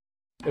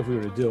if we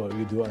were to do it,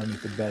 we'd do it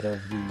underneath the bed of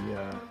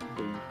the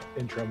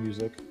intro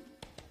music.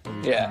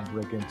 And we kind of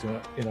break into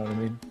it. You know what I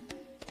mean?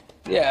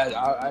 Yeah,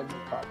 I have no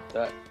problem with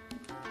that.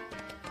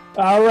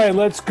 All right,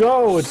 let's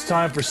go. It's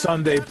time for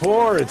Sunday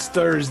Pour. It's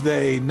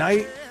Thursday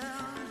night.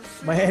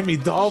 Miami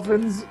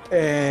Dolphins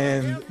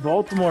and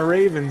Baltimore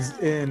Ravens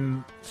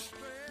in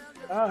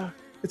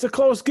it's a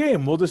close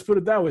game. We'll just put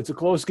it that way. It's a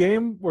close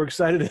game. We're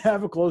excited to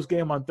have a close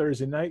game on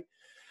Thursday night.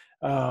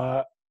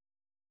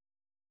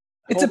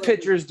 It's a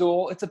pitcher's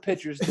duel. It's a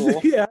pitcher's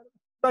duel. Yeah,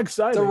 I'm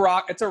excited.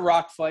 It's a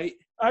rock fight.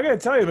 I got to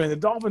tell you, man, the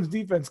Dolphins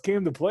defense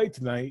came to play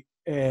tonight,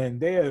 and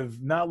they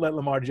have not let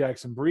Lamar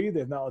Jackson breathe.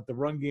 They've not let the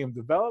run game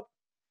develop,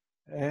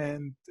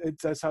 and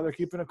that's how they're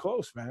keeping it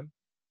close, man.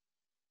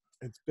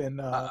 It's been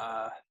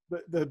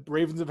the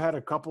Ravens have had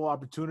a couple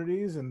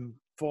opportunities and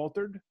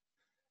faltered.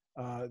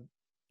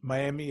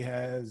 Miami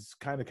has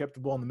kind of kept the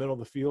ball in the middle of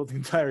the field the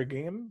entire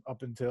game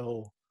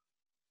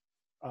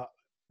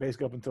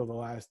basically up until the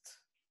last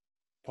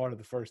part of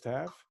the first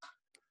half.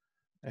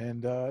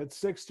 And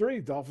it's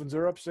 6-3. Dolphins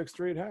are up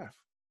 6-3 at half.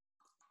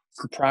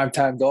 For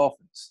primetime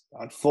Dolphins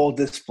on full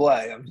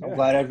display. I'm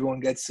glad everyone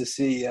gets to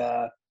see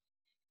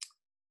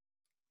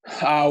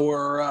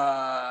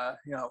our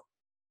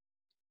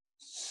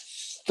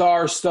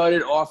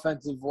star-studded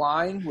offensive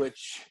line,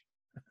 which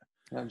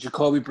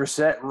Jacoby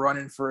Brissett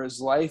running for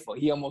his life.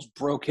 He almost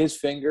broke his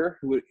finger.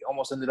 He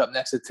almost ended up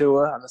next to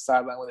Tua on the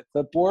sideline with a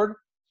clipboard.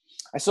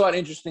 I saw an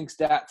interesting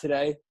stat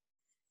today.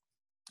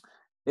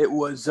 It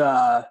was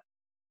so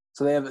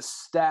they have a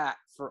stat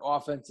for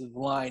offensive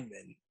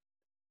linemen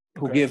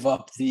who give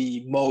up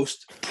the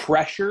most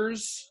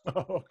pressures.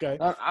 Okay.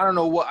 I don't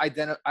know what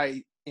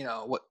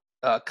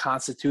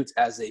constitutes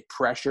as a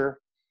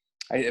pressure.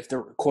 If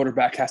the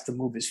quarterback has to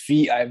move his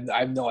feet, I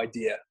have no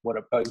idea what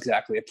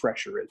exactly a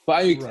pressure is. But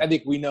I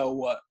think we know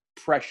what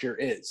pressure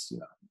is.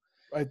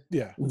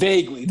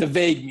 Vaguely, the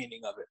vague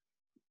meaning of it.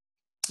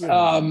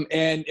 Yeah.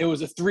 And it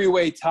was a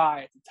 3-way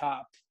tie at the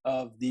top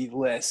of the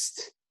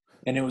list.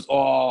 And it was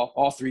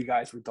all three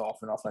guys were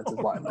Dolphin offensive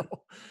linemen. No.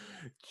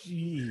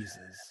 Jesus.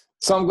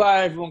 So I'm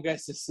glad everyone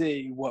gets to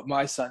see what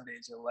my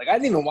Sundays are like. I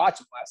didn't even watch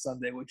them last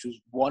Sunday, which was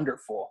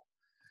wonderful.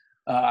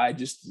 I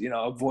just,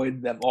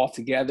 avoided them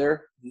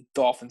altogether, the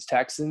Dolphins,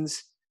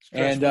 Texans.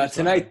 And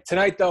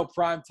tonight, though,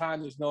 prime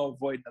time, there's no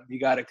avoiding them. You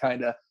got to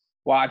kind of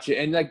watch it.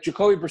 And,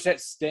 Jacoby Brissett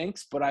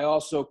stinks, but I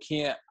also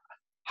can't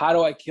 – how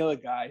do I kill a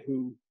guy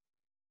who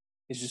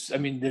is just –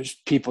 there's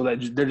people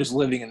that they're just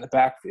living in the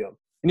backfield.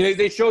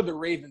 They showed the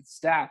Ravens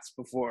stats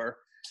before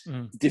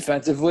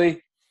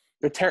defensively.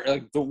 They're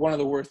one of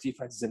the worst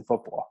defenses in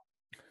football.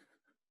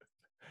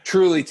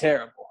 Truly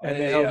terrible. And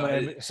they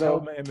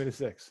held Miami to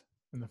 6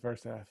 in the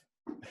first half.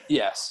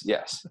 Yes.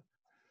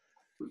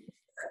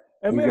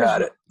 Let me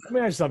ask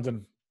you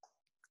something.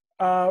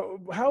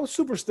 How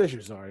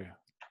superstitious are you?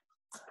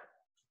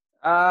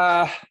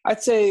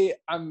 I'd say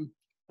I'm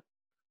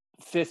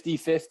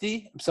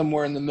 50-50. I'm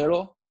somewhere in the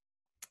middle.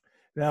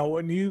 Now,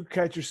 when you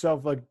catch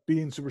yourself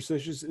being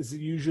superstitious, is it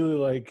usually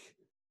like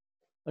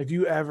do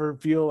you ever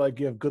feel like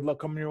you have good luck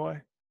coming your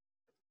way?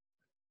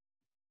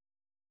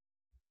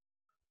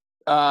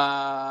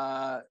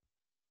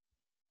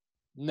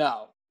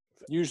 No.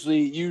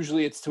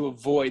 Usually it's to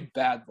avoid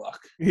bad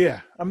luck. Yeah,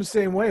 I'm the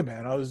same way,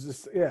 man. I was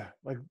just I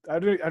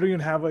don't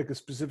even have a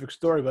specific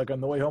story. But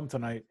on the way home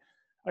tonight,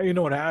 I didn't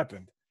know what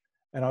happened,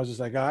 and I was just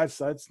like, that's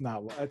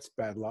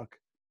bad luck.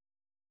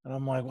 And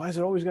I'm like, why is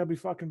it always got to be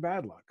fucking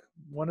bad luck?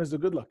 When does the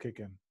good luck kick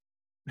in?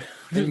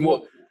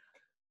 What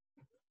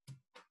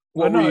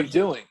were you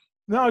doing?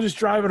 No, I was just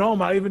driving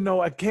home. I don't even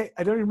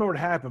remember what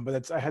happened,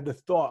 but I had the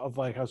thought of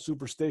how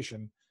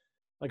superstition.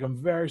 I'm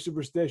very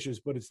superstitious,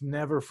 but it's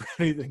never for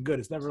anything good.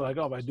 It's never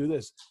if I do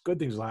this, good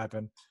things will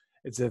happen.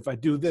 It's if I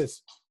do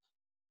this,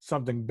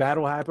 something bad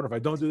will happen. Or if I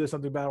don't do this,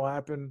 something bad will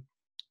happen.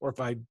 Or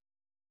if I,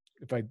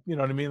 you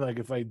know what I mean?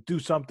 If I do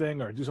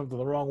something or do something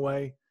the wrong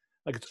way,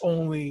 it's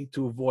only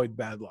to avoid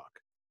bad luck.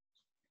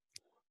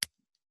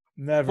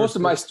 Never. Most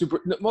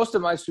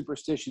of my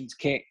superstitions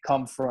can't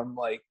come from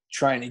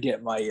trying to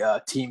get my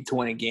team to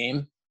win a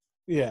game.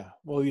 Yeah.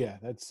 Well, yeah.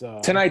 That's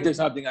tonight. There's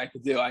nothing I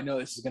could do. I know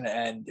this is going to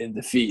end in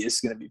defeat.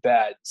 It's going to be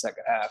bad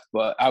second half,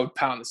 but I would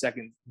pound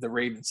the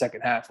Ravens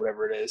second half,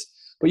 whatever it is.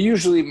 But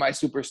usually my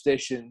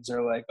superstitions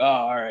are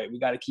all right, we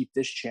got to keep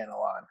this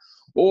channel on.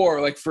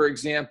 Or for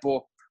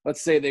example,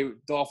 let's say the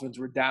Dolphins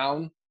were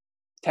down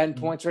 10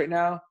 points right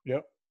now.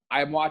 Yep.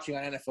 I'm watching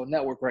on NFL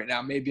Network right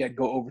now. Maybe I'd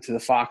go over to the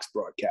Fox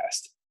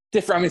broadcast.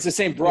 Different. It's the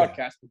same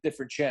broadcast, but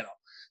different channel.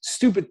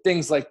 Stupid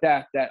things like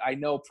that I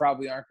know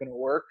probably aren't going to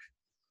work.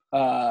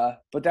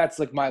 But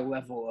that's my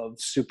level of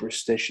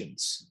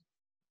superstitions.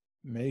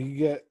 May you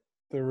get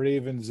the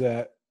Ravens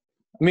at.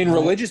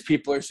 Religious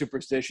people are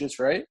superstitious,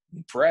 right?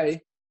 You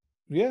pray.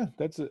 Yeah,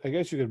 I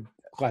guess you could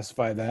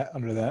classify that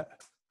under that.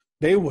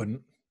 They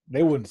wouldn't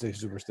say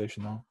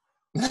superstition though.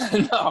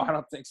 No, I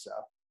don't think so.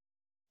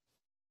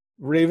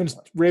 Ravens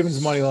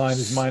money line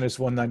is minus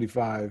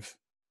 195.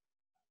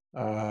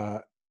 Yeah,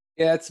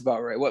 that's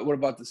about right. What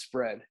about the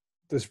spread?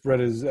 The spread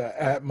is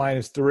at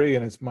 -3,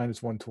 and it's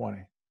minus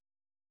 120.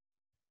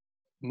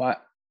 My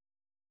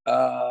wait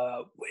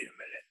a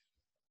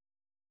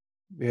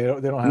They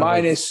don't have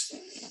like minute.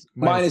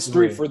 Minus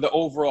three three. for the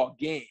overall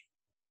game,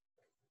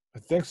 I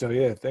think so.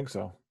 Yeah, I think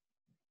so.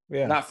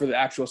 Yeah. not for the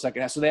actual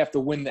second half. So they have to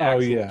win the Oh,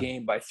 actual yeah.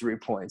 game by 3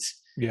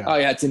 points. Yeah. Oh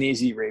yeah, it's an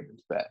easy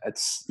Ravens bet.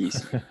 That's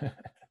easy.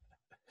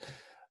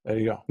 There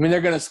you go. I mean,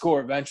 they're going to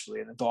score eventually,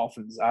 and the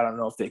Dolphins, I don't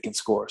know if they can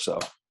score. So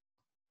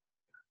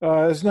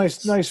It's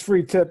nice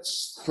free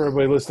tips for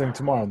everybody listening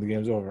tomorrow when the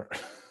game's over.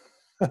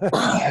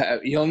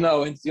 you'll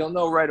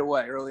know right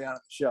away early on in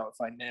the show if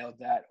I nailed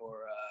that or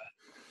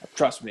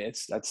trust me,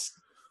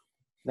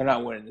 they're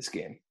not winning this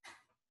game.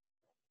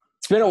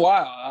 It's been a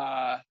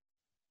while.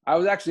 I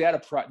was actually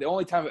at the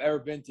only time I've ever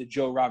been to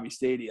Joe Robbie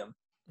Stadium.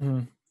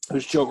 Mm. It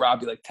was Joe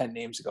Robbie like 10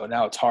 names ago.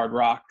 Now it's Hard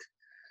Rock.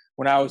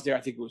 When I was there,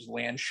 I think it was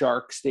Land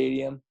Shark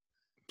Stadium.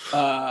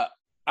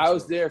 I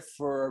was there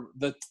for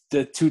the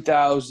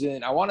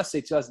 2000, I want to say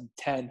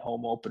 2010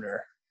 home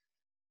opener.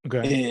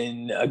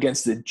 Okay.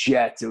 Against the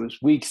Jets. It was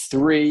week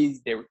 3.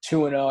 They were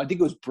 2-0. I think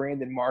it was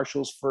Brandon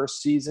Marshall's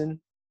first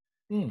season.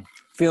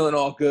 Feeling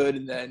all good,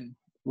 and then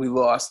we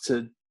lost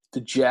to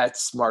the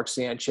Jets. Mark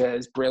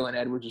Sanchez, Braylon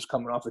Edwards was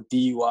coming off a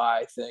DUI,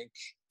 I think.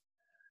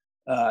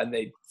 And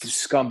they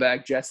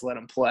scumbag Jets let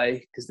him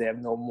play because they have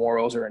no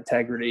morals or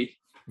integrity.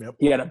 Yep.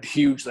 He had a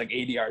huge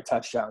 80-yard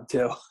touchdown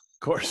too. Of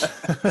course.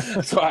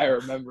 That's why I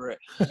remember it.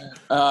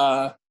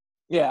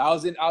 Yeah, I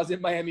was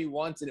in Miami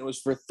once, and it was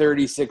for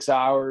 36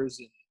 hours,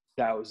 and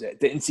that was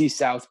it. Didn't see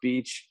South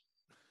Beach.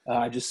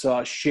 I just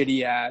saw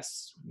shitty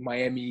ass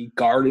Miami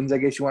Gardens, I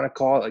guess you want to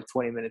call it,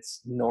 20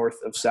 minutes north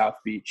of South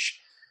Beach.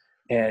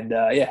 And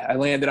I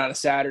landed on a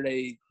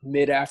Saturday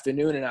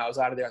mid-afternoon, and I was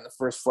out of there on the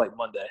first flight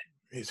Monday.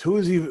 Who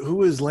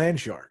is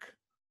Landshark?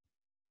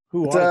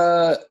 It's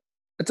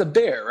a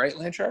bear, right,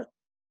 Landshark?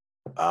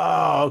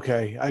 Oh,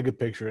 okay. I could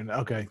picture it.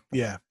 Okay,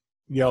 yeah,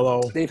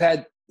 yellow. They've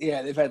had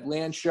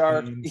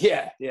Landshark.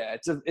 Yeah.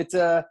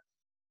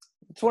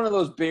 It's one of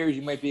those bears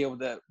you might be able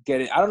to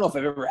get it. I don't know if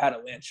I've ever had a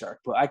Landshark,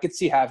 but I could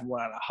see having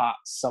one on a hot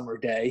summer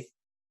day.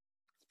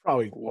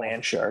 Probably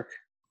Landshark.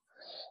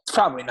 It's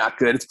probably not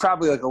good. It's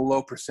probably a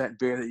low percent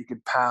beer that you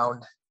could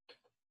pound.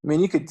 I mean,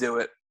 you could do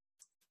it.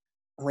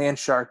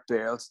 Landshark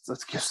beer.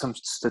 Let's give some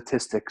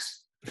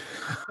statistics.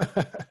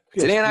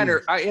 It's an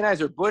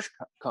Anheuser-Busch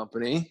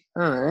company.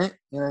 All right,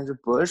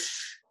 Anheuser-Busch.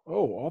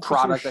 Oh,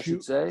 product, I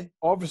should say.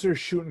 Officers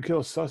shoot and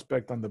kill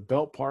suspect on the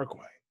Belt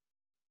Parkway.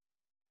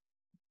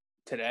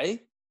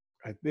 Today?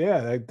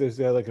 There's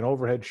an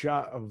overhead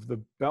shot of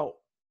the Belt,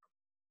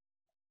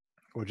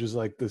 which is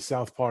the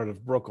south part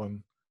of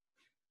Brooklyn.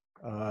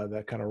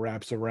 That kind of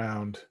wraps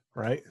around,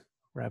 right?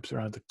 Wraps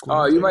around the.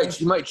 Oh, you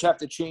might have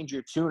to change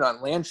your tune on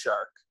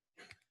Landshark.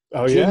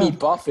 Oh, Jimmy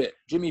Buffett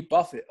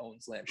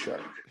owns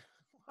Landshark.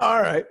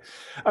 All right.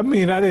 I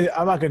mean,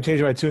 I'm not going to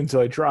change my tune until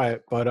I try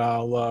it, but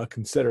I'll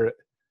consider it.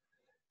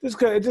 Just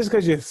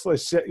because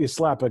you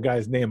slap a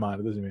guy's name on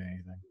it doesn't mean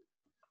anything.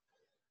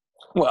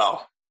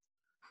 Well,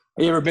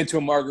 have you ever been to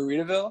a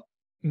Margaritaville?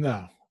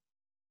 No,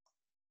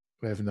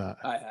 I have not.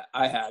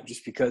 I have,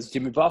 just because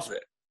Jimmy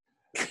Buffett.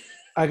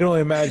 I can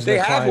only imagine they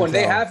have one.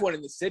 They have one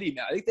in the city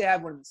now. I think they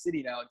have one in the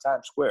city now in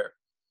Times Square.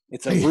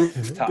 It's a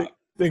rooftop. I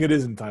think it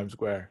is in Times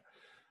Square.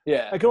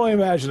 Yeah. I can only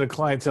imagine a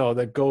clientele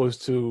that goes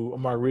to a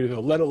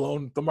Margaritaville, let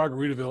alone the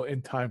Margaritaville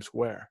in Times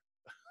Square.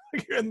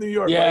 You're in New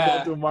York, yeah.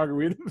 Go to a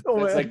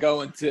Margaritaville. It's like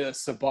going to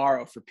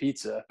Sbarro for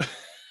pizza.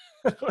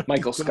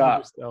 Michael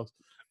Scott.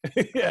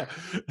 Yeah.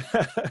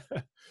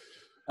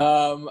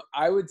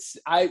 I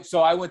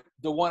went.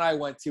 The one I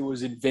went to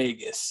was in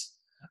Vegas.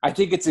 I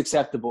think it's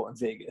acceptable in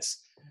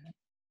Vegas.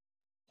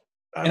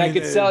 I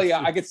could sell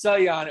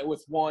you on it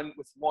with one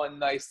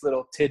nice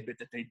little tidbit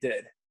that they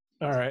did.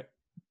 All right.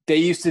 They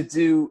used to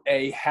do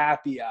a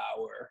happy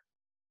hour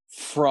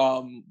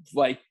from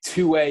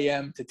 2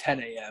 a.m. to 10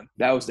 a.m.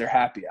 That was their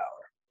happy hour.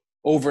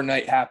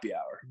 Overnight happy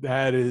hour.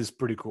 That is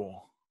pretty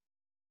cool.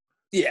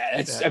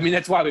 Yeah,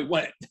 that's why we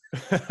went.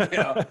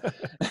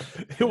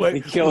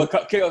 We kill a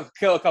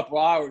couple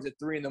hours at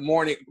 3 a.m.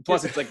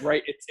 Plus, it's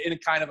it's in a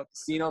kind of a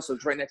casino, so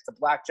it's right next to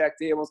blackjack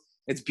tables.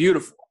 It's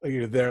beautiful.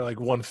 You're there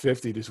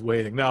 150 just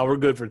waiting. No, we're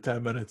good for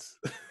 10 minutes.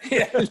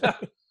 Yeah, no,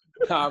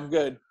 I'm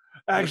good.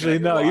 Actually,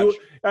 no,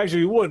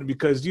 you wouldn't,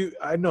 because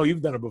I know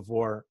you've done it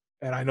before,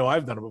 and I know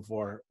I've done it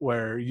before,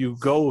 where you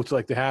go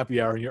to the happy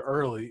hour and you're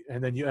early,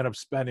 and then you end up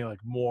spending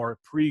more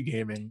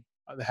pre-gaming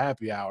on the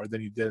happy hour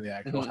than you did in the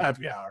actual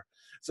happy hour.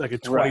 It's a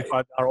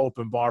 $25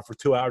 open bar for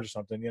 2 hours or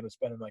something. You end up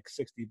spending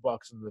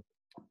 $60 in the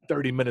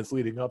 30 minutes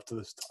leading up to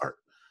the start.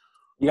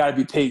 You got to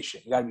be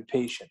patient.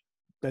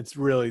 That's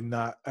really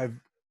not. I've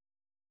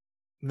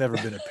never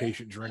been a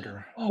patient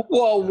drinker.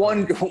 Well,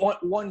 one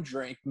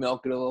drink,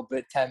 milk it a little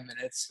bit, 10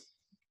 minutes.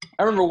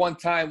 I remember one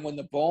time when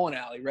the bowling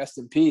alley, rest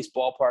in peace,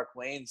 Ballpark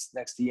Lanes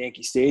next to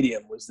Yankee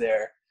Stadium was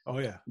there. Oh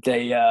yeah.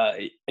 They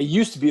it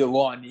used to be a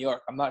law in New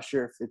York. I'm not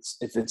sure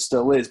if it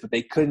still is, but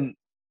they couldn't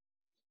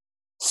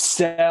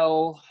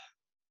sell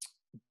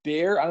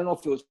beer. I don't know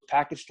if it was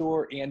package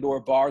store and or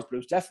bars, but it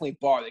was definitely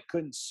bar. They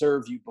couldn't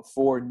serve you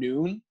before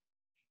noon.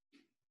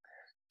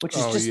 which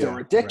is Oh just yeah, right.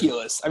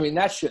 ridiculous. I mean,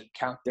 that shouldn't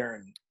count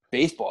during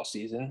baseball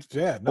season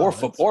Yeah, or no,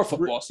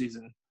 football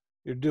season.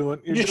 you're doing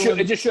It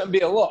just shouldn't be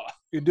a law.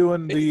 you're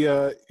doing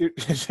the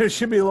there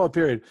should be a law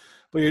period,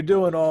 but you're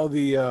doing all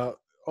the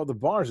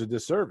bars a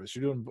disservice.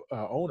 You're doing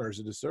owners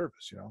a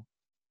disservice. You know.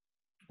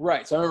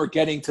 Right. So I remember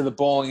getting to the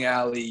bowling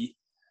alley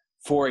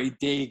for a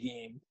day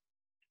game.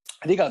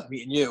 I think I was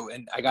meeting you,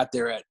 and I got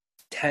there at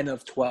 10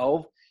 of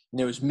 12, and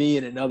there was me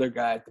and another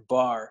guy at the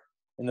bar,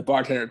 and the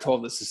bartender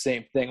told us the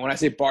same thing. When I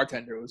say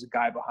bartender, it was a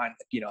guy behind,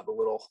 the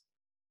little,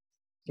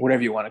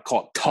 whatever you want to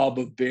call it, tub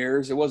of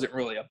beers. It wasn't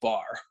really a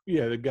bar.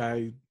 Yeah, the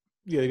guy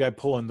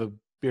pulling the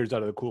beers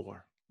out of the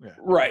cooler. Yeah,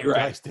 Right, the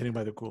guy right. standing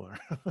by the cooler.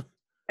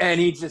 And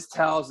he just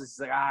tells us,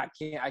 he's like,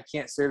 I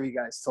can't serve you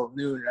guys till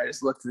noon. And I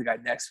just looked at the guy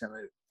next to him,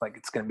 like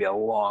it's going to be a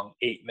long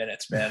 8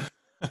 minutes, man.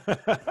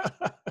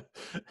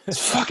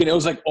 It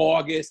was like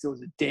August. It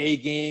was a day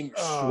game.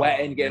 You're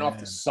sweating, getting off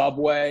the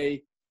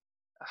subway.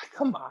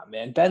 Come on,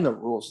 man. Bend the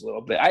rules a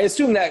little bit. I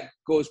assume that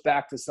goes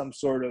back to some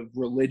sort of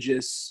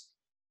religious,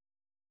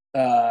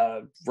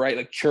 right?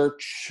 Like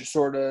church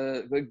sort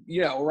of, like,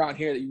 around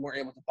here that you weren't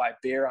able to buy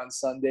beer on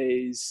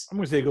Sundays. I'm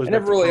gonna say it goes I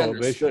back never to really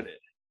prohibition. understood it.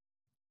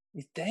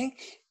 You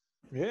think?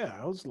 Yeah,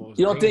 I was a little.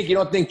 You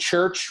don't think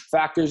church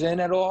factors in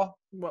at all?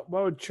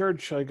 Why would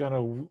church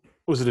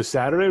was it a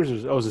Saturday?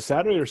 It was a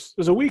Saturday or it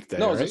was a weekday?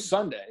 No, it was right? a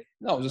Sunday.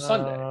 No, it was a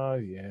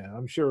Sunday. Yeah,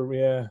 I'm sure.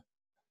 Yeah,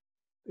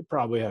 they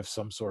probably have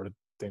some sort of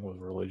thing with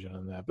religion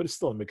in that, but it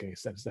still doesn't make any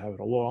sense to have it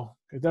a law.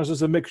 That's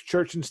just a mixed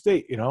church and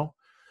state, you know.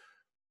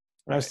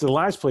 Right. That's the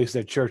last place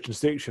that church and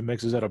state should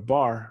mix is at a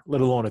bar,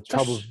 let alone a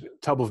tub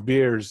of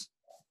beers,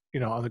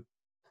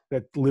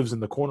 that lives in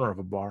the corner of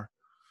a bar.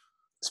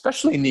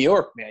 Especially in New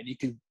York, man,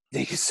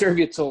 they could serve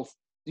you till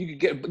you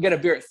could get a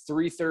beer at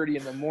 3:30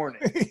 in the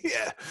morning.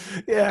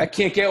 yeah. I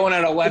can't get one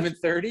at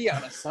 11:30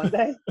 on a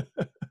Sunday.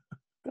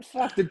 The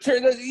fuck, and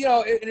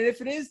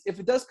if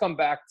it does come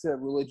back to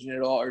religion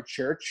at all or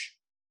church,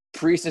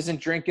 priest isn't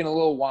drinking a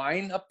little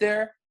wine up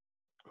there.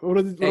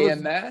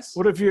 Mass.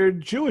 What if you're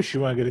Jewish?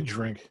 You want to get a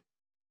drink?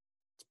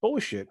 It's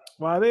bullshit.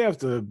 Why they have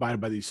to abide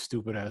by these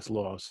stupid ass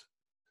laws?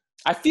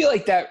 I feel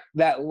like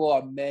that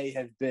law may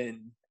have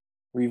been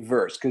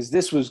reversed because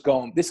this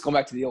going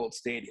back to the old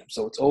stadium,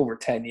 so it's over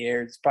 10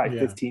 years. It's probably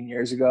 15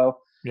 years ago.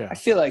 Yeah, I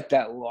feel like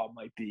that law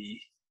might be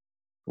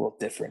a little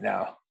different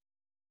now.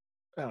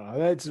 I don't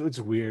know. It's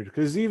weird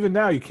because even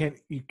now you can't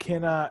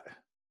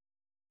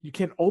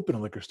open a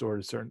liquor store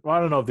at a certain. Well,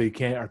 I don't know if they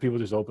can't or people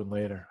just open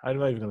later. I'm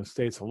not even going to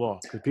say it's a law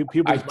because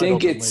people. I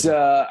think it's.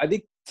 I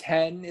think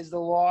 10 is the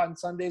law on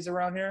Sundays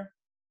around here.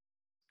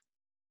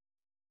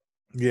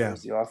 Yeah,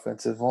 there's the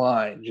offensive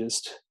line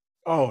just.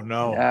 Oh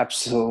no!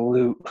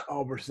 Absolute.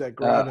 Oh, Brissett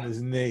grabbing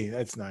his knee.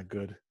 That's not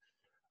good.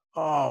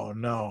 Oh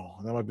no,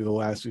 that might be the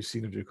last we've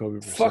seen of Jacoby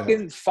Brissett.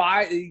 Fucking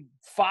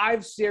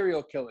five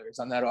serial killers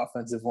on that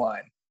offensive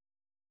line.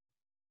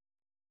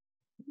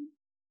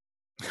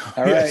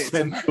 All right,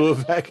 send Tua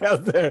back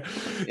out there.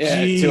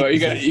 Yeah, Tua,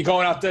 you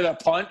going out there to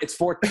punt? It's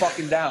 4th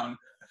fucking down.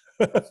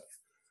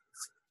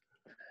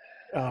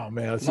 Oh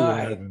man, let's see what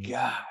happens. My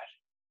God.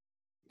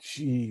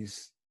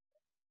 Jeez.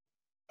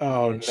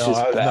 Oh it's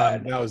no,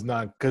 that was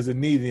not because the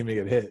knee didn't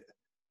even get hit.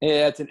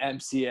 Yeah, that's an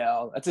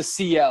MCL. That's a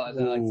CL, as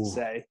I like to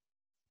say.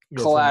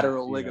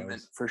 Collateral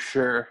ligament for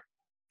sure.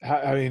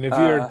 I mean, if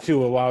you're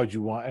Tua, why would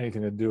you want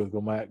anything to do with go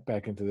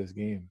back into this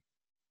game?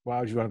 Why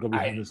would you want to go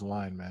behind this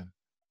line, man?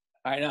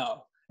 I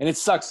know. And it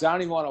sucks. I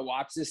don't even want to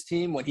watch this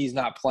team when he's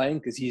not playing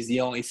because he's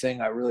the only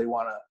thing I really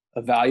want to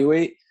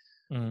evaluate.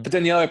 Mm-hmm. But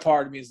then the other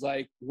part of me is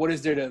like, what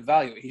is there to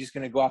evaluate? He's just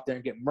going to go out there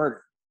and get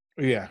murdered.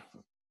 Yeah.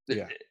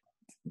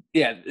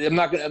 Yeah. I'm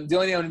not going to – the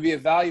only thing I'm going to be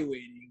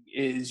evaluating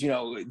is,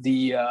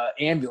 the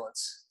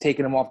ambulance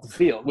taking him off the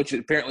field, which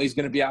apparently is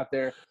going to be out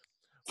there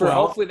for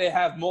hopefully they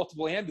have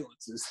multiple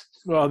ambulances.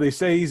 Well, they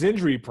say he's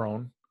injury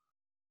prone.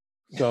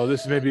 So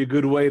this may be a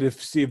good way to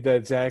see if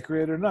that's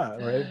accurate or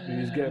not, right?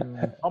 He's getting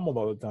pummeled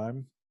all the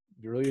time.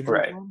 Really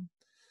injury prone?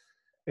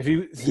 If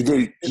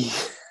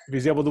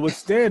he's able to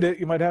withstand it,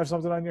 you might have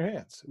something on your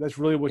hands. That's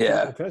really what you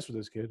have to test with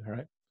this kid, all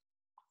right?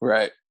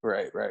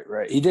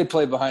 Right. He did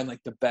play behind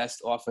like the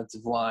best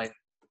offensive line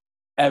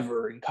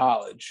ever in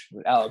college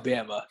with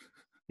Alabama.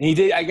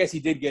 And I guess he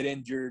did get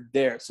injured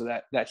there, so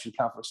that should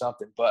count for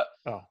something. But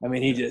I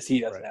mean, he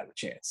doesn't have a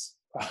chance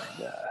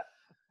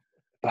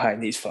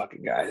behind these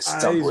fucking guys.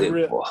 It's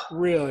unbelievable.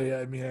 Really,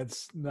 I mean,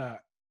 it's not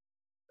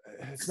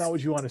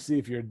what you want to see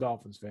if you're a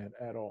Dolphins fan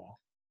at all.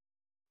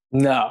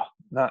 No,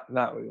 not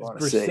what you want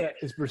to see.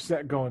 Is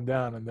Brissett going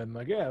down, and then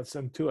let's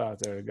send Tua out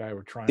there. The guy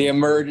we're trying. The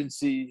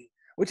emergency,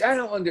 which I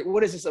don't under.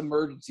 What is this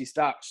emergency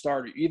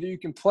starter? Either you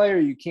can play or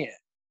you can't.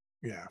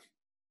 Yeah.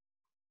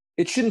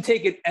 It shouldn't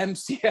take an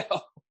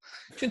MCL.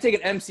 It shouldn't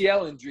take an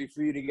MCL injury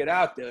for you to get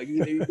out there. Like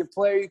either you can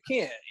play or you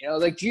can't.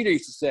 Like Jeter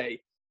used to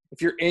say,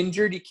 if you're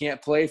injured, you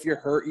can't play. If you're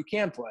hurt, you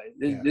can't play.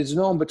 There's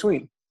no in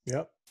between.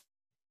 Yep.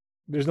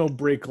 There's no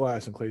break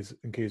glass in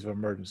case of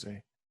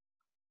emergency.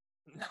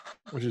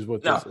 Which is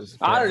what this is.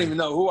 I don't even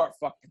know who our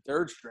fucking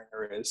third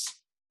stringer is.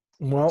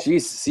 Well,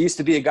 Jesus, he used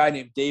to be a guy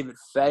named David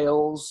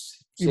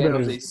Fales. San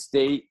Jose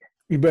State.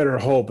 You better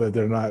hope that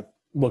they're not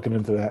looking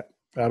into that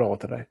at all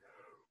today.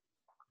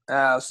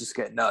 Let's just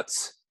get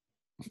nuts.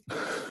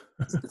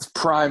 It's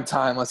prime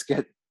time. Let's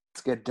get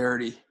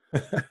dirty.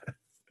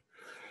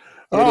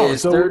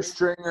 Third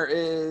stringer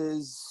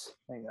is.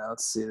 Hang on,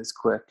 let's see this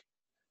quick.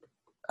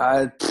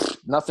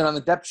 Nothing on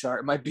the depth chart.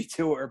 It might be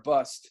Tua or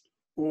bust.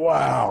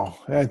 Wow,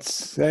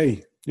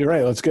 hey, you're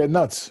right. Let's get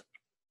nuts.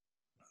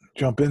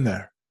 Jump in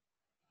there.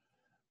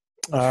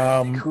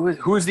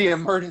 Who's the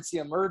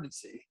emergency?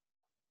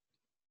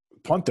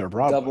 Punter,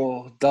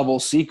 probably. Double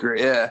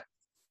secret, yeah.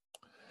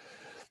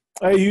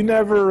 Hey, you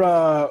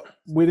never.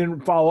 We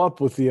didn't follow up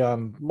with you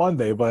on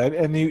Monday, but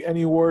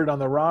any word on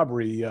the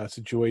robbery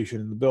situation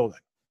in the building?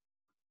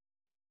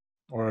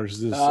 Or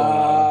is this?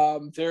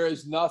 There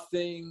is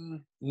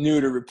nothing new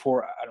to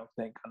report, I don't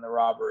think, on the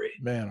robbery.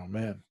 Man, oh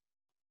man.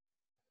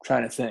 I'm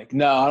trying to think.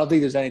 No, I don't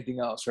think there's anything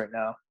else right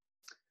now.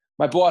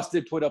 My boss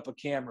did put up a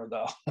camera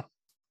though,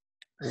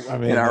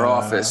 in our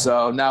office.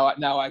 So now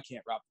I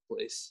can't rob the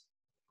place.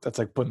 That's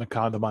like putting a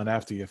condom on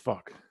after you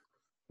fuck.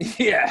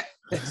 Yeah,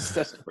 it just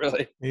doesn't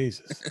really.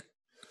 Jesus.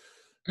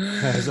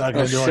 It's not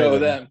gonna show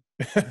them.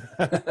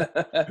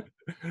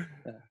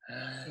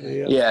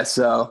 Yeah.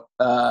 So.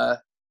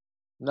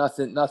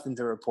 Nothing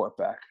to report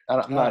back.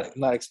 I'm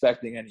not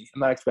expecting any. I'm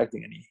not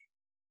expecting any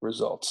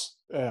results.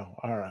 Yeah.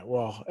 All right.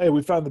 Well, hey,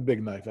 we found the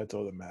big knife. That's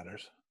all that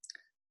matters.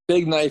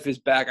 Big knife is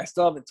back. I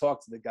still haven't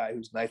talked to the guy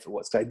whose knife it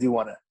was. I do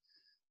want to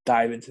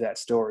dive into that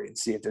story and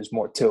see if there's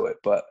more to it.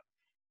 But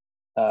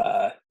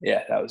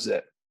yeah, that was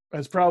it.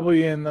 It's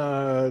probably in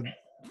the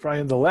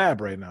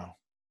lab right now.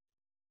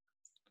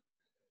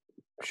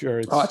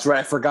 Sure. Oh, that's right.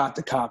 I forgot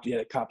the cop. Yeah,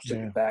 the cop took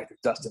it back.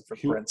 Dustin for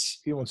prints.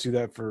 He won't see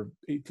that for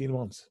 18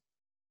 months.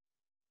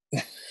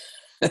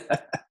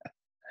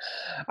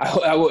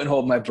 I wouldn't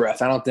hold my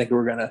breath. I don't think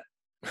we're gonna.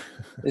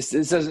 This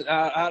doesn't.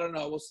 I don't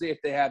know. We'll see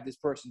if they have this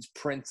person's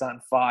prints on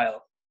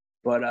file.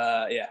 But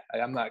yeah,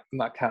 I'm not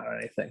counting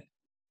anything.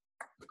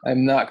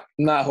 I'm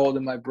not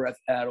holding my breath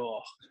at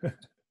all.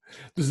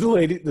 Does the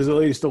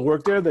lady still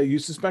work there that you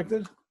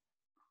suspected?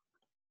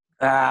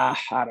 I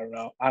don't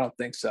know. I don't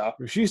think so.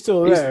 If she's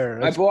still there.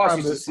 My boss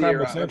used to see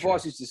her. My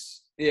boss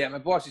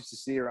used to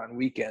see her on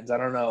weekends. I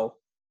don't know.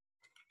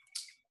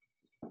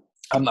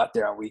 I'm not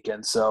there on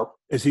weekends, so.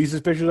 Is he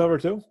suspicious of her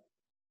too?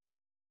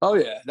 Oh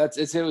yeah,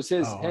 it was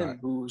him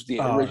who was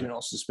the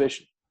original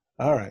suspicion.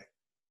 All right.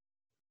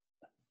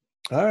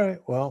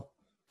 Well,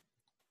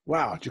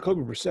 wow,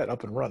 Jacoby Brissett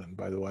up and running.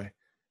 By the way,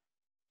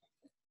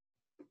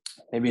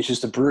 maybe it's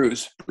just a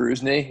bruised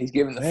knee. He's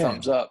giving the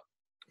thumbs up.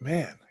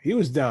 Man, he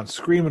was down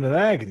screaming in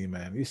agony.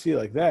 Man, you see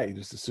like that, you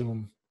just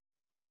assume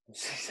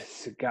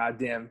it's a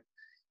goddamn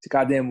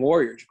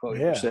warrior, Jacoby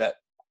Brissett.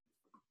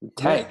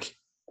 Tank. Yeah.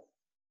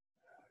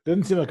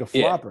 Doesn't seem like a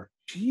flopper.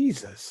 Yeah.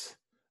 Jesus.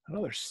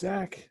 Another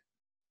sack.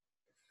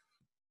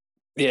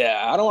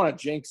 Yeah, I don't want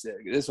to jinx it.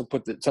 This will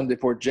put the Sunday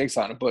Report jinx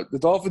on it, but the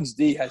Dolphins'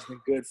 D has been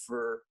good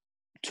for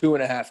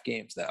 2.5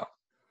 games now.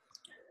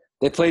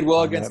 They played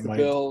well against the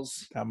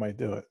Bills. That might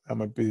do it. That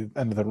might be the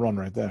end of the run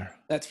right there.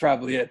 That's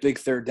probably a big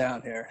third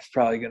down here. It's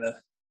probably going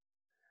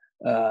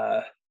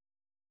to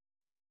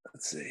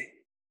let's see.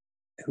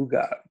 Who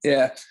got it?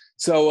 Yeah.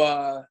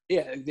 So,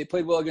 they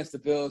played well against the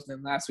Bills. And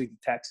then last week, the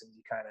Texans,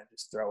 you kind of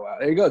just throw out.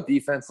 There you go.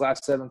 Defense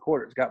last 7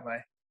 quarters.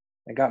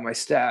 I got my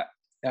stat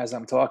as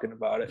I'm talking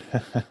about it.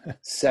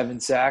 7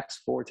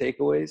 sacks, 4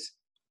 takeaways.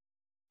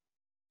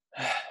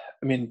 I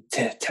mean,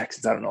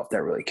 Texans, I don't know if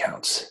that really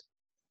counts.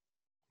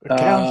 It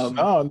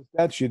counts.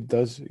 That sheet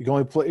does. You can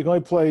only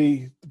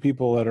play the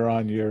people that are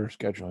on your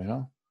schedule, you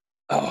know?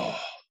 Oh,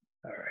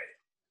 all right.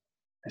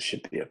 That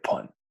should be a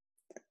punt.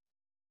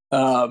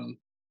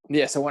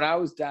 Yeah, so when I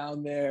was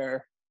down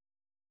there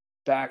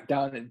back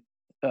in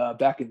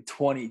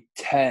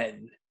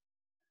 2010,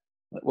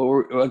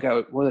 what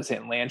was I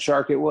saying?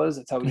 Landshark it was?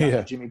 That's how we got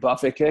the Jimmy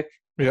Buffett kick?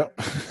 Yeah.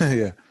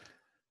 Yeah.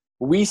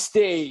 We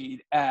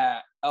stayed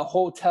at a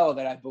hotel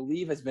that I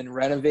believe has been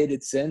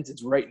renovated since.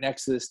 It's right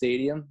next to the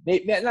stadium.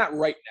 Not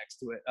right next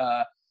to it.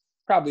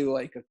 Probably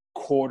like a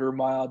quarter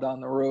mile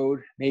down the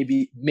road,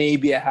 maybe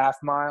a half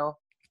mile.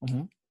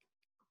 Mm-hmm.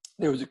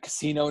 There was a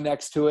casino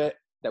next to it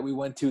that we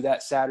went to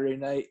that Saturday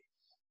night.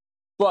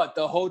 But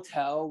the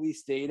hotel we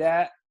stayed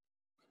at,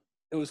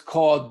 it was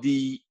called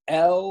the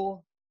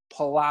El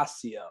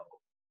Palacio.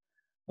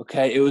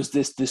 Okay, it was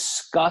this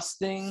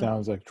disgusting.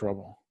 Sounds like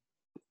trouble.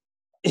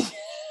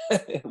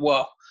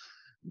 Well,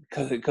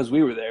 because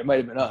we were there, it might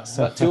have been us.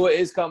 Tua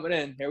is coming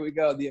in. Here we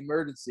go. The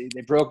emergency.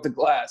 They broke the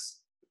glass.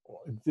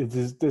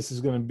 This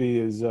is going to be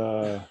his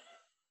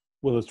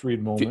Willis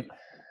Reed moment.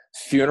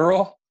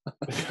 Funeral.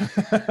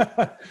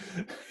 Yeah,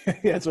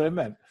 that's what I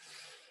meant.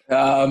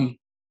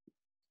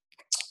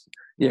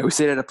 Yeah, we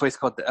stayed at a place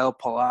called the El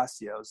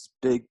Palacio. It was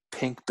a big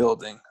pink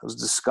building. It was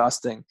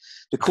disgusting.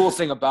 The cool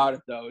thing about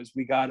it though is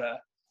we got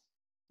a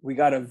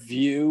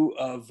view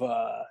of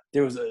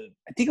there was I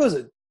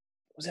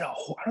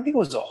don't think it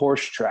was a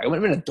horse track. It might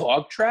have been a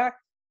dog track.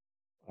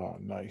 Oh,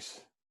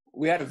 nice.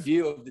 We had a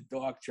view of the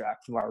dog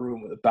track from our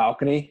room with a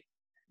balcony.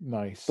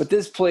 Nice. But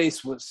this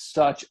place was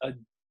such a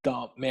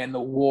dump. Man,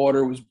 the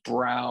water was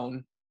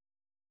brown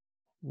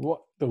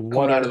What the coming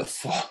out water? of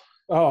the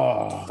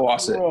Oh,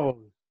 faucet. gross.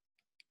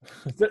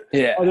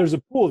 Yeah, Oh, there's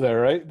a pool there,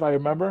 right? If I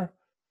remember.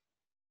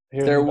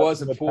 Here there in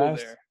was a the pool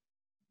past, there.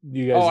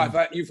 you Oh,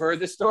 guys. you've heard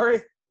this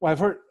story? Well, I've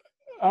heard.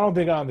 I don't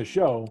think on the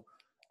show,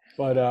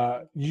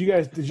 but you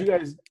guys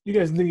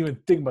didn't even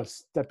think about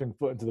stepping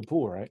foot into the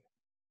pool, right?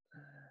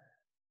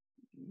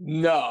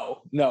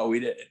 No, we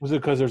didn't. Was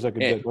it because there's like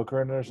a And dead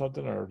hooker in it or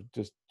something, or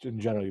just in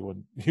general you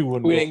wouldn't we go?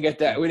 didn't get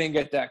that. We didn't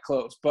get that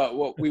close. But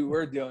what we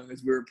were doing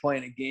is we were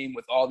playing a game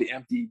with all the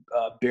empty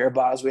beer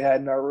bottles we had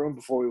in our room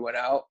before we went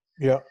out.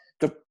 Yeah.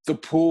 The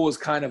pool was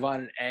kind of on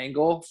an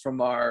angle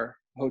from our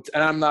hotel,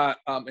 and I'm not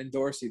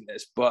endorsing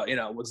this, but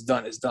what's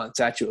done is done.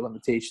 Statute of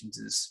limitations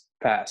is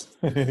passed.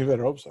 You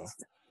better hope so.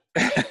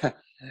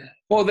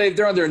 Well,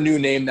 they're under a new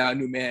name now,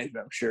 new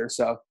management, I'm sure.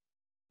 So,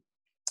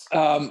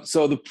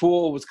 so the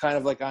pool was kind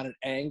of like on an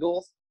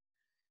angle,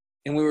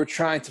 and we were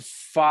trying to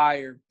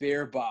fire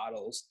beer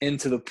bottles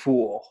into the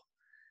pool,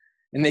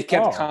 and they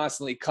kept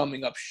constantly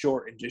coming up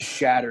short and just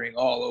shattering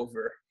all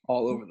over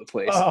the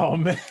place. Oh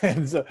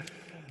man!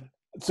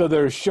 So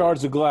there's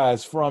shards of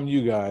glass from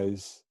you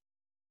guys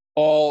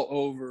all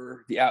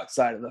over the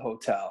outside of the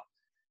hotel.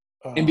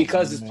 Oh, and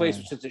because this place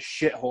was such a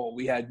shithole,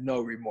 we had no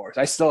remorse.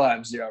 I still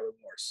have zero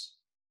remorse.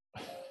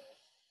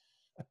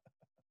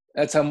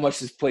 That's how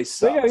much this place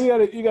sucks. So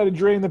you got to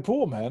drain the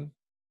pool, man.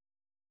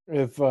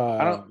 If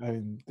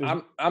I'm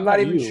not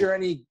even sure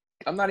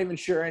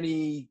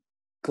any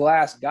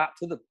glass got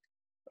to the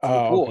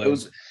pool.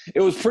 Okay.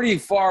 It was pretty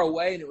far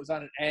away, and it was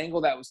on an angle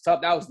that was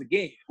tough. That was the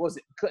game.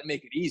 Couldn't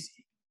make it easy.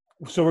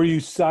 So were you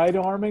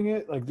sidearming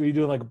it? Like, were you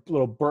doing like a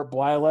little Burt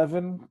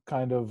Blyleven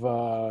kind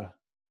of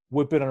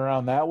whipping it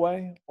around that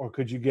way, or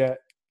could you get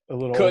a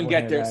little? Couldn't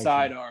get their action?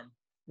 sidearm,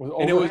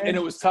 and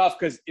it was tough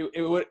because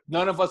it would.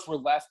 None of us were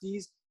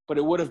lefties, but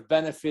it would have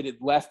benefited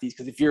lefties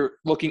because if you're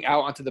looking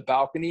out onto the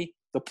balcony,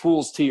 the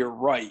pool's to your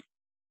right,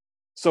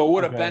 so it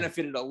would have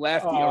benefited a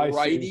lefty, a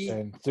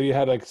righty. So you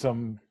had like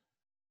a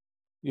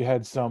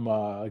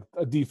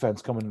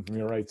defense coming in from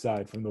your right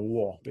side from the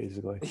wall,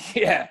 basically.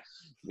 Yeah.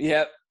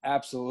 Yep.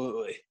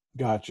 Absolutely.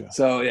 Gotcha.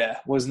 So yeah,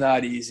 was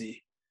not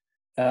easy.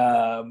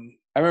 I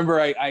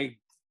remember I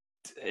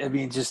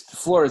mean, just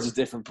Florida's a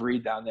different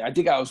breed down there. I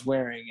think I was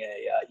wearing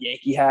a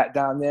Yankee hat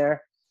down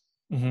there.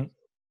 Mm-hmm.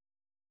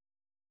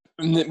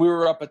 And then we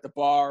were up at the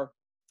bar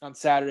on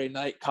Saturday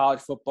night.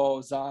 College football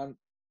was on,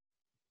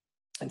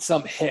 and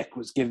some hick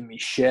was giving me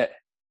shit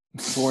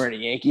for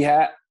wearing a Yankee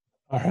hat.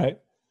 All right.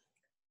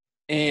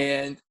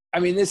 And I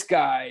mean, this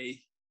guy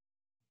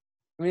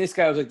was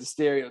like the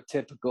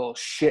stereotypical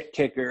shit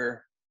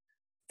kicker,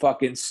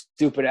 fucking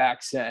stupid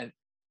accent.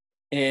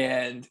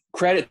 And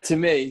credit to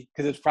me,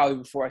 because it's probably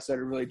before I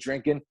started really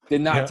drinking,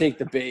 did not take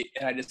the bait,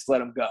 and I just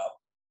let him go.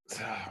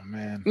 Oh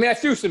man! I mean, I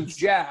threw some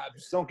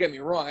jabs. Don't get me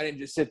wrong. I didn't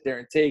just sit there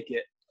and take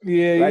it.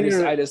 Yeah,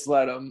 I just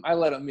let him. I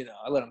let him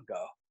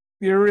go.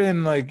 You're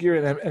in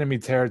enemy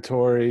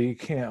territory. You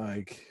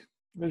can't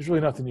There's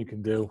really nothing you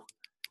can do.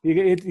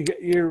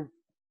 You're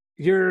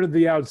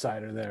the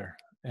outsider there,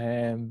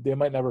 and they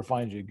might never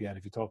find you again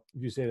if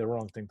you say the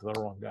wrong thing to the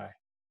wrong guy.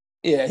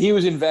 Yeah, he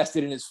was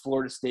invested in his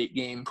Florida State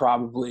game,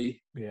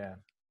 probably. Yeah.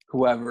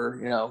 Whoever,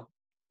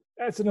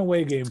 That's an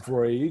away game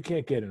for you. You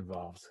can't get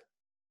involved.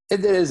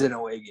 It is an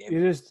away game.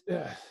 You just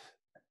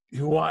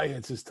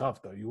it's just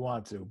tough though. You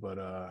want to, but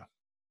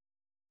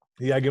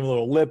you gotta give them a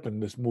little lip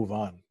and just move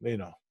on.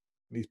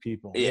 These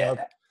people. Yeah.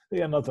 They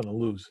got nothing to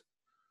lose.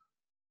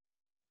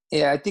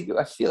 Yeah, I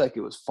feel like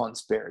it was fun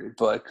spirited,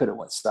 but it could have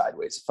went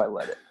sideways if I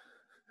let it.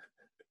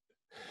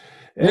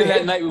 And then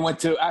that night we went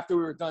to, after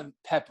we were done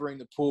peppering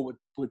the pool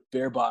with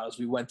beer bottles,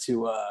 we went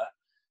to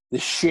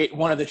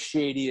one of the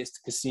shadiest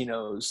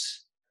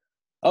casinos,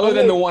 other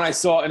than the one I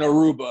saw in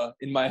Aruba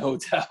in my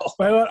hotel.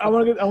 I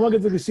want to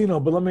get to the casino,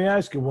 but let me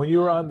ask you: when you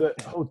were on the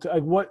hotel,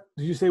 what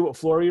did you say? What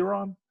floor you were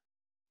on?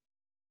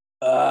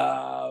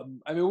 I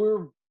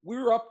mean, we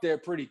were up there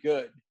pretty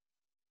good.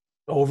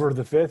 Over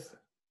the fifth?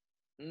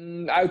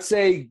 I would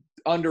say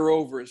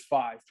over is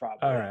 5, probably.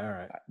 All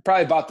right.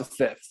 Probably about the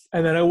 5th.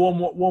 And then one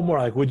more.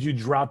 Like, would you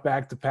drop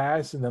back to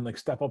pass and then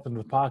step up into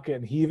the pocket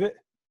and heave it?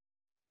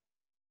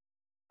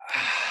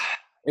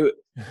 It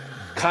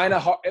kind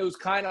of hard. It was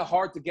kind of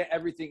hard to get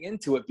everything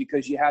into it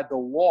because you had the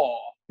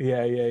wall.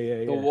 Yeah.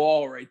 The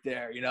wall right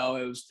there. It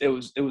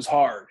was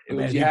hard.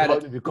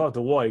 If you caught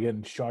the wall, you're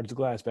getting shards of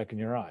glass back in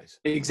your eyes.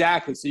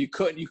 Exactly. So you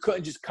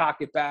couldn't just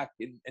cock it back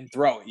and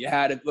throw it. You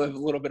had a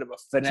little bit of a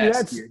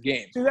finesse to your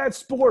game. See, that's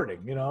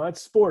sporting.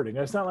 That's sporting.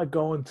 That's not like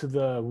going to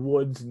the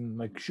woods and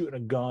shooting a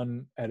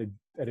gun at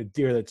a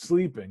deer that's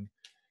sleeping.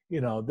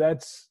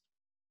 That's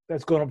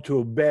going up to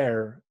a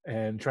bear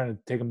and trying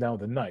to take him down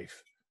with a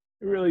knife.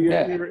 Really,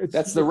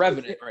 that's the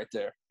Revenant right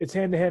there. It's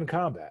hand-to-hand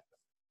combat.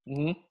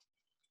 Mm-hmm.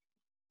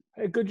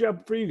 Hey, good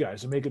job for you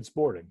guys to make it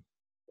sporting.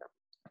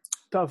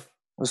 Tough.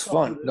 It was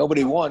fun.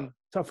 Nobody won.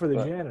 Tough for the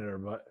janitor,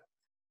 but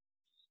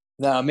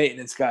no,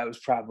 maintenance guy was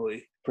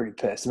probably pretty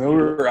pissed. I mean, we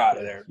were out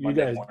of there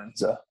Monday morning,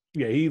 so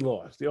yeah, he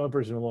lost. The only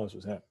person who lost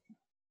was him.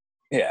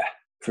 Yeah,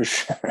 For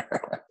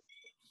sure.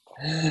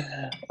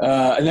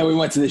 And then we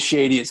went to the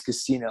shadiest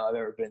casino I've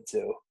ever been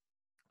to.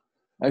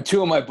 And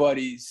two of my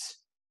buddies.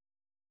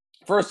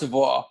 First of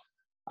all,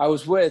 I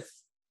was with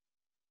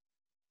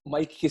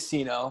Mike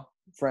Casino,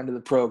 friend of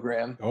the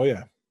program. Oh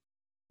yeah,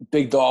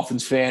 big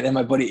Dolphins fan, and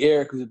my buddy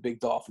Eric was a big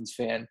Dolphins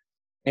fan.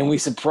 And we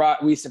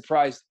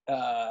surprised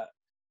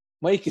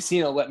Mike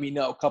Casino let me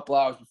know a couple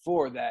hours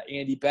before that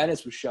Andy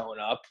Bennis was showing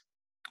up.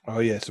 Oh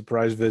yeah,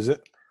 surprise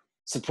visit.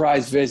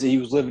 Surprise visit. He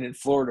was living in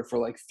Florida for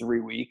like 3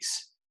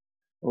 weeks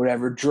or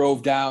whatever.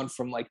 Drove down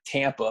from like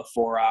Tampa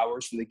 4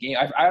 hours for the game.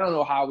 I don't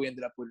know how we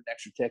ended up with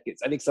extra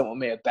tickets. I think someone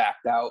may have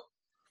backed out,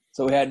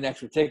 so we had an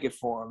extra ticket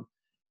for him.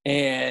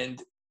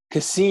 And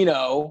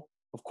Casino,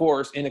 of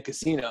course, in a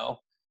casino,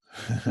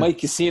 Mike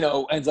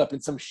Casino ends up in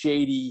some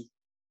shady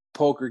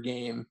poker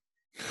game,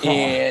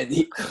 and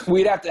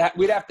we'd have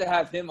to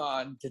have him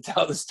on to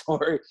tell the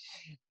story.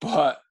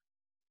 But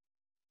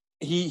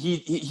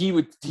he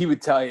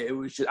would tell you it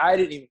was just, I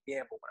didn't even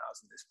gamble when I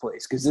was in this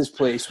place, because this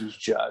place was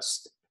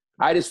just,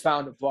 I just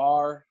found a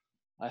bar,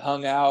 I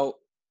hung out,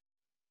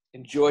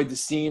 enjoyed the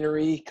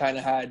scenery, kind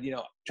of had,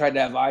 tried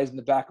to have eyes in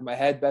the back of my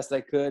head best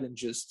I could, and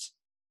just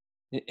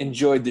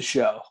enjoyed the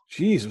show.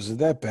 Jeez, was it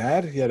that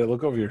bad? You had to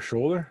look over your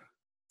shoulder?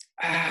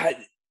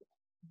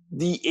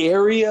 The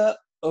area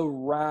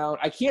around,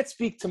 I can't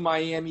speak to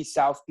Miami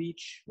South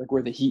Beach, like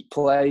where the Heat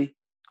play.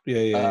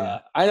 Yeah.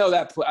 I know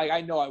that.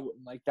 I know I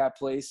wouldn't like that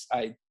place.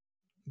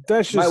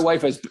 That's just,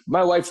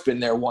 my wife's been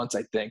there once,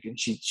 I think, and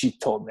she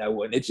told me I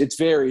wouldn't. It's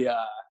very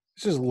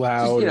it's just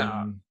loud.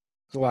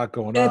 There's a lot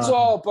going on. It's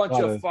all a bunch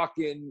of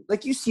fucking,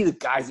 like, you see the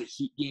guys at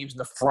Heat games in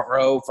the front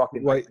row,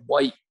 fucking white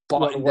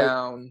button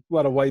down, a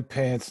lot of white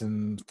pants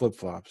and flip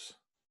flops.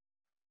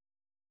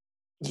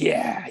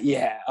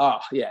 Yeah. Oh,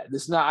 yeah.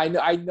 This not.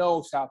 I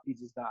know South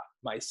Beach is not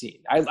my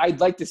scene. I'd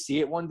like to see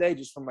it one day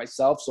just for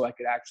myself, so I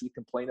could actually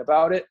complain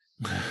about it.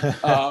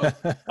 But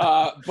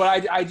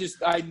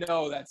I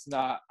know that's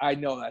not. I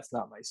know that's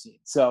not my scene.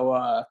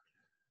 So,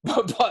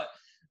 but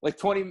like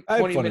 20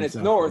 minutes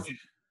north. Beach.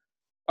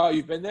 Oh,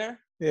 you've been there?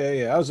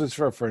 Yeah. I was just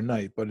for a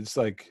night, but it's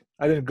like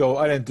I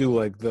didn't do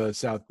like the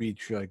South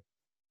Beach like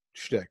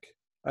shtick.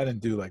 I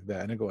didn't do like that.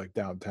 I didn't go like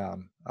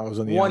downtown. I was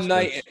on the one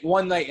night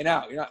and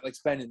out. You're not like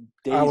spending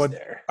days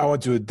there. I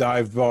went to a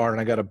dive bar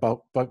and I got a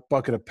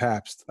bucket of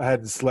Pabst. I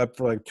hadn't slept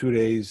for like 2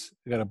 days.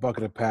 I got a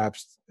bucket of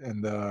Pabst,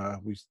 and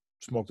we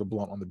smoked a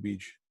blunt on the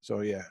beach.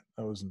 So yeah,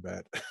 that wasn't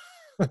bad.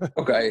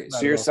 Okay,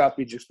 so your South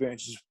Beach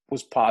experience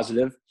was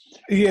positive.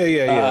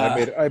 Yeah.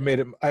 I made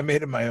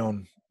it my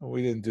own.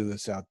 We didn't do the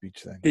South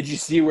Beach thing. Did you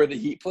see where the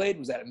Heat played?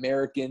 Was that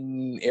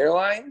American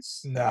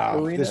Airlines?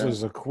 No, this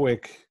was a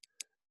quick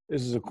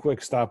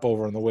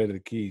stopover on the way to the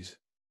Keys.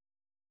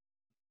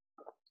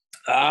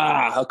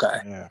 Okay.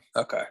 Yeah.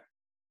 Okay.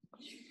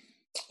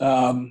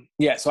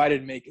 Yeah, so I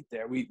didn't make it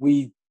there.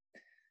 We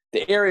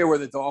the area where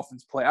the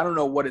Dolphins play, I don't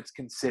know what it's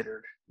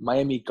considered.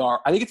 I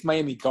think it's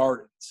Miami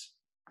Gardens.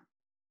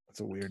 That's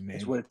a weird name.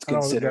 That's what it's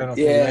considered.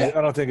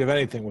 I don't think of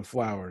anything with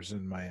flowers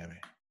in Miami.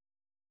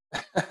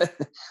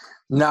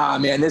 Nah,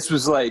 man, this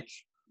was like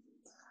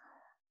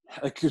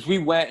because we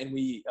went and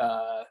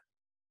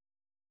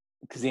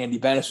because Andy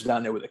Bennis was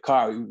down there with a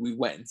car, we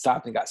went and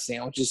stopped and got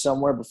sandwiches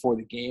somewhere before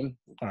the game.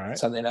 All right.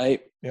 Sunday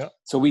night. Yeah.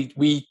 So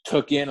we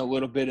took in a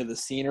little bit of the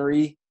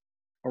scenery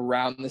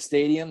around the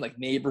stadium, like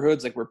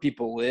neighborhoods, like where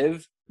people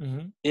live.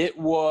 Mm-hmm. It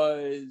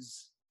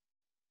was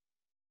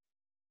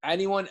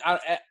anyone.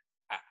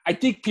 I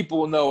think people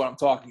will know what I'm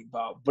talking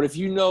about. But if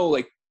you know,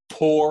 like,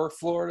 poor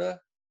Florida.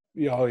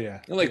 Oh yeah.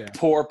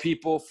 Poor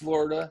people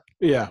Florida.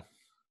 Yeah.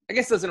 I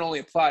guess it doesn't only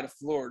apply to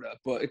Florida,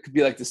 but it could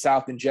be like the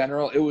South in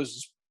general. It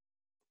was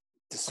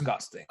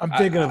disgusting. I'm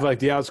thinking of like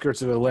the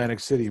outskirts of Atlantic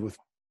City with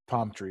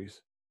palm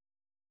trees.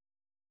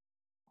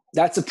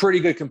 That's a pretty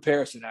good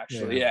comparison,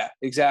 actually. Yeah,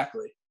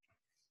 exactly.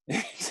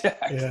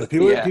 Exactly. Yeah,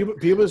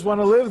 people just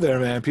want to live there,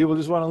 man. People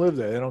just want to live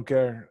there. They don't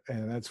care,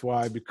 and that's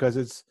why, because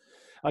it's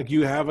like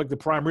you have like the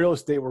prime real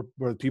estate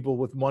where people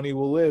with money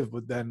will live,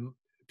 but then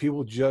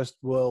people just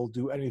will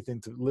do anything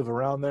to live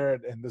around there,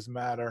 and it doesn't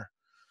matter,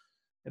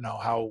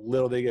 how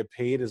little they get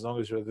paid as long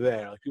as they're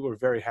there. Like, people are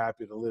very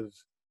happy to live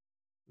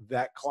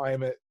that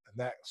climate and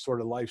that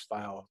sort of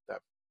lifestyle, that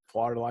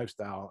Florida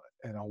lifestyle,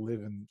 and I'll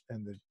live in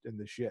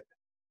the shit.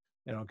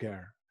 They don't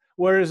care.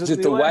 Whereas is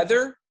it the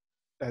weather?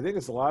 I think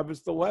it's a lot of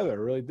it's the weather. I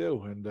really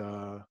do. And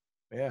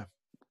yeah,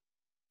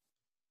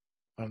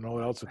 I don't know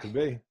what else it could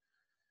be.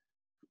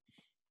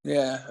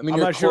 Yeah, I mean,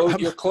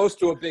 you're close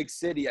to a big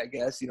city, I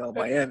guess.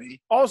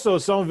 Miami. Also,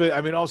 some of it.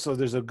 I mean, also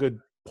there's a good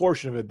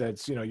portion of it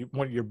that's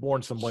when you're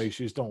born someplace,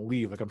 you just don't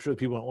leave. Like, I'm sure the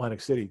people in Atlantic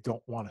City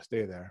don't want to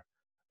stay there.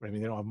 I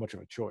mean, they don't have much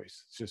of a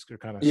choice. It's just they're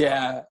kind of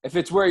stuck. If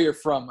it's where you're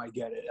from, I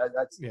get it.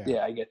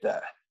 I get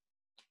that.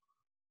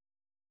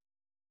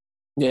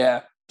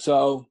 Yeah.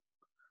 So,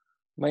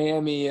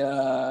 Miami,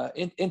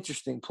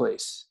 interesting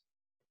place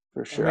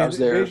for sure. I was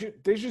there.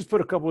 They should just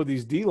put a couple of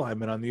these D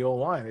linemen on the O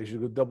line. They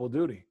should go double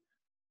duty.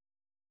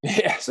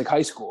 Yeah, it's like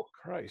high school.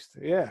 Christ,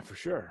 yeah, for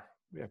sure.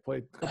 Yeah, play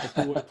a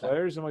couple two-way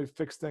players and we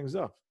fix things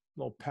up. A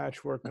little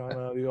patchwork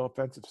on the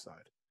offensive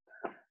side.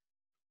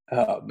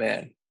 Oh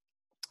man.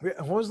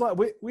 What was that?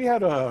 We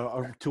had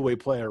a two-way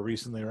player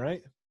recently,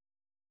 right?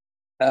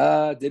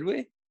 Did we?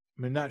 I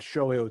mean, not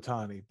Shohei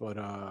Ohtani, but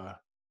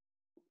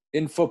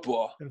In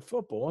football. in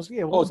football.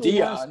 Yeah, what Oh, was the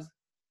last? Dion.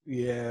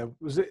 Yeah,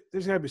 was it?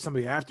 There's got to be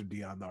somebody after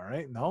Dion, though,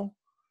 right? No.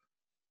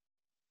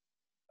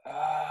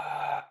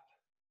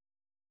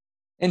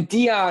 And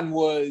Dion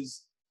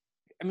was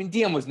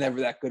never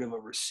that good of a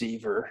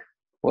receiver,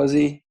 was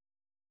he?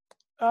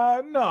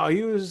 No,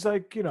 he was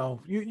like,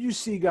 you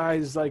see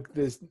guys like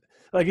this.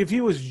 Like if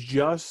he was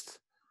just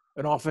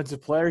an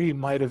offensive player, he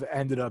might have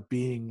ended up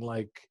being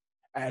like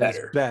at his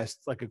Better.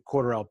 best, like a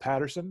Cordell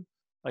Patterson,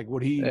 like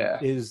what he Yeah.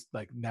 is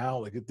like now,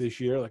 like this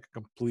year, like a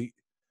complete,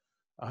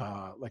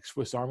 like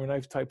Swiss Army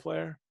knife type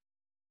player.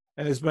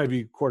 And this might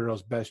be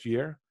Cordell's best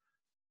year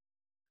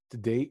to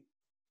date.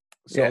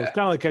 So it's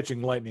kind of like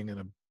catching lightning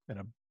in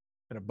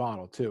a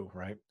bottle too,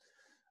 right?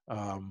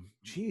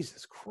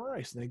 Jesus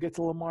Christ, and they get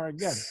to Lamar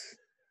again.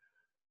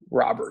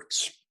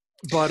 Roberts.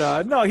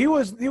 But no, he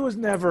was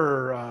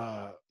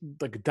never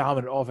like a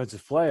dominant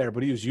offensive player,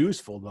 but he was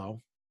useful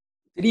though.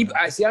 Did he?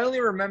 I only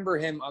remember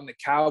him on the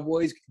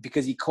Cowboys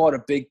because he caught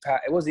a big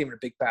pass. It wasn't even a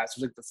big pass. It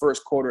was like the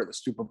first quarter of the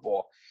Super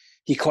Bowl.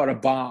 He caught a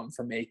bomb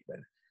from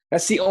Aikman.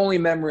 That's the only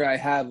memory I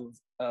have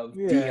of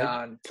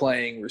Dion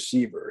playing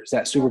receiver. Is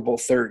that Super Bowl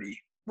 30?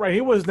 Right.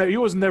 He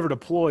was never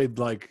deployed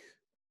like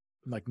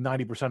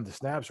 90% of the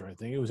snaps or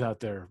anything. He was out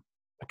there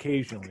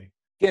occasionally.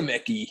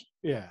 Gimmicky.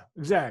 Yeah.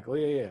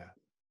 Exactly. Yeah.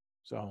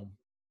 So,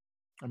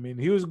 I mean,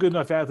 he was a good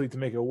enough athlete to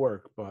make it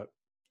work, but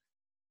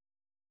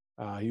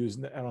I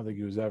don't think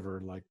he was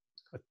ever like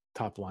a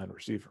top line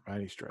receiver by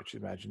any stretch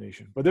of the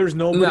imagination. But there was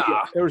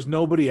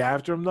nobody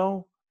after him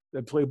though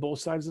that played both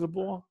sides of the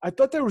ball. I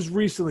thought there was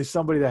recently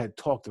somebody that had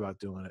talked about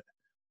doing it.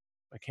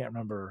 I can't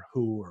remember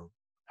who or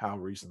how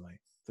recently.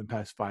 The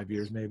past 5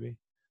 years, maybe.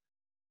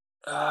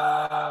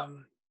 I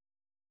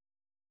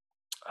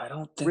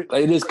don't think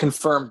it is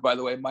confirmed. By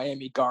the way,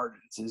 Miami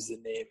Gardens is the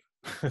name.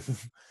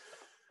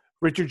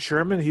 Richard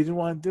Sherman, he didn't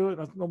want to do it.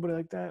 Nobody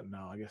like that.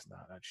 No, I guess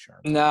not. That's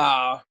Sherman.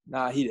 No,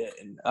 he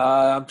didn't.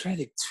 I'm trying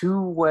to think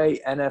two-way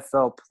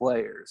NFL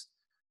players.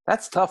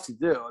 That's tough to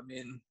do. I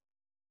mean,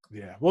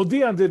 yeah. Well,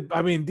 Dion did.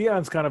 I mean,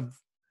 Dion's kind of.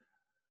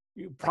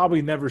 You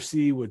probably never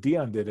see what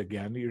Dion did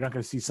again. You're not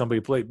going to see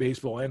somebody play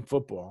baseball and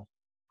football.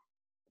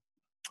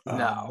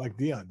 No, like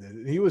Dion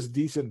did. He was a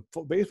decent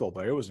baseball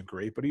player. It wasn't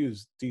great, but he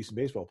was a decent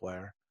baseball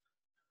player.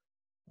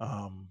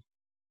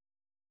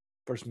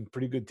 For some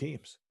pretty good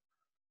teams.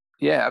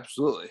 Yeah,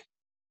 absolutely.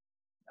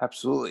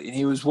 And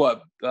he was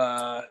what?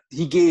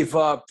 He gave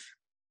up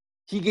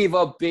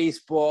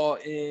baseball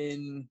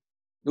it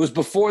was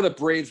before the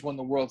Braves won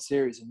the World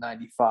Series in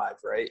 '95,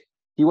 right?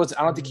 I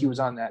don't think he was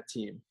on that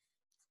team.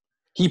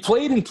 He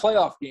played in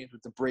playoff games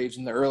with the Braves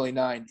in the early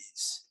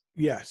 '90s.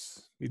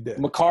 Yes, he did.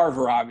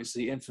 McCarver,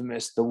 obviously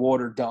infamous, the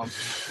water dump.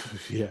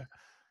 Yeah.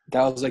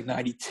 That was like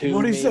 '92.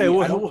 What did he say?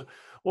 What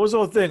was the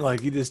whole thing? Like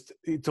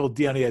he told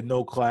Dion he had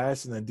no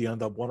class, and then Dion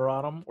dumped water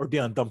on him, or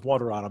Dion dumped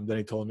water on him. Then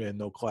he told him he had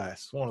no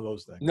class. One of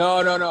those things.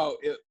 No.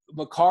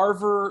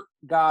 McCarver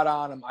got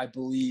on him, I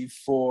believe,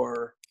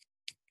 for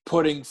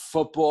putting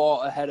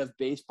football ahead of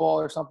baseball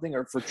or something,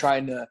 or for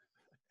trying to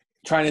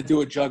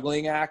do a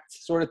juggling act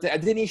sort of thing.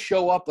 Didn't he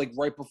show up like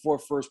right before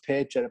first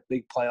pitch at a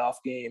big playoff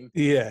game?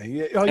 Yeah.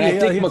 Oh, I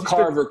think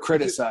McCarver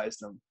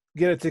criticized him.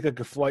 You got to take like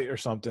a flight or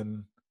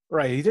something,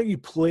 right? You think he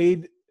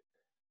played?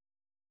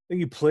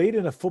 You played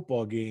in a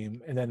football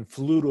game and then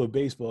flew to a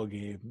baseball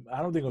game.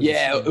 I don't think it was.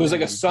 Yeah, it was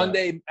like a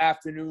Sunday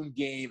afternoon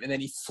game, and then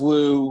he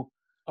flew.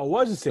 Oh,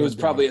 was the same? It was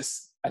probably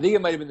I think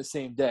it might have been the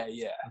same day.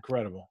 Yeah,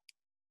 incredible.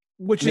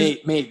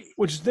 Maybe.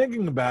 Which is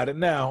thinking about it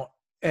now,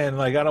 and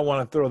like I don't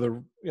want to throw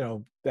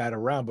that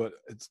around, but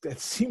it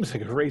seems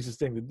like a racist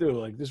thing to do.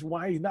 Like this,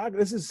 why are you not?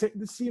 This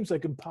seems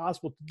like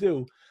impossible to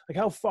do. Like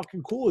how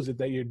fucking cool is it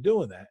that you're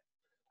doing that?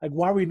 Like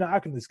why are we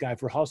knocking this guy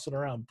for hustling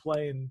around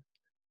playing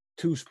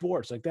two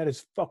sports? Like that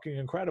is fucking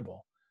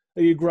incredible.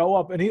 Like, you grow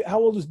up, and how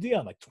old is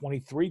Dion? Like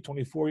 23,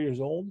 24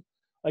 years old.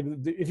 Like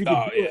if you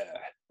could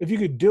if you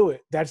could do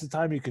it, that's the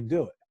time you can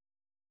do it.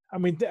 I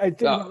mean, I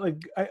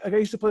think I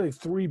used to play like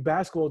three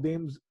basketball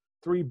games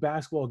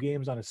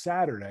on a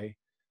Saturday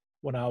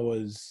when I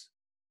was,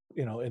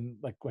 in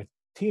like my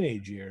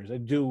teenage years. I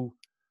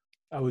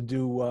would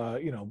do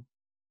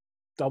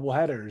double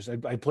headers.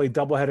 I played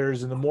double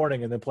headers in the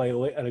morning and then play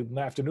an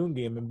afternoon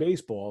game in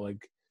baseball.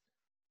 Like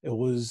it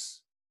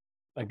was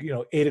like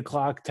 8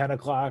 o'clock, 10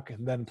 o'clock,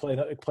 and then play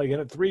again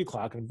at 3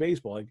 o'clock in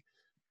baseball. Like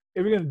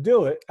if you're gonna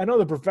do it, I know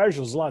the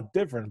professional is a lot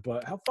different,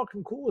 but how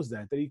fucking cool is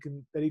that he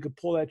could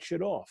pull that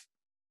shit off?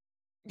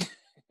 I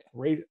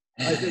think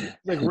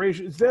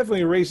it's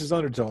definitely racist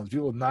undertones.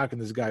 People knocking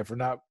this guy for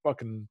not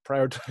fucking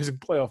prioritizing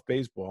playoff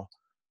baseball.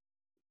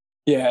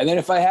 Yeah, and then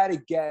if I had to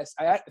guess,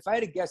 I'd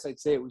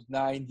say it was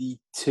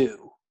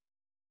 92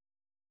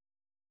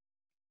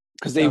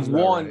 because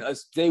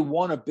they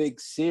won a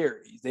big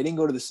series. They didn't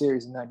go to the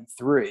series in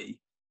 '93.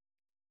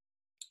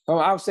 Oh,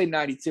 I would say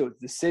 92. It's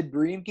the Sid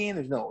Bream game.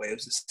 There's no way it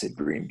was the Sid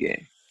Bream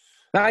game.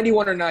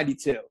 91 or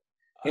 92.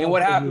 I And don't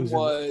what think he happened was.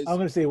 was, I'm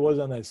gonna say he was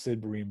on that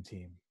Sid Bream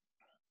team,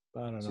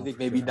 but I don't so know I think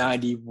for maybe sure.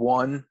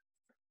 91.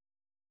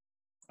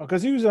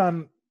 Because he was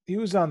on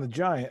the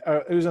Giant.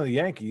 He was on the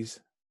Yankees.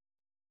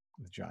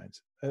 The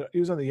Giants. He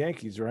was on the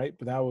Yankees, right?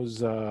 But that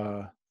was.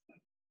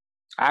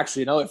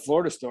 Actually, another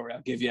Florida story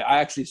I'll give you. I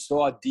actually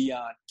saw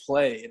Dion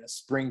play in a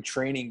spring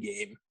training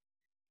game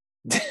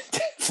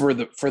for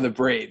the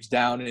Braves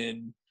down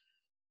in.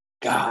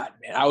 God,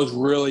 man, I was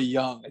really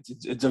young.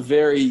 It's a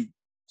very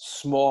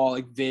small,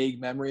 like vague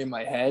memory in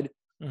my head.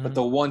 But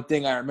the one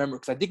thing I remember,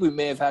 because I think we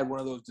may have had one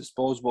of those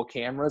disposable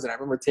cameras, and I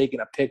remember taking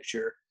a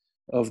picture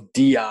of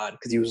Dion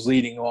because he was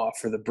leading off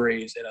for the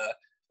Braves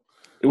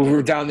we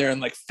were down there in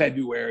like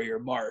February or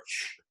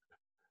March.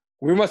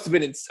 We must have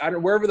been in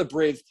wherever the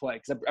Braves play,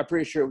 because I'm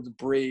pretty sure it was the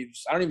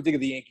Braves. I don't even think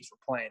the Yankees were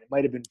playing. It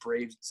might have been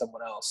Braves and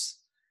someone else.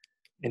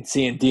 And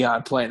seeing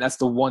Dion playing, that's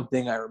the one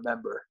thing I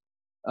remember.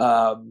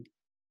 No,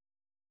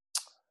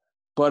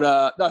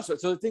 so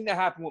the thing that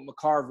happened with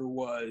McCarver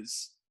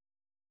was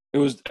it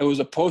was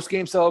a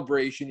post-game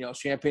celebration,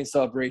 champagne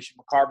celebration.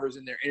 McCarver's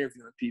in there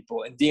interviewing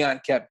people, and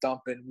Dion kept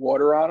dumping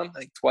water on him,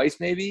 like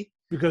twice maybe.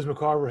 Because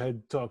McCarver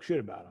had talked shit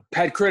about him.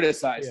 Had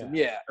criticized him,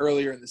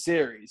 earlier in the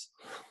series.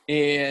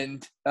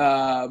 And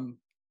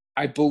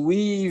I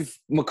believe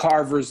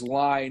McCarver's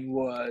line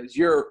was,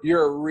 You're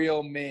a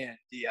real man,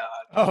 Dion.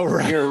 Oh,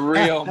 right. You're a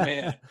real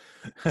man.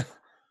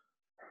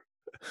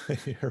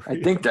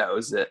 I think that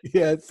was it.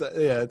 Yeah,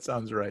 it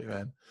sounds right,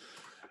 man.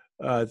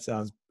 It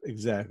sounds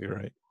exactly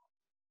right.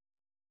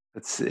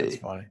 Let's see. That's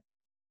funny.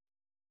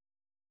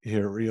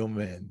 You're a real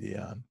man,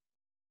 Dion.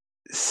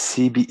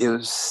 It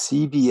was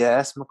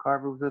CBS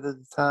McCarver was with at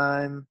the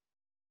time.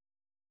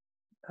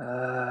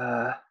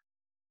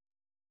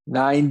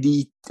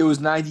 90. It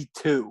was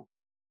 92.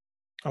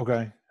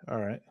 Okay, all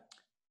right.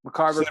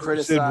 McCarver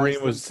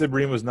criticized. Sid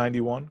Bream was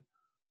 91.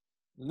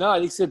 No, I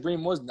think Sid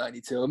Bream was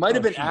 92. It might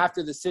have been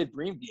after the Sid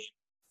Bream game.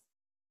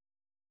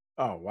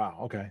 Oh wow,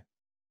 okay.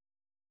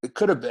 It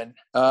could have been.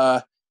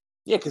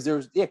 Because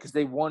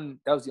they won.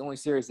 That was the only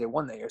series they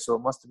won that year, so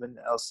it must have been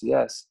the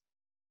LCS.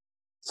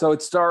 So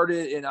it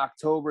started in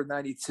October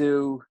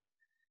 '92.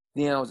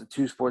 Dion was a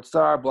two-sport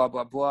star. Blah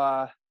blah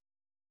blah.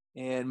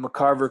 And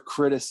McCarver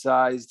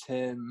criticized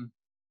him.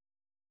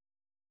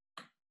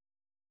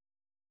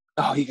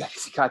 Oh, he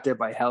got there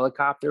by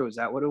helicopter. Was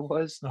that what it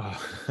was?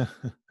 Oh.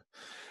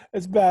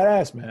 It's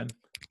badass, man.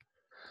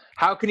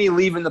 How can he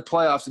leave in the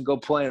playoffs and go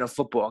play in a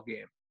football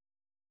game?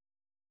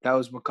 That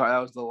was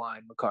the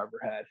line McCarver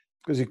had.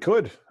 Because he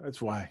could.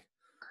 That's why.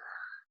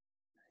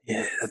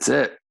 Yeah, that's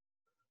it.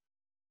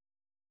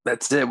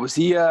 That's it. Was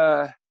he?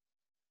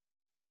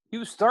 He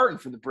was starting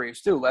for the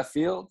Braves too, left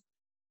field.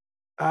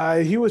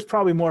 He was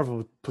probably more of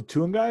a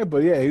platoon guy,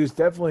 but yeah, he was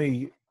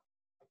definitely.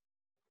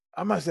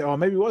 I'm not saying. Oh,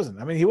 maybe he wasn't.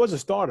 I mean, he was a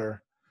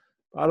starter.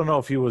 I don't know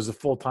if he was a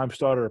full-time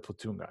starter or a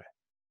platoon guy.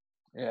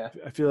 Yeah,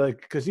 I feel like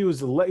because he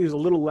was a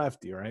little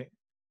lefty, right?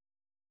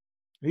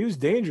 He was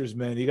dangerous,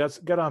 man. He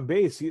got on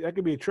base. That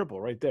could be a triple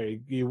right there.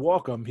 You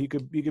walk him, he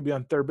could be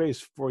on third base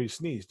before he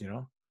sneezed.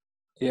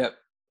 Yep.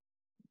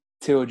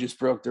 Tua just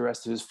broke the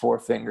rest of his four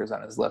fingers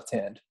on his left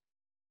hand.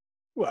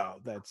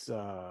 Well, that's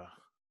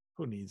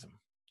who needs him?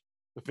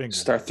 The fingers.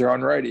 Start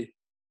throwing righty.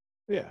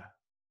 Yeah.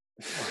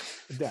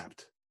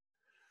 Adapt.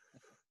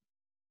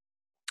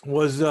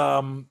 Was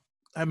I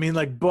mean,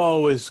 like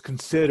Bo is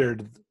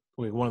considered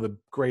one of the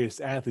greatest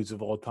athletes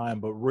of all time,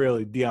 but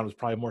really Dion was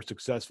probably more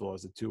successful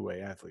as a two-way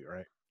athlete,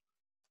 right?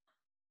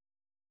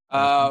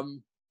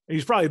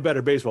 He's probably a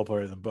better baseball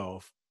player than Bo,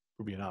 if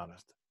we're being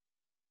honest.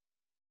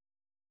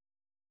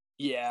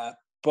 Yeah,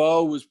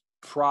 Bo was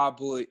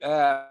probably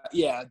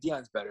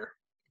Dion's better.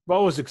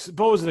 Bo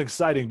was an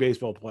exciting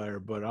baseball player,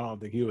 but I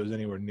don't think he was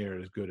anywhere near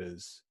as good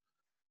as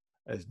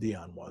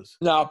Dion was.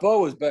 No, Bo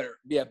was better.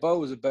 Yeah, Bo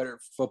was a better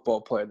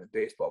football player than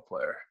baseball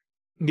player.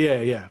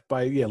 Yeah,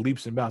 by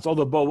leaps and bounds.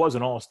 Although Bo was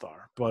an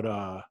all-star, but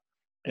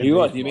he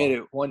was. He made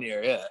it one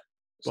year. Yeah,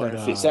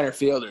 center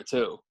fielder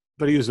too.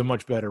 But he was a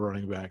much better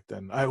running back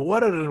than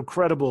what an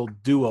incredible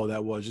duo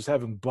that was. Just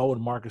having Bo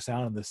and Marcus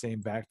Allen in the same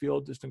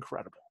backfield, just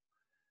incredible.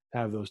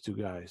 Have those two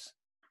guys.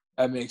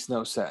 That makes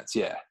no sense.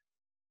 Yeah.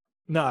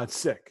 No, it's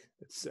sick.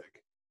 It's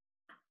sick.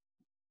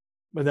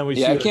 But then we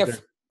see their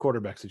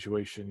quarterback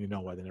situation. You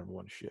know why they never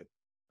won shit.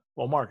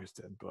 Well, Marcus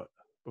did, but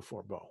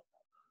before Bo.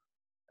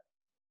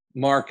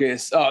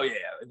 Marcus,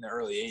 in the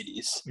early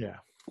 80s. Yeah.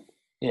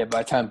 Yeah, by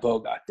the time Bo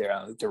got there, I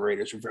don't think the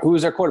Raiders were. Who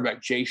was their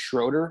quarterback? Jay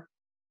Schroeder?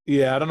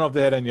 Yeah, I don't know if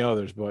they had any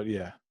others, but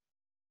yeah.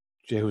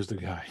 Jay was the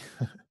guy.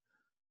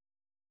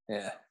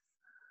 Yeah.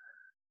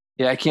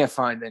 Yeah, I can't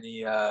find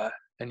any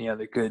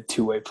other good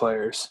two-way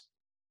players.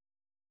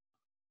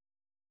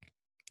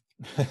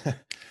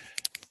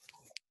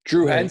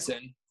 Drew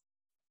Henson.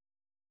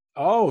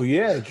 Oh,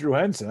 yeah, Drew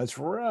Henson. That's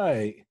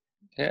right.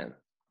 Yeah.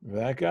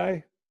 That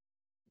guy?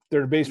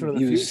 Third baseman of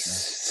the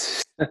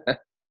future.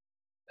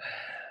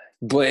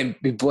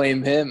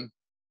 Blame him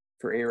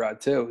for A-Rod,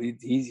 too.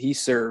 He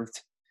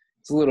served.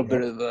 It's a little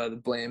bit of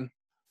the blame.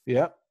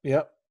 Yep.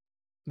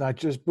 Not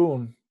just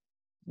Boone.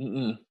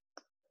 Mm-mm.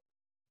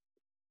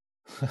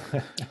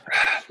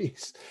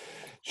 Jeez.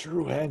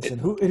 Drew Henson.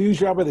 Who and he was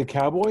drafted by the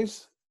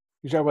Cowboys?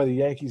 He was drafted by the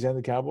Yankees and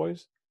the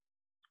Cowboys?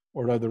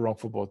 Or the wrong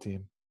football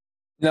team?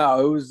 No,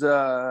 it was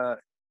the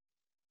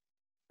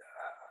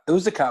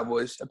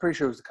Cowboys. I'm pretty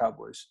sure it was the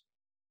Cowboys.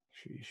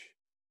 Sheesh.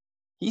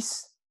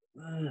 He's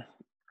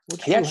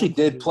What's he Drew actually Henson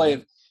did do, play.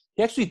 man?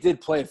 He actually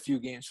did play a few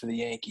games for the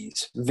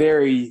Yankees.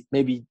 Very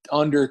maybe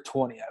under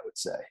 20, I would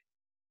say.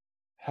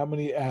 How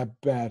many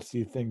at-bats do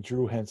you think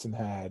Drew Henson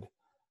had?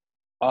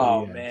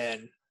 Oh Yanks?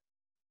 man,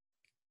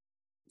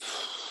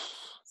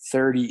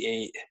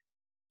 38.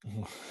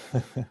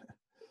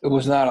 It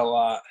was not a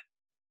lot.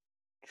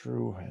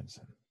 Drew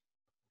Henson.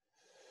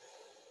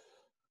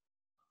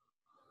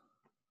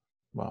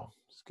 Well,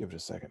 just give it a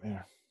second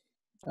here.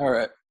 All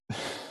right.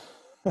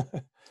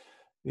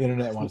 The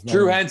internet wants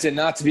Drew nothing. Henson,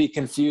 not to be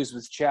confused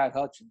with Chad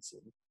Hutchinson,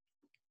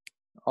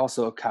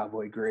 also a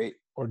Cowboy great.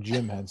 Or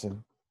Jim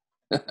Henson.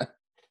 Oh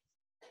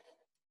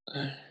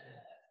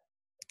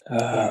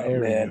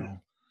There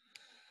man,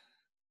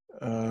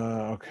 we go.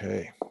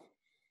 Okay.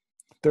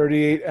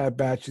 38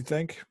 at-bats, you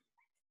think?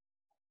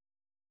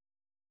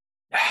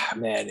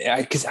 man,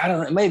 because I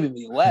don't know, maybe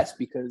be less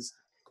because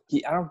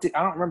I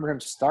don't remember him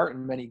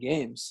starting many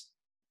games.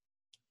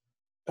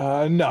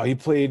 No, he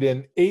played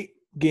in 8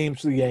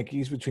 games for the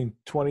Yankees between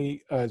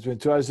 2002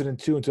 and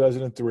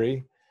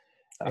 2003.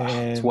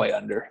 It's And way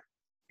under.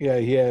 yeah,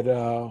 he had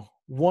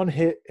 1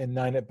 hit and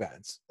 9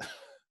 at-bats.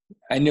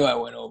 I knew I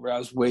went over. I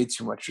was way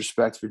too much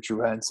respect for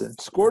Drew Henson.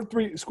 Scored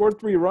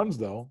three runs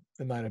though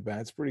in 9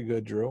 at-bats. Pretty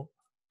good, Drew.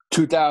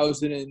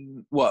 2000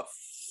 and what?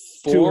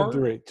 2 and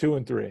 3. 2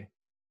 and 3.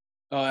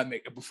 Oh, that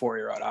make it before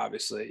you're out,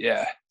 obviously.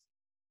 Yeah.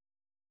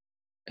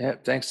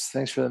 Yep.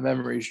 Thanks for the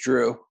memories,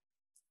 Drew.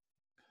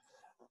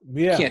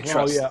 Yeah.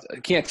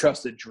 Can't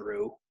trust a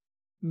Drew.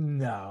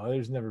 No,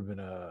 there's never been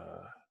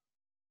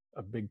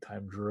a big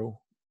time Drew.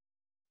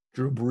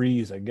 Drew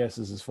Brees, I guess,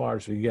 is as far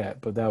as we get,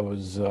 but that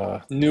was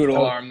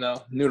Noodle arm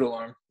though. Noodle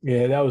arm.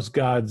 Yeah, that was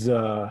God's.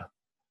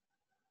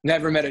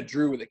 Never met a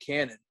Drew with a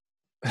cannon.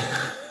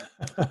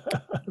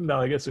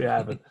 No, I guess we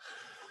haven't.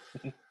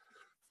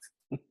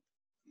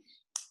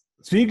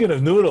 Speaking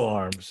of noodle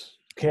arms,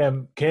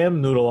 Cam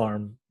Noodle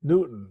Arm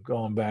Newton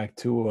going back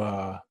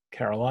to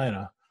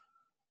Carolina.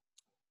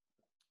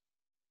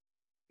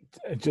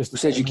 Who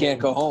says you can't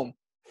go home?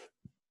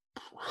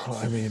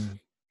 I mean,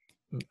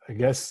 I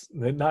guess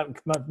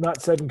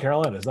not said in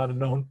Carolina. It's not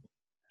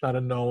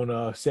a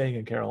known saying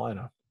in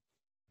Carolina.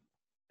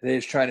 They're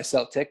just trying to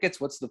sell tickets.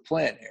 What's the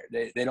plan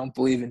here? They don't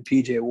believe in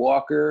PJ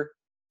Walker.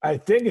 I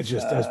think it's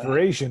just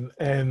desperation.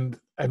 And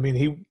I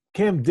mean,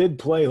 Cam did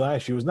play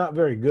last year. He was not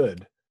very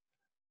good.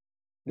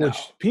 No.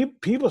 Which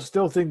people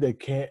still think that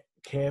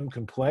Cam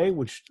can play,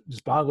 which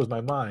just boggles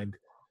my mind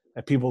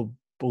that people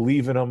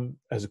believe in him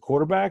as a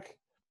quarterback.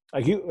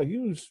 He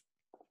was,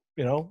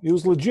 he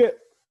was legit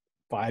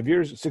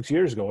 6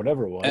 years ago,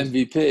 whatever it was.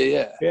 MVP,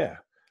 yeah. Yeah.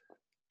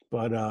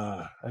 But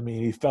I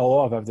mean, he fell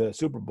off after the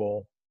Super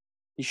Bowl.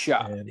 He's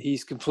shot.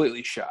 He's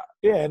completely shot.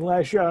 Yeah, and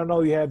last year I don't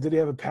know. Did he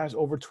have a pass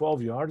over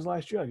 12 yards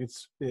last year? Like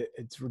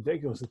it's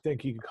ridiculous to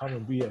think he could come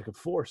and be like a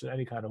force in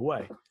any kind of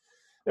way.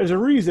 There's a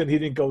reason he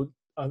didn't go.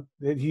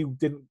 That he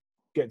didn't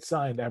get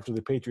signed after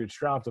the Patriots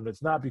dropped him.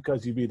 It's not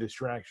because he'd be a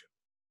distraction.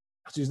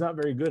 Because he's not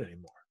very good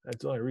anymore. That's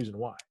the only reason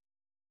why.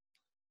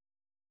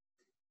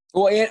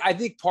 Well, and I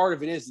think part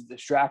of it is the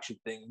distraction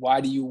thing.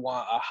 Why do you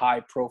want a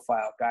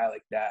high-profile guy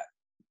like that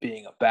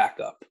being a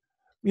backup?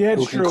 Yeah,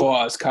 it's who true. Can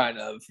cause kind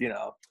of,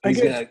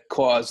 he's going to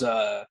cause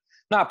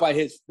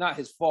not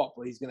his fault,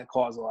 but he's going to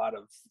cause a lot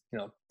of,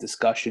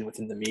 discussion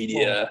within the media.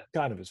 Well,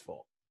 kind of his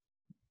fault.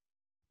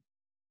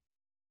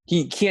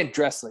 He can't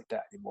dress like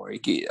that anymore.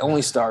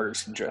 Only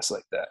starters can dress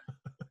like that.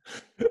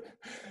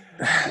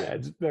 Yeah,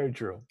 it's very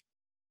true.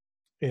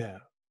 Yeah.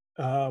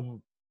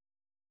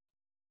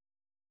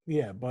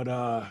 Yeah, but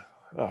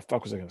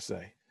fuck was I gonna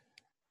say?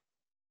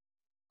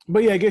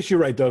 But yeah, I guess you're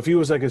right though. If he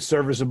was like a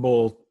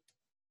serviceable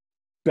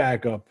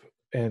backup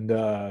and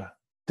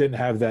didn't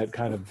have that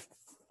kind of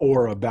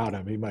aura about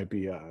him, he might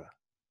be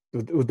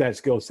with that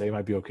skill set, he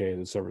might be okay as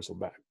a serviceable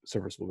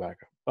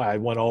backup. I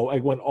went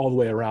all the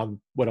way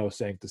around what I was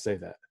saying to say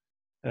that.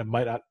 And it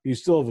might not. You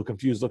still have a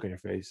confused look on your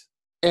face.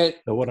 So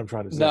what I'm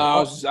trying to say.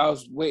 No, I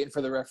was waiting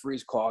for the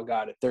referee's call. I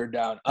got it. 3rd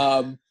down.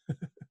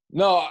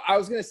 No, I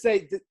was gonna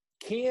say that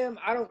Cam.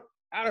 I don't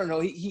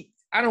know.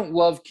 I don't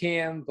love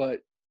Cam, but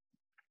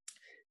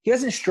he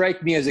doesn't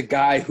strike me as a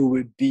guy who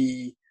would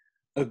be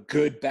a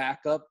good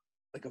backup,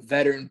 like a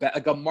veteran,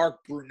 like a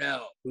Mark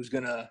Brunell, who's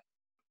gonna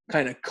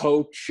kind of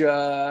coach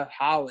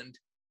Holland,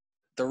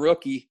 the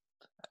rookie.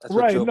 That's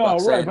right, no,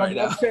 right.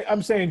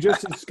 I'm saying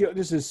just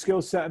his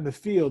skill set in the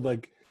field.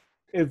 Like,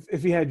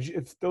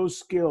 if those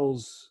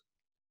skills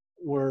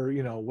were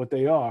what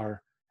they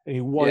are, and he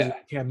wasn't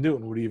Cam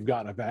Newton, would he have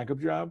gotten a backup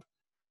job?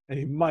 And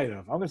he might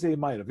have. I'm gonna say he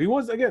might have. He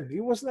wasn't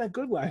that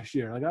good last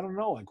year. Like I don't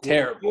know. Like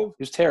terrible.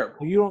 He was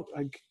terrible. You don't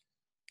like.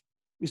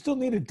 You still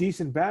need a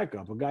decent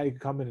backup, a guy who can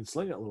come in and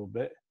sling it a little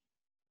bit.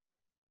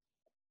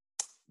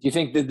 Do you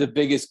think that the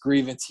biggest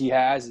grievance he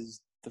has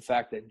is the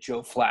fact that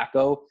Joe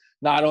Flacco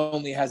not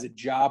only has a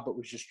job but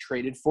was just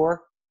traded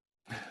for,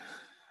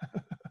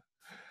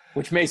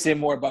 which may say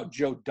more about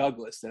Joe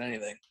Douglas than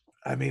anything.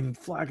 I mean,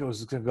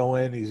 Flacco's going to go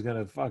in. He's going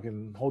to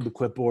fucking hold the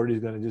clipboard.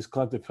 He's going to just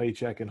collect a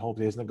paycheck and hope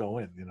he doesn't go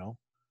in, you know?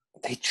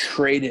 They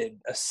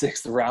traded a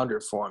 6th rounder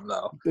for him,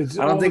 though. It's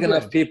I don't think all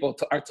enough good. people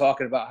are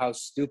talking about how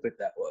stupid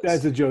that was.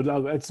 That's a Joe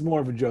Douglas. It's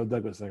more of a Joe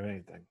Douglas than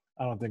anything.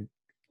 I don't think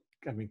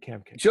 – I mean,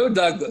 Cam. Joe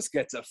Douglas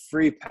gets a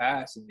free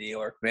pass in New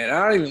York, man.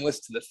 I don't even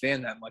listen to the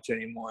Fan that much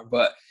anymore,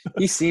 but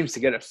he seems to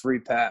get a free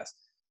pass.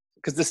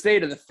 Because the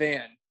state of the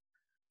Fan,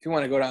 if you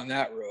want to go down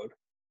that road,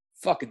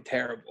 fucking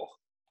terrible.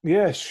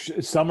 Yeah,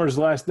 Summer's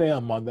last day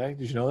on Monday.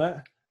 Did you know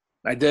that?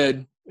 I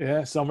did.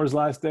 Yeah, Summer's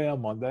last day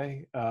on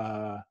Monday.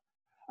 I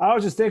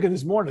was just thinking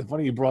this morning,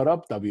 funny you brought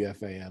up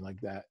WFAN like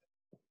that.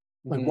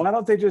 Like, why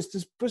don't they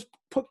just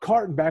put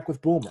Carton back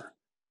with Boomer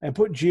and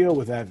put Gio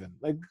with Evan?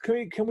 Like,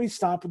 can we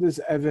stop with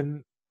this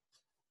Evan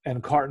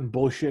and Carton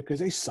bullshit? Because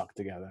they suck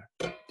together.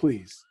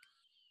 Please.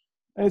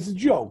 And it's a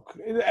joke.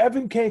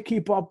 Evan can't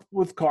keep up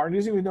with Carton. He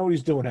doesn't even know what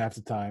he's doing half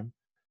the time.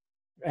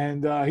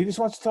 And he just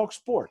wants to talk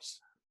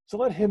sports. So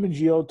let him and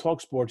Gio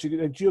talk sports.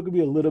 Gio could be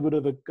a little bit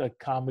of a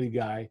comedy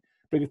guy,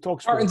 but he could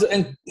talk sports.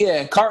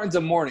 Carton's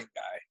a morning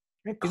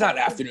guy. He's not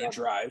afternoon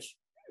drive.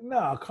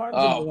 No,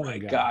 Carton's a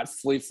morning guy. Oh, my God.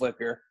 Flea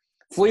flicker.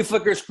 Flea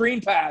flicker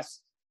screen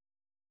pass.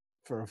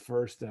 For a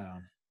first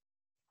down.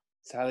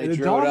 That's how they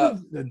drew it up.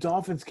 The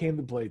Dolphins came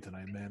to play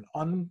tonight, man.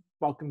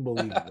 Unfucking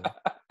believable.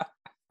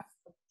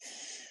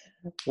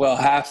 Well,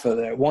 half of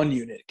that one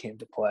unit came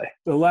to play.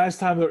 The last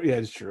time – yeah,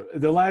 it's true.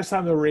 The last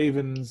time the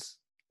Ravens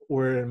 –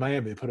 we're in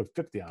Miami, they put a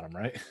 50 on them,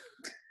 right?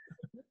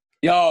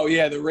 Oh,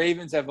 yeah, the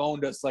Ravens have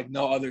owned us like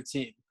no other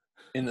team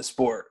in the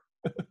sport.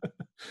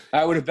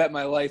 I would have bet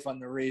my life on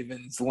the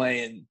Ravens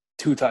laying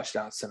 2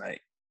 touchdowns tonight.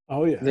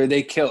 Oh, yeah.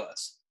 They kill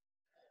us.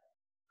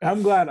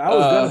 I'm glad.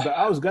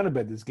 I was gonna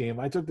bet this game.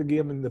 I took the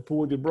game in the pool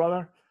with your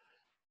brother,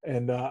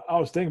 and I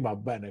was thinking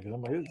about betting it because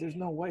I'm like, there's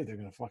no way they're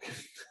gonna fucking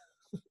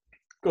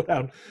go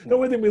down. No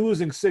way they'll be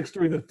losing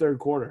 6-3 in the third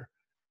quarter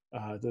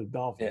to the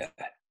Dolphins.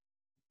 Yeah.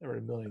 Never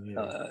in a million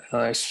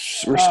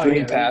years. We're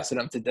screen passing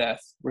them to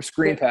death. We're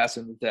screen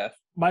passing them to death.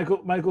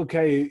 Michael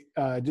K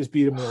just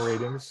beat him in the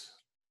ratings,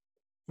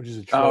 which is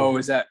a trophy. Oh,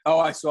 is that? Oh,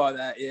 I saw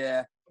that.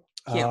 Yeah.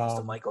 Can't lose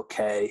to Michael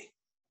K.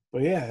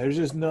 But yeah, there's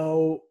just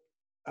no.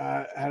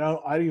 I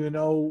don't even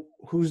know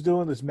who's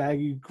doing this.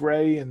 Maggie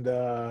Gray and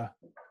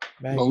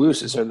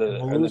Malusis are the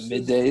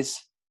middays.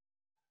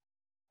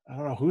 I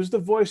don't know who's the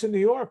voice in New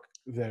York.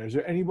 Is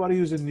there anybody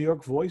who's a New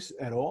York voice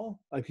at all?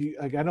 Like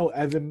I know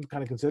Evan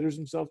kind of considers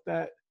himself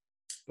that,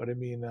 but I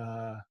mean,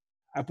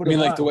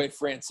 like the way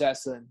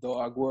Francesa and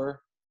Dog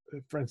were.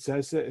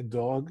 Francesa and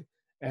Dog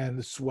and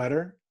the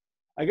sweater.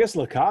 I guess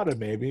Licata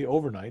maybe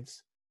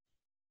overnights.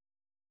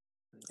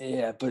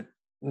 Yeah, but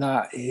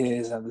not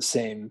his on the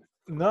same.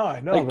 No, I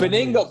know. Like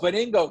Beningo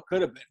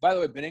could have been. By the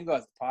way, Beningo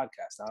has a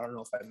podcast. I don't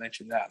know if I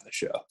mentioned that on the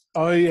show.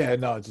 Oh yeah,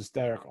 no, it's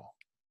hysterical.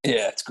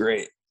 Yeah, it's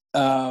great.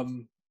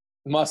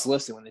 Must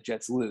listen when the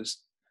Jets lose.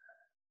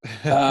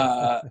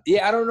 Yeah,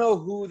 I don't know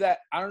who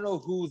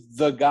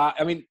the guy.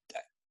 I mean,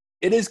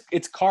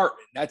 it's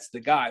Cartman. That's the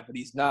guy, but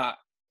he's not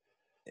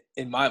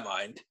in my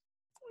mind.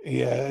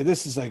 Yeah,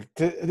 this is like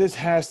this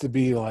has to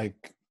be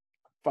like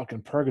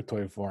fucking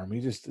purgatory for him.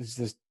 He's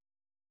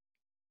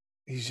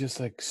just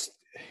like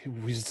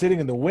he's sitting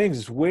in the wings,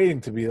 just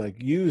waiting to be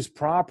like used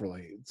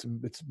properly.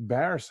 It's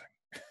embarrassing.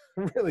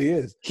 It really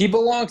is. He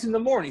belongs in the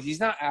mornings. He's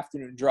not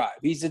afternoon drive.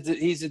 He's a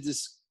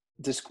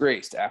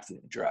disgraced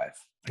afternoon drive.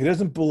 He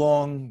doesn't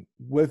belong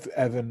with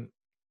Evan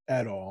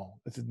at all.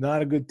 It's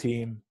not a good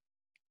team.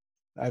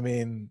 I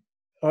mean,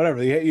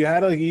 whatever. You had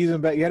to like ease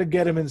him back. You had to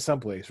get him in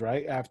someplace,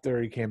 right?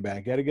 After he came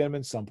back, you had to get him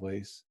in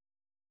someplace.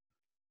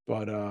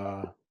 But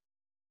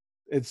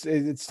it's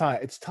time.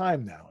 It's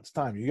time now. It's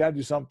time. You got to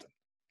do something.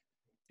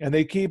 And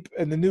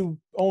the new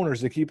owners,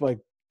 they keep like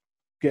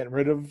getting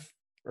rid of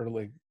or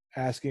like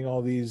asking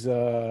all these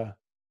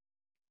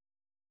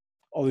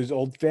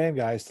old fan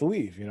guys to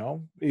leave, you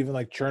know? Even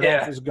like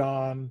Chernoff is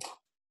gone.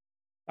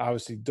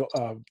 Obviously,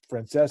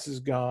 Frances is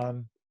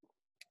gone.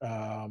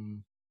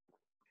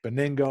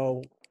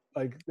 Beningo.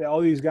 Like,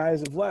 all these guys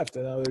have left.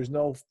 And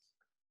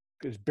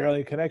there's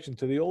barely a connection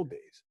to the old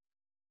days.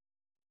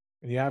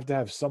 And you have to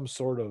have some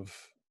sort of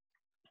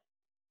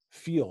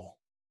feel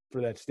for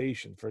that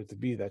station, for it to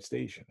be that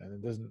station.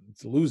 And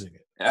it's losing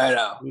it. I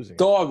know.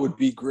 Dog would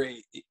be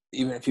great,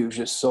 even if he was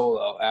just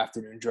solo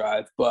afternoon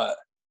drive, but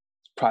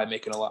probably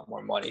making a lot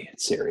more money at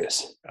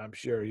Sirius. I'm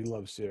sure he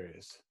loves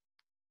Sirius.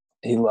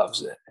 He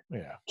loves it.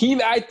 Yeah.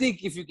 I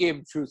think if you gave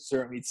him truth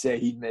serum, he'd say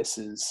he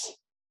misses.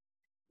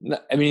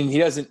 I mean, he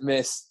doesn't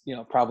miss,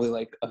 probably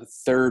like a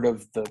third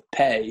of the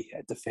pay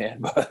at the Fan,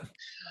 but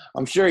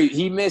I'm sure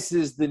he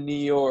misses the New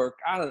York.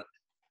 I don't know.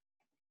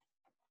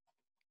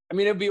 I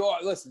mean, it'd be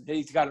 – listen,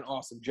 he's got an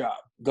awesome job.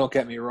 Don't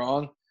get me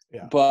wrong.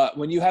 Yeah. But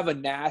when you have a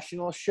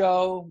national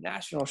show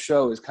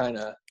is kind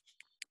of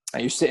 –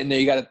 you're sitting there,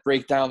 you got to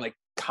break down, like,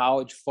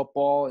 college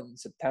football in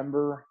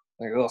September.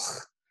 Like, ugh.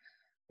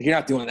 You're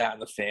not doing that on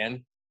the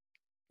Fan.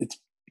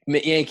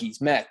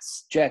 Yankees,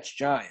 Mets, Jets,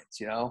 Giants,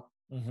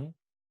 Mm-hmm.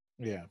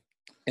 Yeah.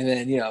 And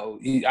then,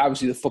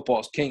 obviously the football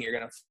is king. You're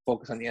going to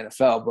focus on the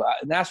NFL, but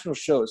a national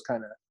show is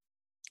kind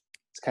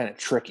of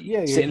tricky.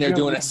 Yeah, Sitting there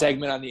doing a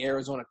segment on the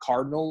Arizona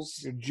Cardinals.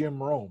 You're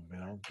Jim Rome, They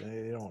don't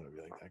want to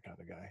be like that kind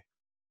of guy.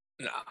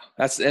 No,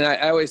 and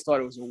I always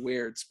thought it was a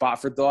weird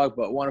spot for Dog,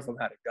 but one of them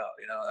had to go.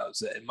 That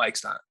was it. And Mike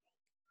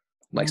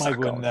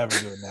would going. Never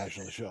do a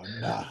national show.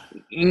 Nah.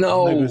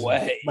 No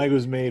way. Mike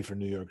was made for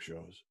New York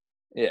shows.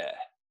 Yeah.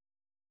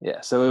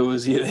 Yeah. So it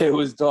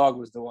was Dog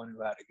was the one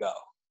who had to go.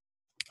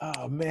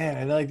 Oh man,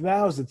 and like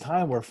now is the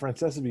time where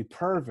Francesa would be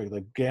perfect.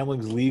 Like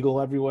gambling's legal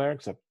everywhere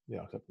except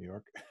New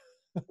York.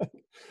 But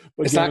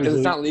it's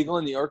not legal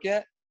in New York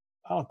yet?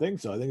 I don't think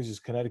so. I think it's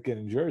just Connecticut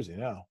and Jersey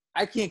now.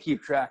 I can't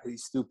keep track of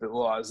these stupid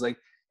laws. Like,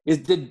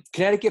 did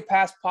Connecticut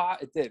pass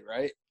pot? It did,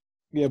 right?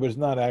 Yeah, but it's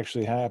not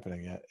actually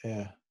happening yet.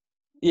 Yeah.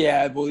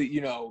 Yeah,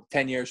 well,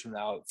 10 years from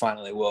now, it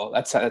finally will.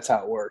 That's how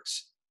it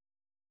works.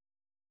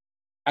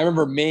 I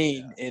remember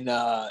Maine in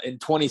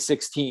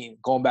 2016,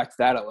 going back to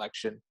that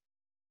election,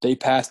 they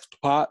passed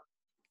pot,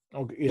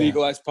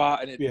 legalized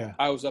pot, and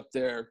I was up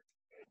there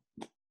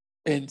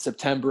in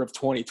September of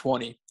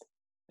 2020,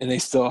 and they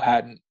still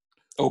hadn't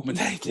opened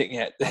anything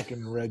yet.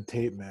 Fucking red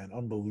tape, man.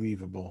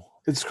 Unbelievable.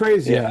 It's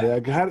crazy. Yeah.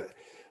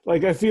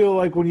 I feel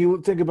like when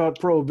you think about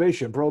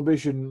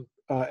Prohibition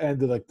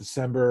ended like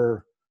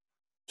December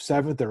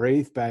 7th or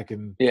 8th back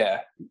in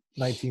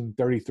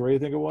 1933, I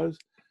think it was.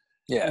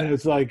 Yeah. And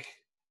it's like,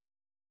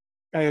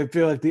 I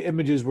feel like the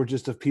images were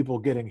just of people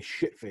getting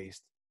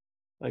shit-faced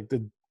like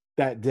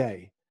that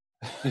day.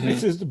 Mm-hmm.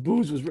 It's just the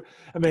booze was,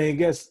 I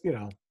guess,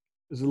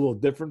 there's a little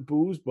different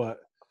booze, but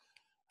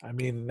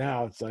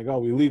now it's like, oh,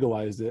 we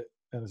legalized it.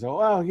 And it's like,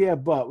 oh, yeah,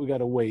 but we got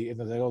to wait. And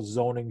there's like, oh,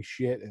 zoning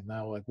shit. And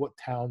now, like, what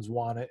towns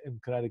want it in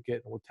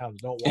Connecticut and what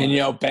towns don't want it.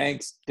 And,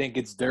 banks think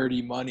it's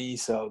dirty money,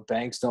 so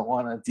banks don't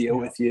want to deal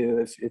with you.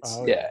 If it's,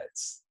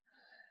 it's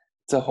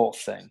a whole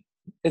thing.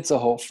 It's a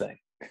whole thing.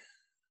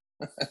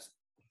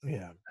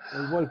 Yeah.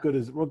 What good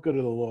are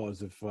the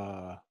laws if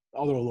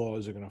other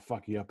laws are going to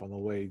fuck you up on the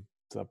way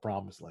to the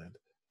promised land?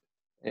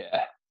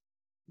 Yeah.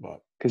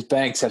 But because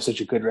banks have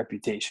such a good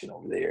reputation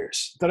over the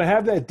years. Did I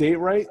have that date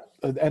right?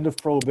 The end of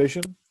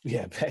Prohibition?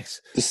 Yeah,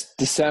 banks.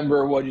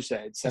 December, what'd you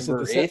say?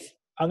 December 8th?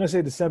 I'm going to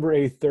say December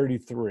 8th,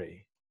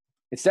 33.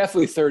 It's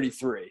definitely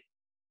 33.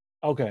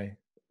 Okay.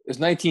 It was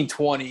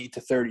 1920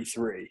 to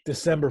 33.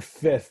 December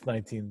 5th,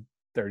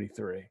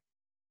 1933.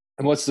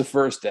 And what's the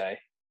first day?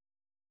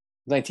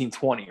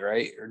 1920,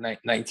 right? Or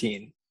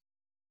 19?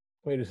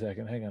 Wait a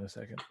second. Hang on a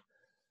second.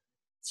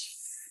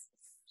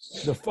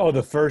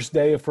 The first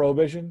day of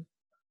Prohibition?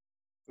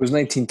 It was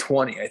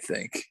 1920, I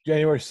think.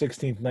 January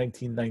 16th,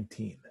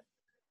 1919.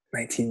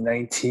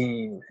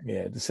 1919.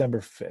 Yeah, December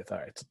 5th. All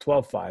right, so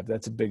 12/5.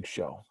 That's a big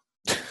show.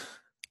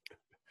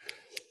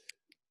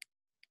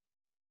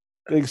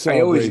 Big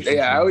celebration.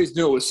 I always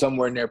knew it was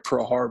somewhere near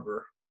Pearl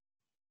Harbor.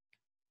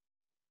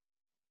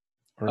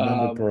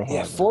 Remember Pearl Harbor.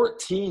 Yeah,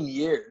 14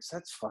 years.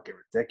 That's fucking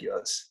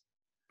ridiculous.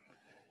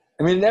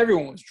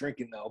 Everyone was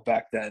drinking, though,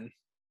 back then.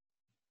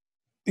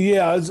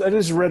 Yeah, I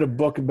just read a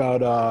book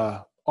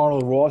about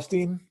Arnold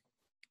Rothstein.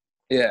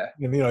 Yeah.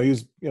 And, he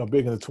was,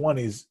 big in the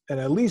 20s. And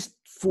at least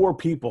 4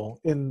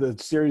 people in the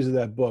series of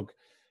that book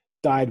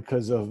died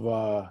because of,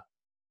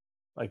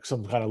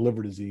 some kind of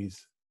liver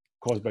disease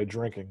caused by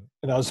drinking.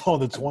 And I was all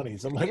in the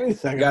 20s. I'm like, wait a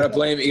second. You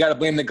gotta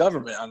blame the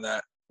government on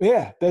that.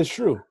 Yeah, that's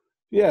true.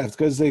 Yeah, it's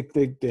because they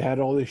had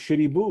all this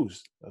shitty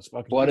booze. That's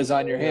fucking blood is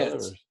on your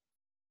hands.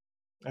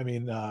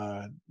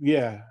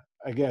 Yeah,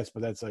 I guess,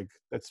 but that's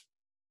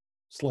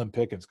slim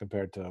pickings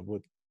compared to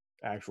what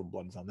actual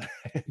blood is on their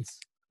hands.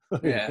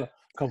 Yeah, a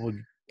couple of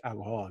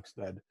alcoholics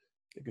that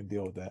they can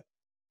deal with that.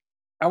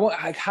 How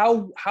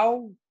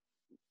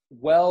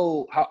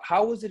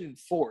was it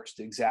enforced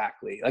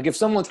exactly? Like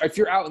if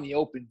you're out in the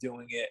open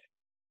doing it,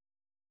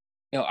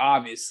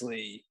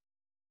 obviously,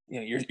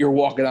 you're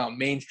walking down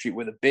Main Street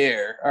with a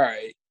beer. All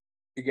right,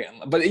 you're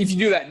getting. But if you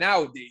do that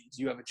nowadays,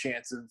 you have a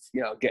chance of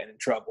getting in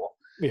trouble.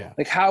 Yeah.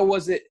 Like how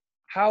was it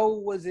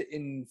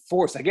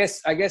enforced? I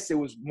guess it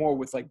was more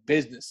with like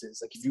businesses.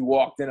 Like if you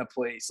walked in a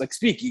place like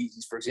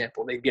speakeasies, for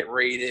example, they'd get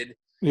raided.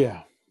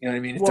 Yeah. You know what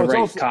I mean?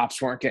 If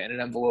cops weren't getting an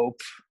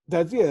envelope.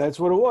 That's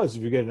what it was.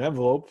 If you get an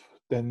envelope,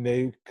 then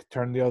they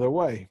turn the other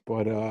way.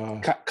 But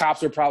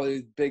cops are probably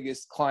the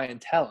biggest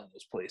clientele in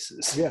those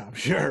places. Yeah, I'm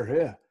sure.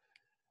 Yeah.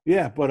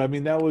 Yeah, but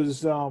that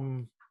was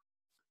I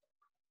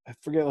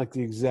forget like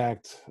the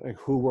exact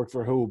who worked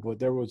for who, but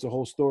there was a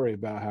whole story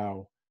about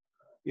how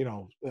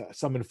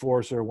some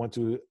enforcer went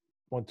to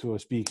a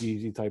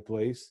speakeasy type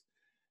place,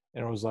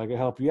 and it was like, I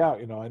help you out.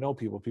 I know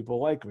people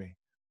like me.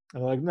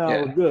 And they're like, no,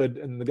 we're good.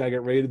 And the guy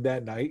got raided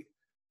that night,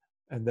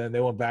 and then they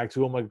went back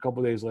to him like a couple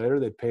of days later.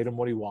 They paid him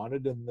what he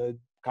wanted, and the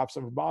cops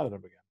never bothered him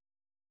again.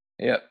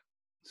 Yeah.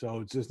 So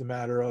it's just a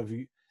matter of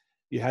you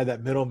had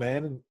that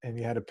middleman, and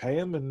you had to pay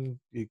him, and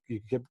you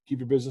keep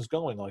your business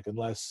going. Like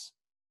unless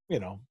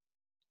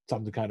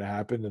something kind of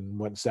happened and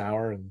went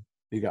sour, and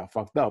you got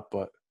fucked up,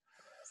 but.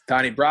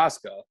 Donnie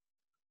Brasco.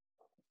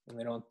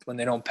 when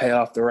they don't pay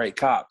off the right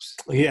cops.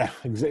 Yeah,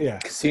 yeah.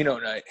 Casino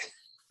night.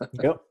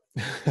 Yep.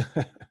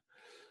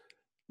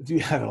 Do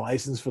you have a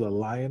license for the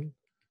Lion?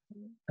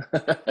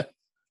 But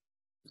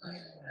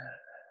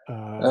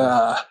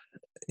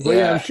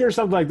yeah, I'm sure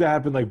something like that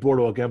happened, like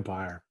Boardwalk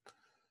Empire,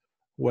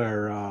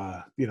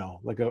 where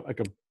like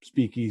a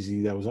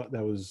speakeasy that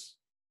was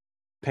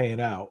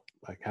paying out,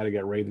 like had to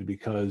get raided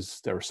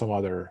because there was some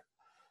other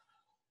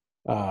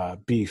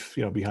beef,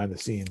 behind the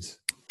scenes.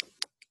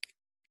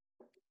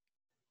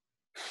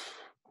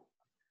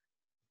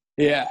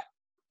 Yeah,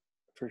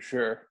 for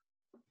sure.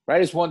 But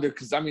I just wonder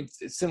because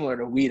it's similar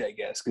to weed, I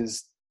guess,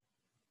 because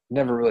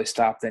never really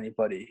stopped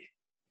anybody.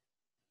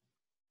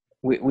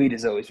 Weed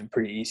has always been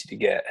pretty easy to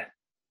get.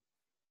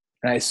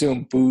 And I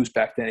assume booze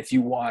back then, if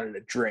you wanted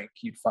a drink,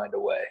 you'd find a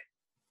way.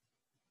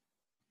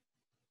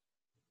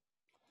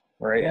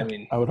 Right? Yeah,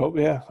 I would hope.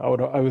 Yeah,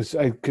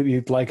 I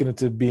could liken it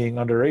to being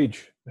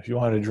underage. If you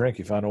wanted a drink,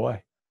 you found a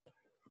way.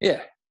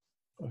 Yeah.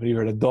 If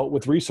you're an adult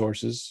with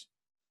resources,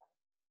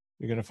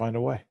 you're going to find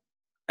a way.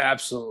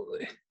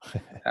 Absolutely.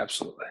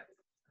 Absolutely.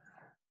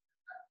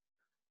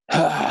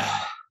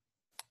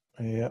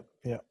 Yeah.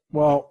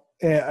 Well,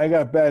 yeah, I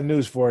got bad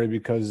news for you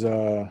because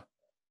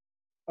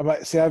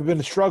I've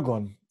been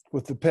struggling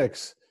with the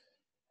picks,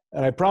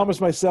 and I promised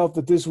myself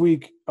that this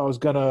week I was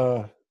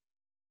gonna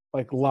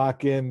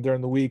lock in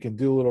during the week and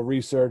do a little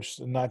research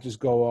and not just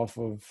go off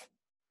of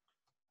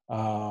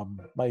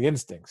my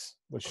instincts,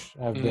 which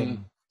have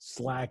been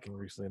slacking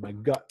recently. My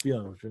gut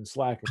feeling has been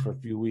slacking for a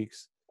few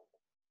weeks,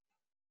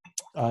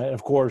 and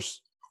of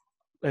course,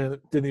 I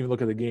didn't even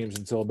look at the games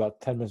until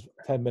about 10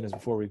 minutes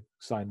before we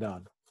signed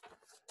on.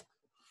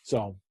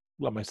 So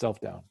let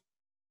myself down.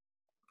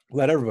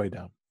 Let everybody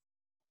down.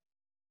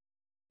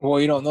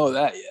 Well, you don't know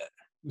that yet.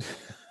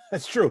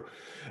 That's true.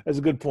 That's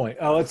a good point.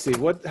 Let's see.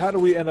 How do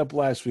we end up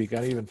last week? I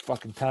didn't even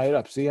fucking tie it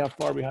up. See how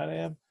far behind I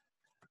am?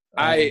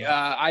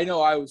 I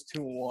know I was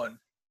 2-1.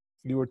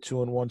 You were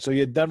 2-1. So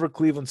you had Denver,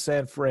 Cleveland,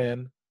 San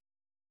Fran.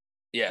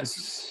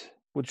 Yes.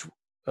 Which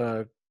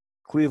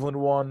Cleveland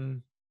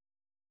won.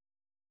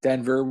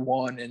 Denver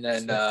won, and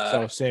then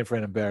so San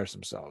Fran embarrassed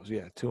themselves.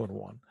 Yeah,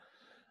 2-1.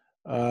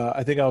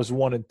 I think I was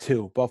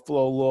 1-2.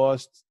 Buffalo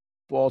lost.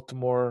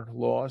 Baltimore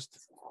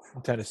lost.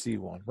 Tennessee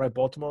won. Right?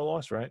 Baltimore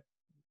lost, right?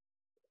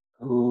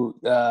 Who?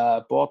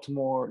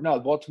 Baltimore.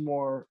 No,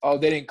 Baltimore. Oh,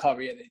 they didn't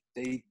cover. Yeah,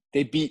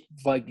 they beat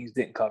Vikings.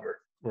 Didn't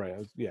cover. Right.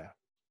 Yeah.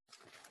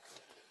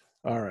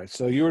 All right.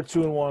 So you were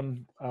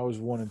 2-1. I was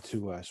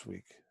 1-2 last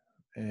week,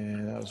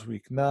 and that was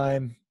week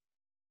 9.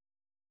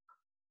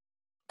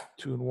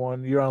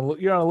 2-1. You're on a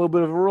little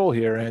bit of a roll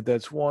here, and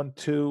that's 1,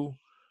 2.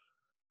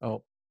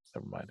 Oh,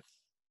 never mind.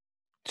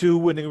 2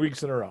 winning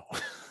weeks in a row.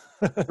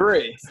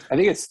 3. I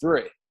think it's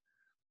 3.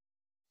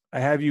 I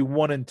have you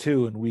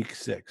 1-2 in week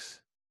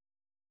 6.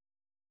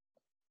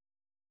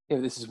 Yeah,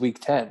 this is week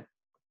 10.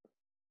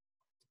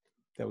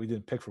 That we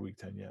didn't pick for week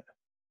 10 yet.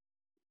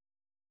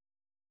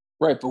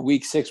 Right, but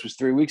week 6 was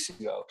 3 weeks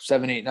ago.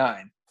 7, 8,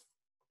 9.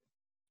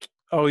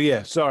 Oh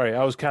yeah, sorry.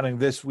 I was counting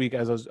this week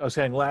as I was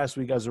counting last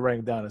week as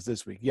writing down as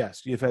this week.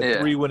 Yes, you've had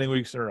 3 winning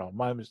weeks in a row.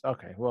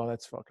 Okay. Well,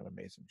 that's fucking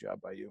amazing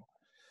job by you.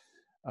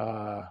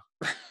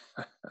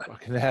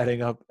 Fucking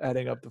adding up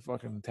the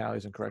fucking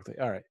tallies incorrectly.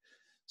 All right.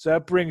 So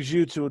that brings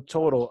you to a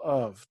total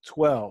of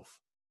 12,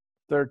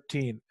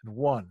 13, and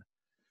 1.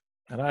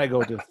 And I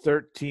go to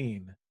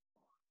 13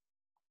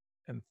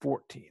 and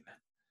 14.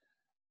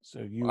 So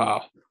you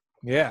Wow.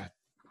 Yeah.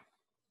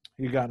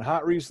 You've gotten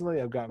hot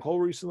recently, I've gotten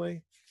cold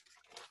recently.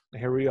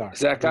 Here we are. Was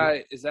that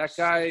guy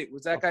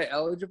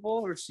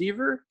eligible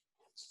receiver?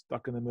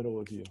 Stuck in the middle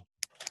with you.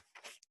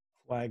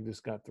 Flag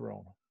just got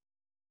thrown.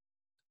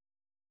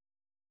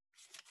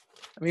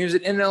 I mean,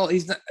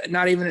 he's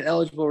not even an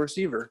eligible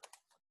receiver.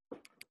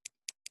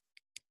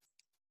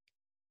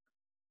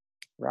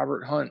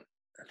 Robert Hunt.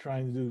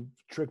 Trying to do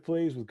trick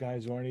plays with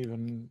guys who aren't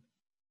even.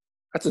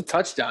 That's a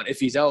touchdown if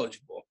he's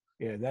eligible.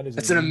 Yeah, that is.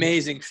 That's an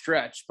amazing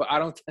stretch, but I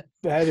don't.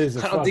 That is.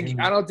 I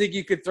don't think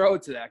you could throw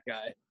it to that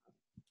guy.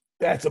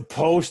 That's a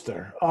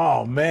poster.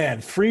 Oh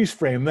man, freeze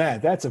frame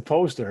that. That's a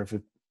poster.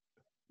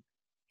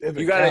 If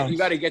you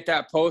gotta get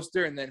that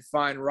poster and then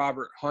find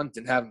Robert Hunt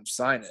and have him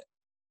sign it.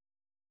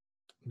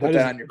 Put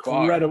that on your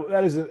bar.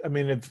 That is. I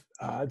mean,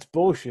 it's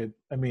bullshit.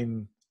 I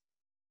mean,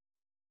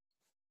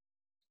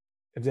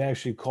 if they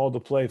actually called the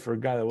play for a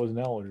guy that wasn't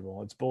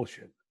eligible, it's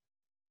bullshit.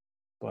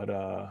 But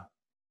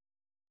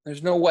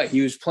there's no way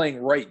he was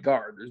playing right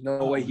guard. There's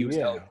no way he was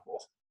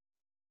eligible.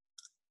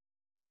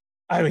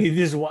 I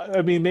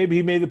mean, maybe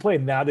he made the play.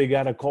 Now they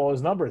got to call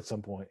his number at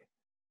some point.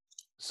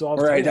 So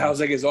right, that was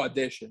like his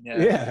audition.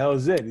 Yeah, that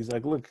was it. He's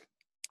like, look,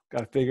 got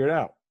to figure it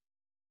out.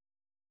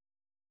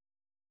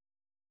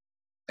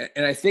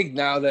 And I think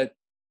now that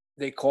if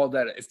they call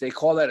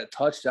that a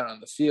touchdown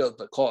on the field,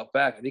 but call it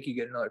back, I think you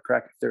get another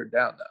crack at third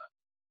down now.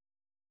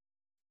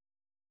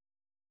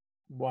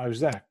 Why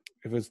was that?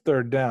 If it's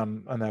third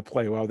down on that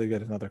play, why would they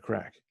get another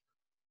crack?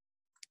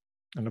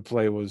 And the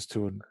play was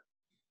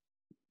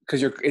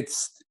because you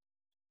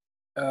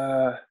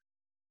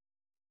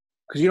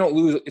don't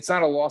lose. It's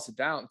not a loss of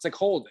down. It's like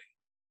holding.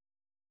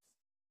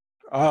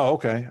 Oh,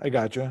 okay. I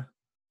gotcha.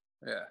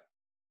 Yeah.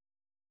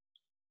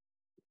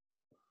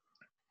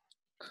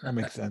 That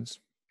makes sense.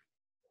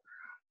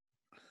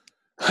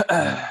 All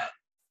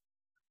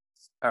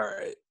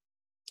right.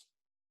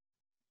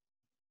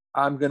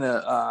 I'm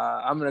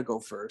gonna go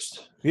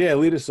first. Yeah,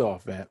 lead us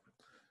off, man.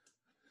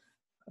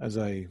 As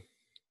I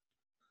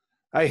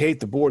hate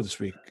the board this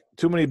week.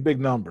 Too many big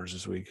numbers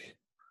this week.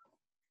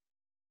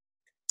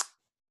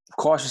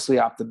 Cautiously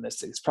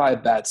optimistic. It's probably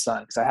a bad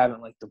sign because I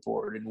haven't liked the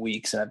board in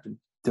weeks and I've been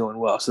doing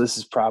well. So this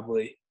is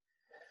probably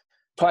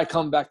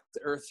coming back to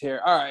earth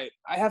here. All right.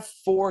 I have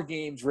 4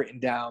 games written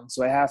down,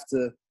 so I have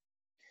to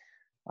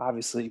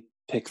obviously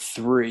pick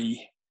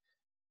 3.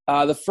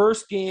 The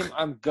first game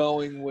I'm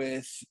going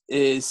with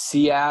is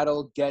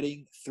Seattle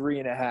getting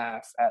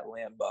 3.5 at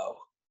Lambeau.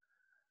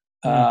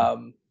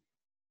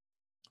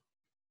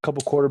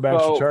 Couple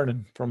quarterbacks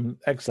returning from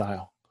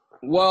exile.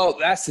 Well,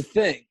 that's the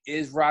thing.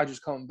 Is Rodgers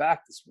coming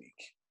back this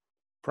week?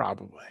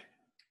 Probably.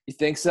 You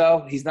think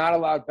so? He's not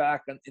allowed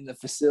back in the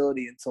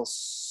facility until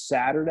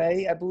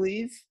Saturday, I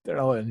believe. They're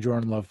not letting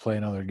Jordan Love play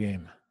another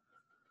game.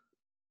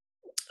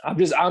 I'm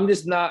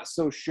just not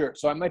so sure.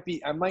 So I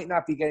might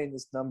not be getting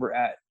this number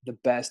at the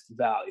best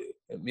value.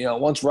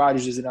 Once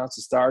Rodgers is announced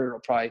a starter, it'll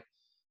probably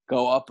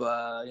go up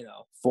 4.5,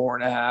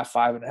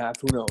 5.5,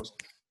 who knows.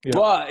 Yeah.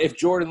 But if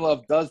Jordan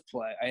Love does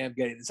play, I am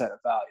getting this at a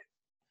value.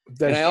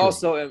 That's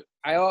true.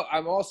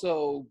 I'm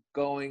also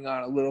going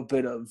on a little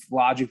bit of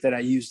logic that I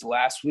used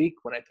last week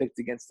when I picked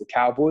against the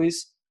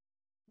Cowboys,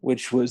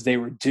 which was they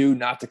were due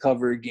not to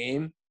cover a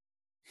game.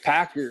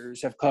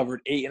 Packers have covered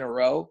 8 in a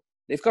row.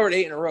 They've covered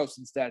 8 in a row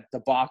since that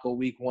debacle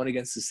week 1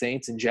 against the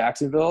Saints in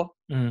Jacksonville.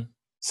 Mm-hmm.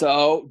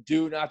 So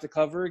due not to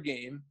cover a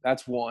game.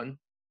 That's one.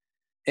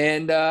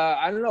 And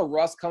I don't know,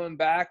 Russ coming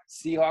back.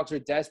 Seahawks are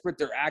desperate.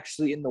 They're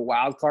actually in the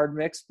wild card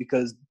mix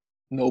because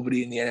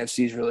nobody in the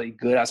NFC is really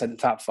good outside the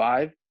top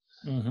 5.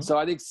 Mm-hmm. So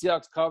I think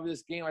Seahawks cover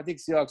this game. I think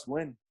Seahawks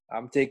win.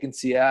 I'm taking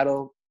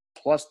Seattle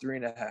plus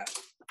 3.5.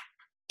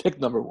 Pick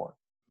number 1.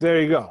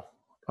 There you go.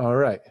 All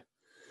right.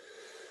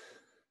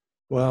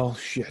 Well,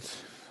 shit.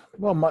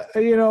 Well,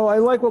 I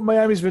like what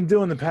Miami's been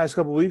doing the past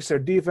couple of weeks. Their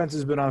defense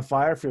has been on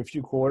fire for a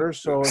few quarters,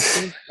 so I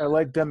think I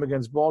like them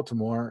against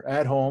Baltimore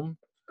at home.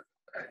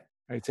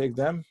 I take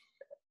them.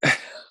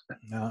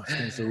 No, it's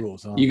against the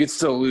rules. Huh? You could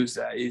still lose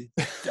that. You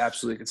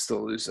absolutely could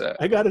still lose that.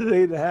 I got it at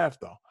 8.5,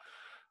 though.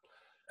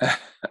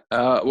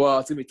 Well,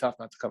 it's gonna be tough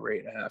not to cover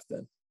 8.5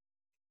 then.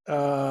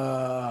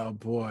 Oh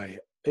boy,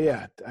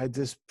 yeah.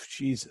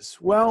 Jesus.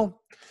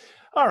 Well,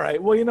 all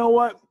right. Well, you know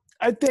what?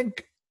 I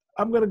think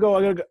I'm gonna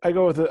go. I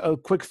go with a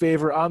quick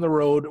favor on the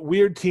road.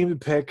 Weird team to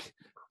pick,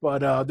 but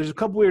there's a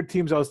couple weird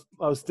teams I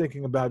was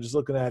thinking about just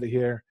looking at it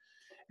here.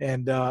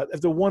 And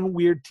if the one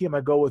weird team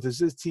I go with is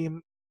this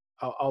team,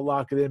 I'll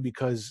lock it in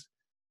because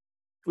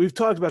we've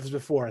talked about this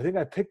before. I think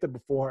I picked it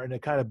before and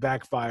it kind of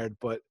backfired,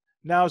 but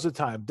now's the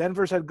time.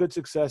 Denver's had good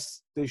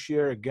success this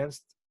year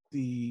against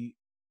the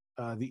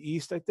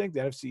East, I think,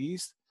 the NFC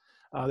East.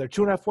 They're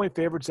 2.5-point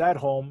favorites at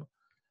home.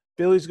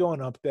 Philly's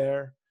going up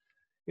there.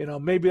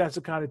 Maybe that's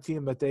the kind of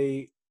team that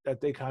they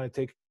kind of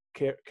take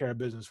care of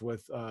business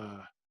with,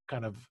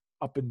 kind of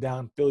up and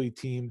down Philly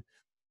team.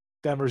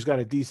 Denver's got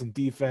a decent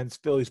defense.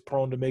 Philly's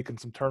prone to making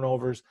some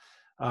turnovers.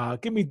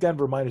 Give me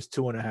Denver minus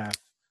 2.5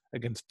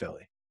 against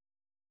Philly.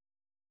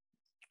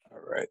 All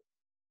right.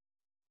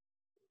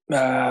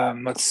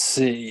 Let's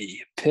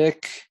see.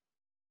 Pick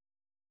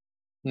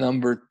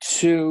number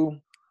 2.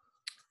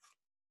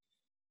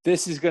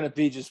 This is going to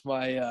be just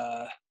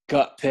my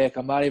gut pick.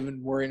 I'm not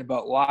even worrying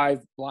about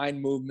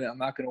line movement. I'm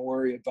not going to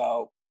worry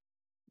about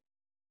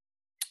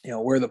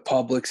where the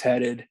public's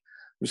headed.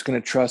 I'm just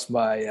going to trust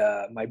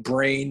my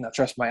brain. I'll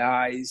trust my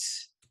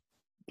eyes.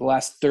 The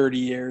last 30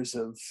 years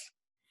of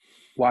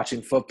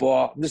watching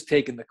football, I'm just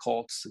taking the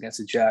Colts against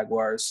the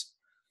Jaguars.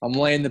 I'm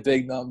laying the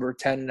big number,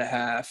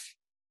 10.5.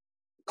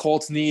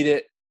 Colts need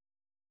it.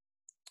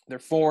 They're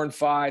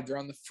 4-5. They're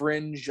on the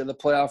fringe of the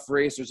playoff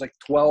race. There's like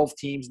 12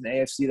 teams in the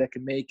AFC that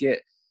can make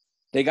it.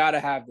 They got to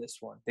have this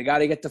one. They got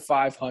to get to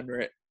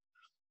 500.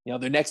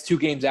 Their next 2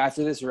 games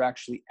after this are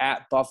actually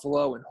at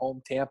Buffalo and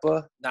home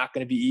Tampa. Not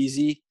going to be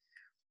easy.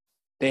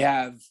 They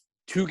have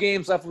 2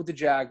 games left with the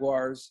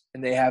Jaguars,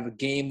 and they have a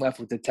game left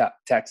with the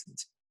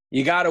Texans.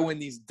 You got to win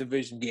these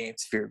division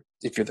games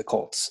if you're the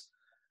Colts.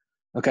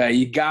 Okay,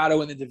 you got to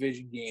win the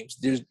division games.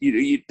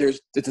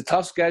 It's a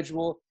tough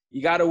schedule.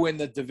 You got to win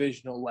the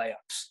divisional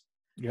layups.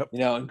 Yep.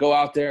 And go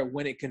out there and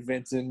win it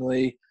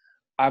convincingly.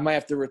 I might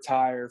have to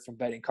retire from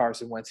betting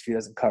Carson Wentz if he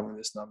doesn't cover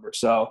this number.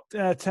 So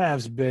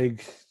Tam's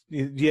big.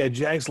 Yeah,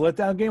 Jags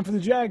letdown game for the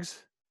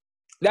Jags.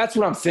 That's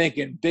what I'm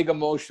thinking. Big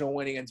emotional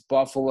win against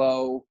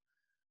Buffalo.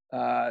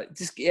 I'm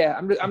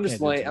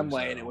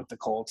laying it with the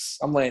Colts.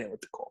 I'm laying it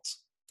with the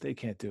Colts. They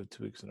can't do it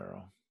 2 weeks in a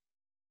row.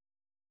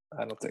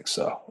 I don't think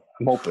so.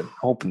 I'm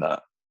hoping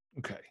not.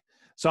 Okay.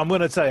 So I'm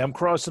going to tell you, I'm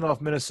crossing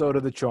off Minnesota,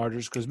 the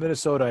Chargers, because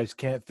Minnesota I just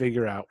can't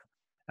figure out.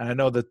 And I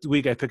know that the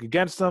week I pick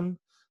against them,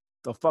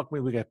 they'll fuck me.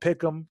 The week I pick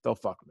them, they'll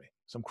fuck me.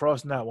 So I'm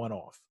crossing that one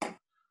off.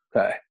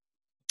 Okay.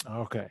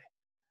 Okay.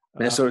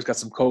 Minnesota's got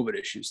some COVID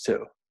issues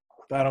too.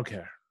 I don't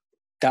care.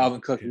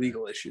 Dalvin Cook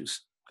legal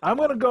issues. I'm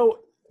gonna go.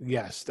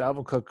 Yes,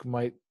 Dalvin Cook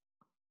might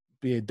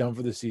be done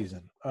for the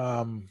season.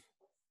 All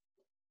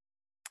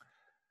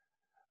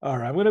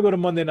right, I'm gonna go to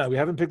Monday night. We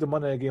haven't picked a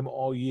Monday night game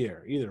all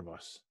year, either of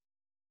us.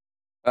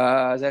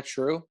 Is that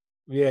true?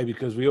 Yeah,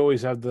 because we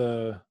always have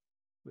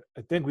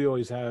I think we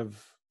always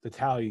have the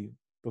tally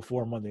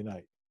before Monday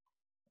night.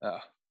 Oh.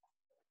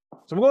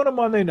 So I'm going to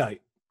Monday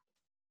night.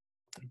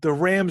 The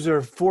Rams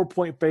are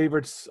 4-point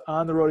favorites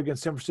on the road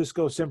against San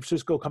Francisco. San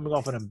Francisco coming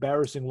off an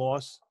embarrassing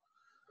loss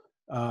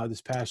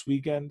this past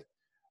weekend.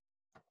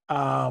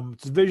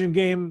 It's a division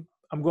game.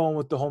 I'm going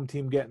with the home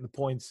team getting the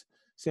points.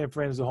 San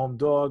Fran's the home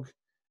dog.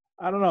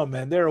 I don't know,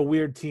 man. They're a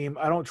weird team.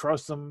 I don't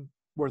trust them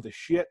worth a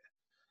shit.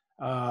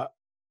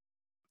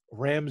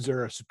 Rams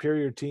are a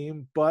superior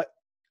team, but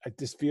I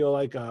just feel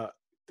like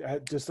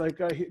just like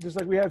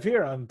we have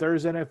here on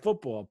Thursday Night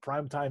Football,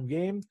 primetime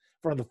game in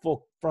front of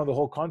the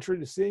whole country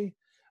to see.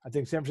 I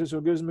think San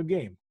Francisco gives them a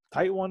game,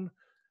 tight one.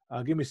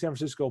 Give me San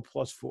Francisco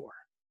 +4.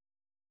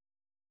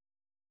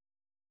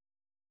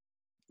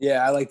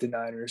 Yeah, I like the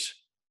Niners.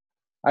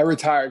 I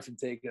retired from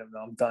taking them,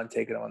 though. I'm done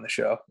taking them on the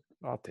show.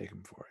 I'll take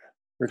them for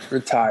you.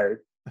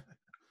 Retired.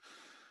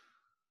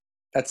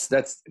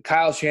 That's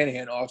Kyle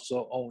Shanahan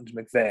also owns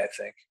McVay, I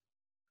think.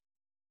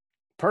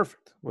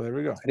 Perfect. Well, there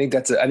we go. I think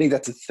that's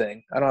a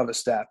thing. I don't have a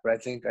stat, but I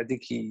think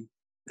he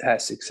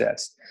has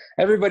success.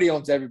 Everybody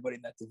owns everybody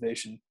in that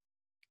division.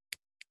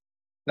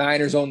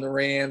 Niners own the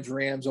Rams.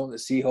 Rams own the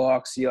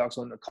Seahawks. Seahawks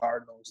own the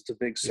Cardinals. It's a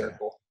big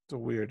circle. Yeah, it's a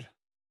weird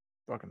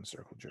fucking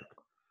circle jerk.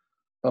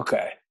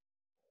 Okay.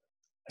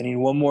 I need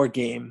one more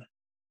game.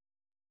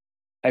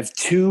 I have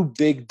two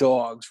big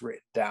dogs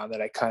written down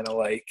that I kind of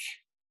like.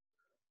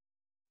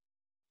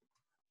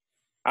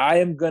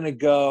 I'm going to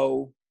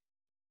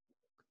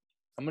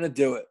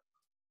do it.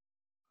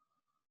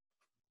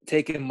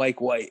 Taking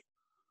Mike White.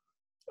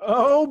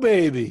 Oh,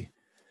 baby.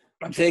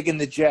 I'm taking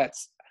the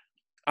Jets.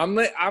 I'm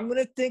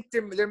gonna think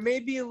there may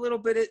be a little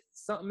bit of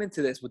something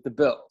into this with the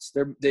Bills.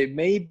 They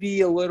may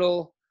be a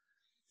little.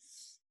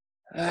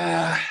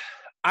 I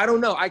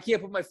don't know. I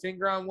can't put my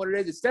finger on what it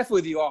is. It's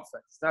definitely the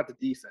offense. It's not the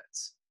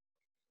defense.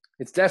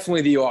 It's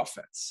definitely the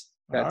offense.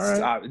 That's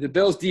all right. The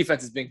Bills'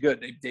 defense has been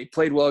good. They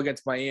played well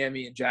against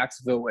Miami and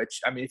Jacksonville. Which,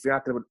 I mean, if you're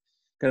not going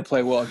to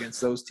play well against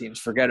those teams,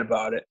 forget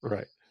about it.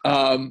 Right.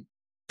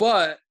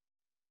 But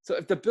so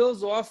if the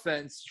Bills'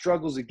 offense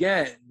struggles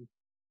again,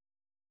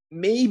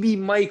 maybe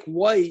Mike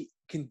White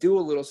can do a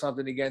little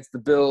something against the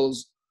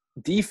Bills'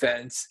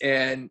 defense,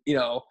 and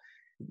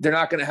they're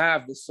not going to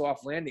have the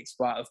soft landing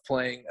spot of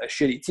playing a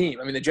shitty team.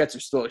 I mean, the Jets are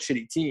still a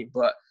shitty team,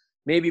 but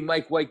maybe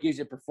Mike White gives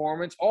you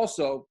performance.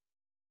 Also,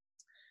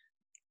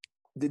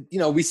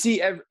 we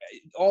see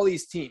all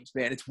these teams,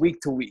 man. It's week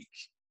to week.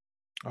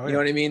 Oh, yeah. You know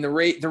what I mean?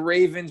 The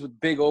Ravens with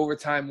big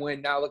overtime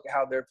win. Now look at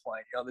how they're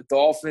playing. The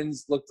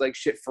Dolphins looked like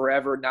shit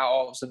forever. Now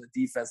all of a sudden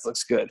the defense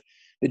looks good.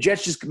 The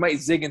Jets just might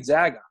zig and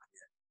zag on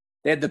you.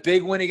 They had the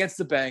big win against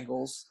the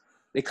Bengals.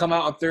 They come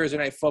out on Thursday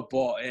Night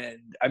Football, and,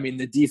 I mean,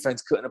 the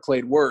defense couldn't have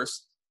played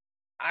worse.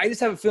 I just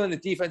have a feeling the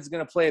defense is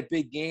going to play a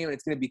big game, and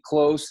it's going to be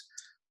close.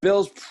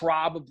 Bills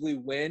probably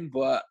win,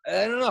 but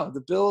I don't know.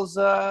 The Bills,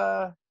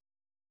 I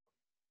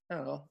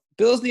don't know.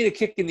 Bills need a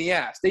kick in the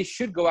ass. They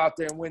should go out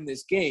there and win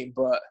this game,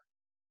 but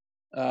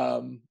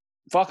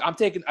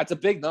that's a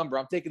big number.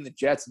 I'm taking the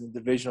Jets in the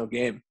divisional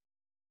game.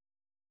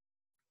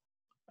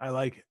 I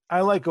like it.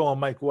 I like going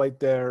Mike White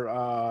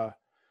there.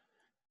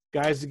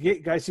 Guy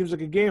seems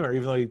like a gamer,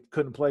 even though he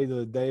couldn't play the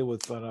other day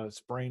with a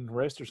sprained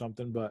wrist or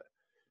something. But,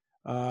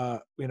 I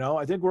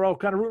think we're all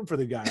kind of rooting for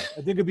the guy.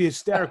 I think it'd be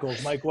hysterical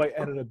if Mike White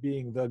ended up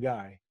being the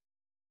guy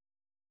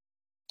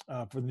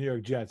for the New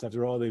York Jets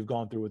after all they've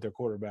gone through with their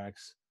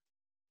quarterbacks.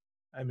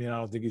 I mean, I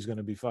don't think he's going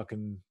to be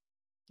fucking,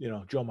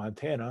 Joe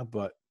Montana,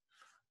 but.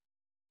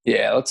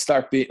 Yeah, let's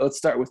start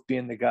with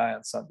being the guy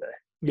on Sunday.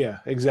 Yeah,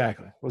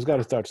 exactly. We've got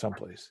to start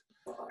someplace.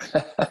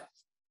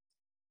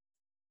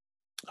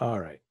 All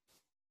right.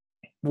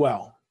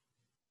 Well,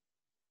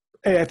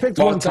 hey, I picked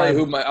one. I'll tell you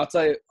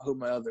who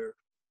my other.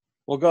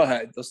 Well, go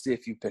ahead. Let's see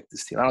if you pick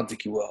this team. I don't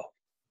think you will.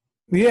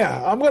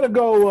 Yeah, I'm gonna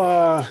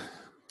go.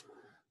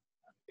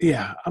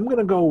 I'm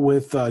gonna go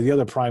with the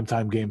other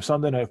primetime game,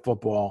 Sunday Night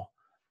Football.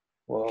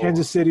 Whoa.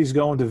 Kansas City's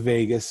going to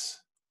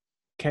Vegas.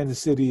 Kansas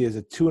City is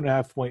a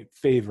 2.5-point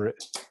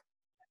favorite,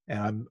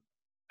 and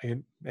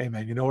hey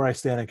man, you know where I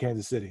stand on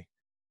Kansas City.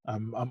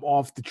 I'm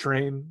off the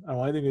train. I don't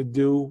want anything to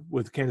do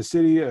with Kansas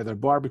City or their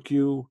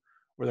barbecue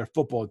or their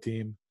football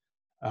team.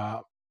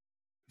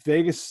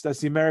 Vegas, that's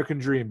the American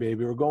dream,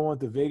 baby. We're going with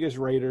the Vegas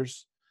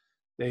Raiders.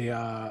 They've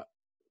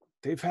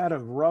had a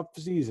rough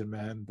season,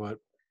 man, but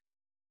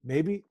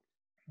maybe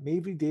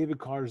David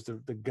Carr's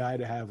the guy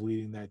to have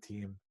leading that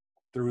team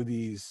through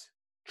these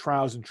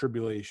trials and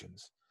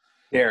tribulations.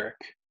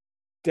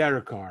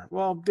 Derek Carr.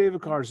 Well,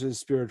 David Carr's his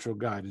spiritual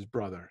guide, his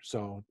brother.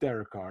 So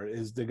Derek Carr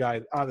is the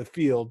guy on the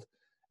field.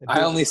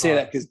 I only say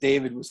that because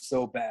David was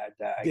so bad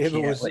that I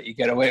can't let you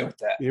get away with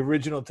that. The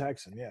original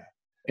Texan, yeah.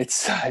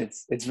 It's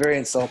very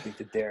insulting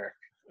to Derek.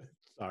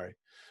 Sorry.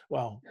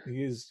 Well,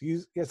 he has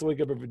to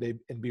wake up every day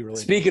and be relatable.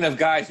 Speaking of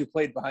guys who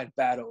played behind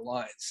bad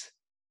lines,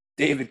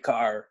 David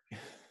Carr.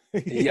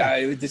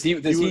 Yeah, does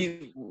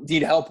he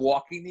need help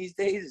walking these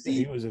days?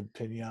 He was a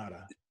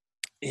pinata.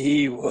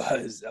 He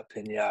was a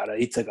pinata.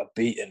 He took a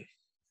beating.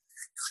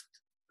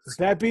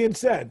 That being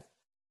said,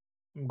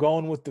 I'm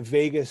going with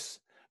the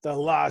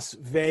Las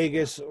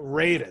Vegas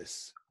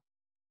Raiders,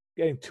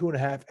 getting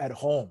 2.5 at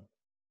home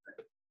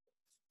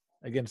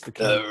against the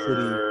Kansas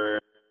City,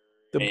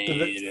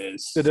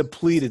 the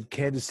depleted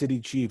Kansas City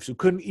Chiefs, who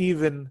couldn't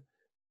even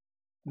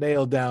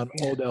nail down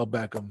Odell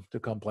Beckham to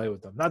come play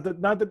with them. Not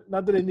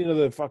that they need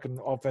another fucking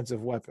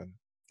offensive weapon.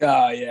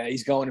 Oh yeah,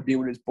 he's going to be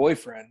with his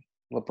boyfriend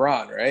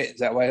LeBron, right? Is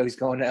that why he's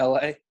going to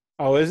LA?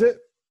 Oh, is it?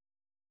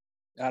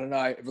 I don't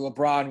know.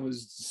 LeBron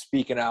was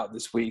speaking out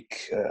this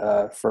week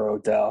for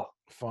Odell.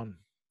 Fun.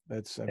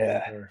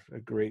 They're a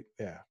great.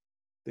 Yeah,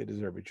 they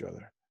deserve each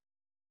other.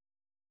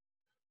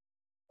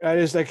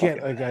 I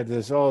can't.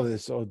 All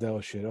this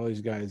Odell shit. All these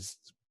guys.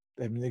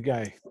 I mean, the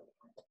guy.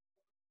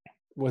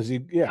 Was he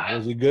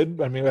good?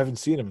 I mean, I haven't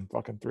seen him in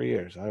fucking 3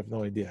 years. I have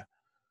no idea.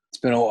 It's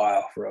been a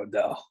while for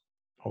Odell.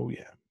 Oh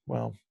yeah.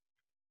 Well,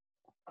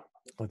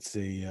 let's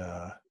see.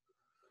 Are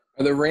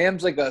the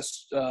Rams like a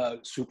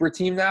super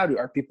team now?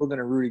 Are people going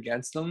to root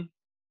against them?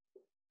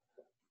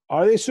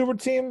 Are they a super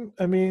team?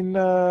 I mean,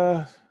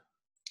 them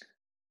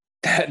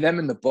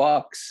and the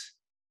Bucks.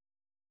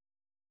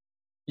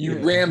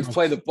 Rams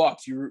play the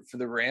Bucks. You root for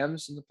the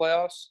Rams in the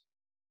playoffs?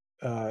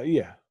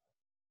 Yeah.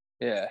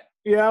 Yeah.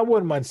 Yeah, I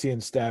wouldn't mind seeing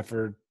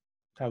Stafford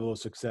have a little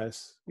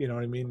success. You know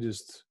what I mean? I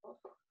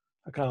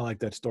kind of like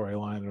that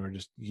storyline or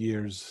just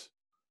years.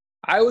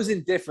 I was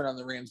indifferent on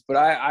the Rams, but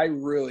I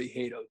really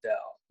hate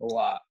Odell a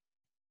lot.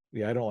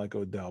 Yeah, I don't like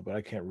Odell, but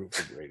I can't root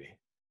for Brady.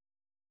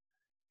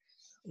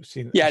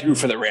 I'd root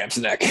for the Rams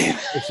in that game.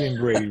 I've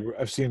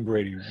seen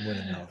Brady win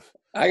enough.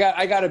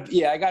 I gotta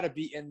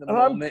be in the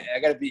moment. I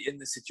gotta be in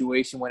the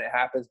situation when it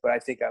happens. But I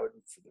think I would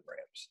root for the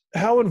Rams.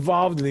 How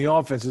involved in the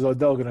offense is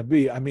Odell going to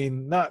be? I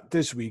mean, not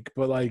this week,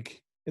 but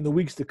like in the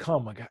weeks to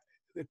come. Like,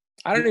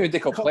 I don't even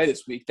think he'll play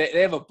this week.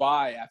 They have a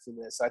bye after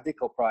this. I think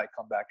he'll probably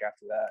come back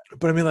after that.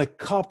 But I mean, like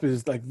Kupp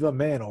is like the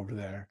man over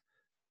there,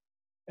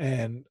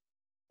 and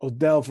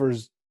Odell, for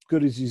as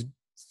good as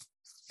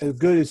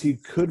he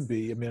could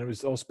be. I mean, it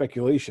was all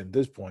speculation at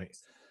this point.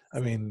 I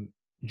mean,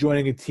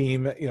 joining a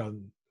team,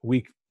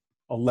 week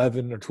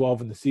 11 or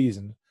 12 in the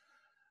season.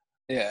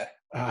 Yeah.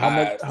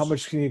 How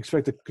much can you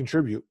expect to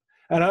contribute?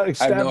 And I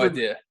have no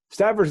idea.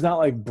 Stafford's not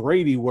like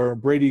Brady, where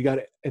Brady got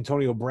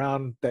Antonio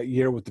Brown that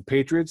year with the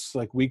Patriots,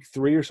 like week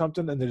 3 or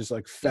something, and they just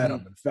like fed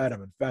him and fed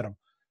him and fed him.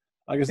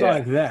 Like, it's not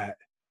like that.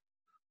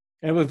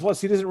 And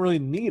plus, he doesn't really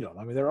need them.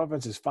 I mean, their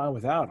offense is fine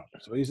without him.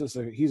 So he's just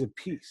he's a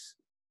piece.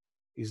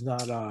 He's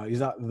not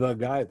the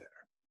guy there.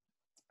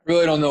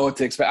 Really don't know what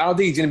to expect. I don't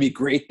think he's going to be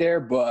great there,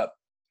 but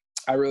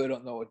I really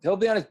don't know. He'll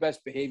be on his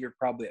best behavior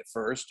probably at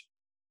first,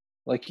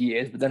 like he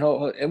is, but then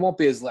it won't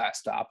be his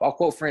last stop. I'll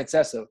quote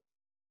Francesa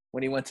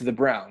when he went to the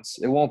Browns.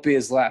 It won't be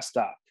his last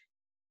stop.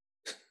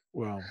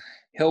 Well,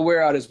 he'll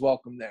wear out his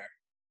welcome there.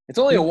 It's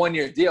only a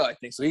 1-year deal, I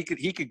think, so he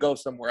could go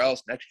somewhere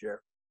else next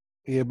year.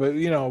 Yeah, but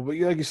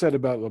like you said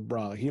about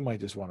LeBron, he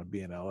might just want to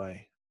be in LA.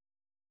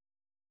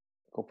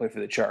 Go play for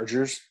the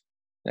Chargers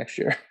next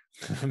year.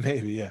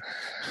 Maybe, yeah.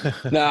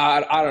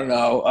 Nah, I don't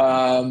know.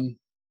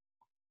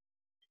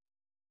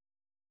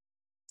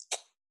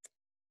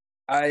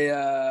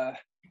 I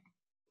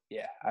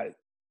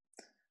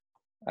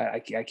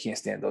can't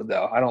stand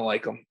Odell. I don't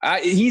like him.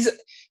 I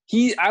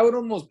would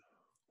almost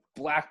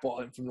blackball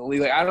him from the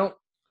league. Like,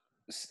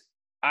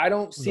 I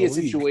don't see a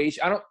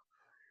situation.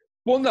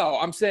 Well, no,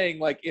 I'm saying,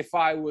 like, if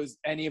I was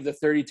any of the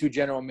 32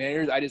 general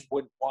managers, I just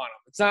wouldn't want him.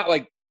 It's not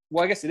like,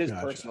 well, I guess it is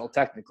personal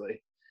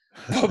technically,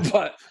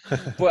 but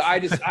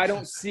I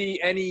don't see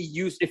any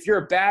use. If you're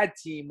a bad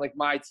team like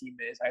my team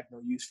is, I have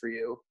no use for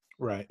you.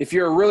 Right. If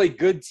you're a really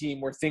good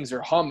team where things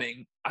are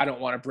humming, I don't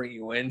want to bring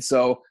you in.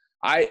 So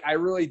I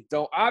really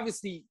don't.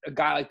 Obviously, a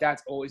guy like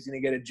that's always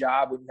going to get a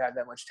job when you have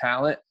that much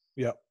talent.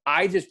 Yeah.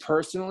 I just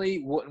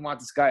personally wouldn't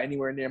want this guy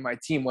anywhere near my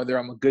team, whether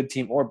I'm a good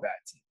team or bad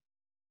team.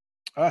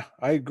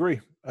 I agree.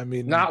 I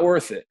mean, not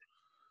worth it.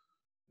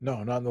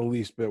 No, not in the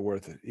least bit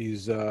worth it.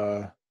 He's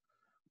it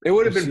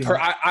would have been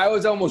I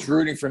was almost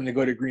rooting for him to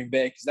go to Green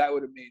Bay because that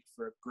would have made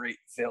for a great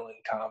villain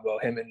combo.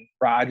 Him and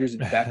Rodgers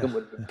and Beckham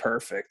would have been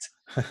perfect.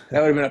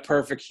 That would have been a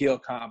perfect heel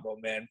combo,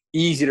 man.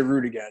 Easy to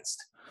root against.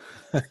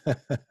 Yeah,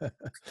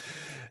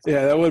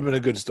 that would have been a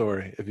good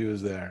story if he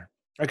was there.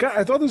 I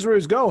thought this is where he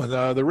was going.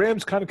 The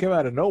Rams kind of came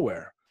out of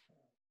nowhere.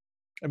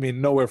 I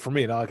mean, nowhere for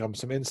me. Not like I'm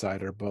some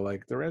insider, but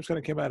like the Rams kind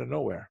of came out of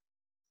nowhere.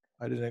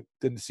 I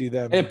didn't see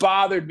them. It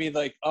bothered me,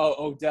 like,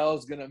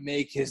 Odell's gonna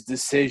make his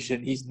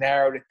decision. He's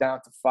narrowed it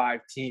down to 5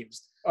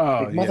 teams.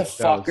 Oh, like,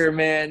 motherfucker,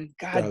 man!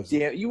 God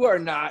damn, you are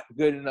not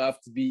good enough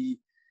to be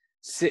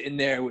sitting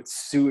there with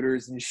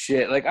suitors and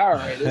shit. Like, all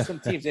right, there's some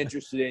teams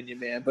interested in you,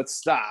 man, but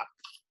stop.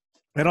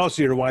 And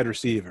also, you're a wide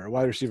receiver.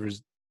 Wide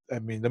receivers. I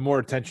mean, the more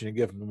attention you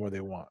give them, the more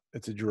they want.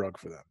 It's a drug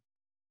for them.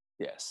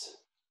 Yes.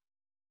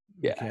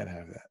 You can't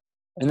have that.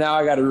 And now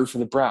I got to root for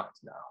the Browns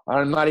now.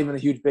 I'm not even a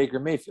huge Baker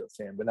Mayfield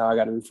fan, but now I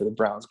got to root for the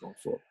Browns going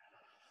forward.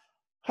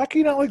 How can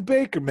you not like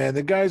Baker, man?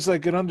 The guy's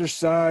like an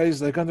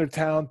undersized, like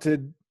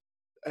under-talented.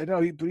 I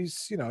know but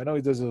he's, I know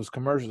he does those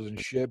commercials and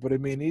shit, but I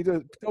mean,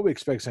 nobody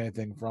expects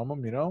anything from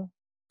him,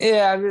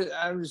 Yeah,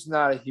 I'm just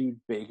not a huge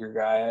Baker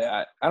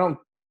guy. I don't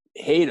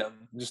hate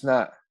him. I'm just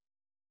not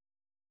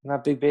a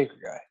big Baker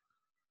guy.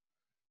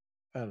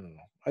 I don't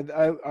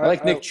know. I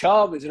like Nick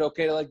Chubb. Is it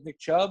okay to like Nick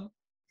Chubb?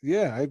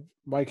 Yeah.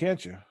 Why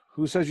can't you?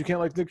 Who says you can't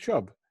like Nick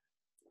Chubb?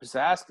 Just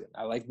asking.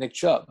 I like Nick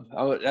Chubb.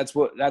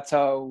 That's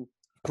how.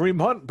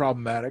 Kareem Hunt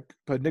problematic,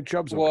 but Nick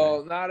Chubb's okay.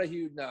 Well, not a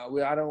huge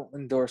no. I don't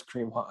endorse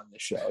Kareem Hunt on the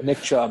show.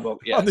 Nick Chubb,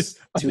 yes.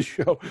 on the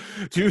show.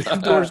 Do you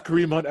endorse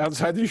Kareem Hunt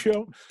outside the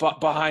show? But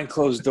behind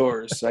closed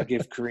doors, I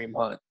give Kareem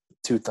Hunt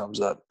 2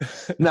 thumbs up.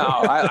 No,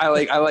 I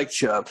like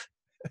Chubb.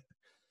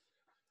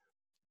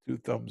 2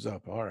 thumbs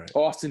up. All right.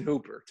 Austin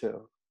Hooper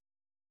too.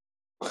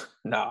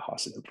 No,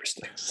 Austin Hooper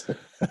stinks.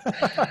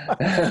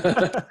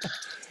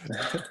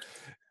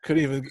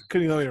 couldn't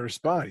even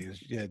respond.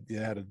 You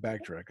had a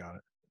backtrack on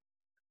it.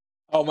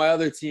 Oh, my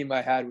other team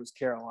I had was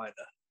Carolina.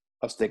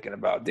 I was thinking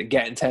about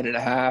getting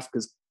 10.5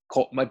 because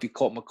might be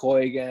Colt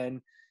McCoy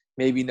again.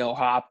 Maybe no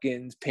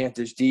Hopkins.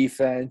 Panthers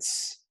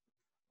defense.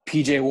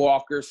 PJ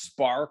Walker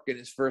spark in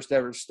his first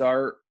ever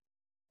start,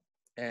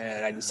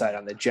 and I decided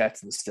on the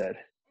Jets instead.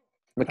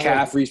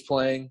 McCaffrey's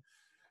playing.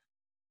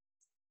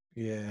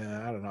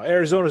 Yeah, I don't know.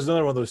 Arizona's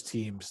another one of those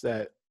teams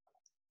that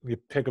you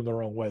pick them the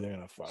wrong way, they're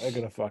gonna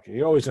fuck you.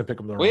 You're always gonna pick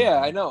them the wrong way. Well,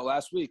 yeah, I know.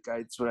 Last week,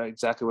 that's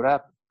exactly what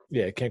happened.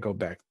 Yeah, can't go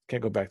back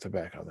to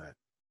back on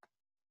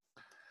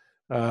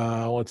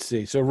that. Let's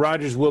see. So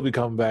Rodgers will be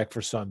coming back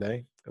for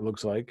Sunday. It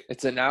looks like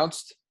it's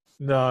announced.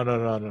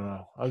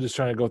 No. I'm just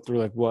trying to go through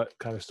like what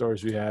kind of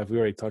stories we have. We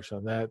already touched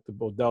on that. The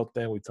Bodell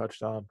thing we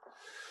touched on.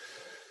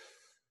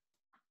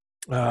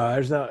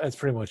 That's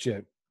pretty much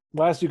it.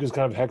 Last week was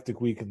kind of a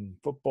hectic week in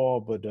football,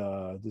 but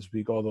this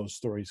week all those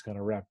stories kind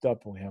of wrapped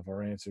up and we have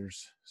our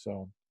answers.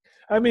 So,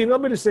 I mean,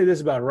 let me just say this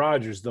about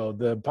Rodgers though: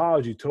 the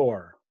apology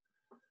tour.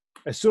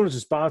 As soon as the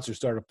sponsors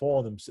started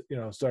pulling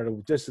them, started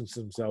to distance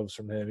themselves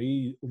from him,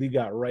 he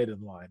got right in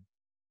line.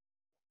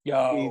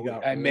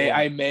 I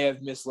may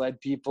have misled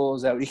people.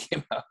 Is that what he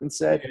came out and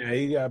said?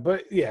 Yeah,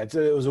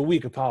 it was a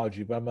weak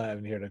apology, but I'm not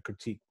even here to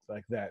critique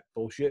like that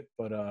bullshit.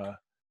 But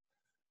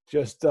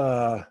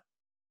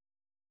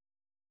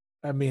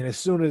I mean, as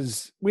soon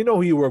as we know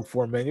who you work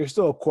for, man, you're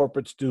still a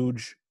corporate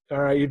stooge.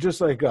 All right, you're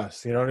just like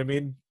us. You know what I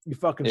mean? You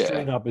fucking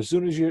straighten up as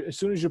soon as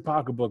your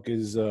pocketbook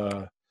is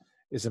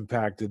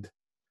impacted.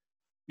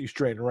 You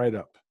straighten right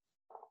up.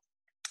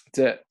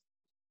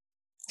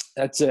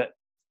 That's it.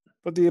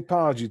 But the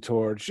apology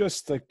tour, it's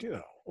just like,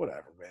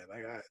 whatever, man.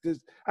 Like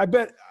I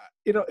bet,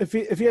 if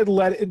he had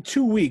let it in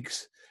 2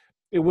 weeks,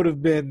 it would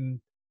have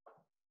been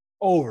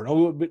over.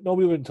 Nobody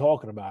would have been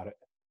talking about it.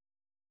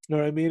 You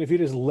know what I mean? If he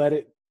just let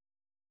it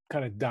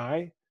kind of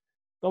die,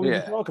 nobody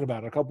would be talking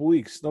about it in a couple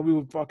weeks. Nobody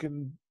would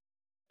fucking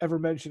ever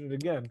mention it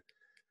again.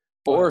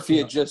 Or if he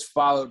had just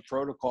followed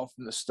protocol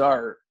from the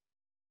start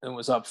and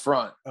was up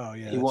front,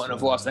 he wouldn't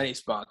have lost any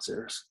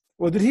sponsors.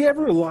 Well, did he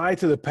ever lie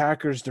to the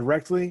Packers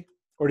directly,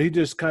 or did he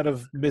just kind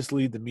of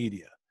mislead the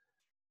media?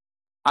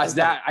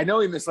 I know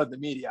he misled the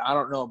media. I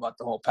don't know about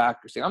the whole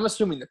Packers thing. I'm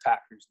assuming the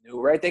Packers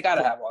knew, right? They got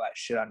to have all that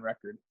shit on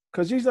record.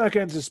 Because he's not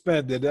getting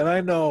suspended, and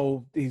I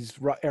know he's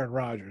Aaron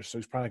Rodgers, so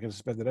he's probably not getting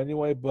suspended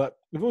anyway. But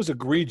if it was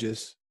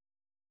egregious,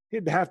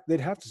 they'd have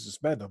to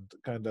suspend him.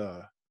 Kind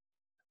of,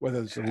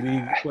 whether it's a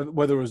league,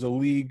 whether it was a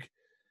league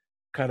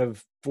kind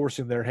of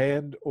forcing their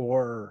hand,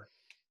 or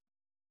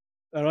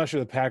I'm not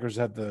sure the Packers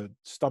have the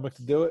stomach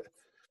to do it.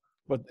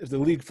 But if the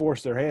league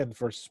forced their hand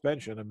for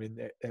suspension, I mean,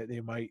 they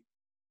might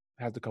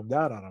have to come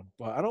down on him.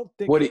 But I don't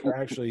think they're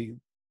actually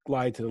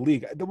lied to the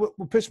league.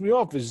 What pissed me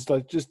off is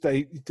like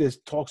he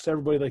just talks to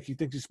everybody like he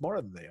thinks he's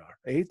smarter than they are.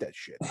 I hate that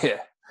shit.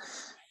 Yeah.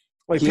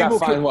 Like he got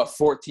fined, what,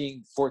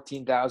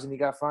 14,000 he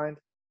got fined?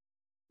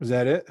 Was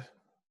that it?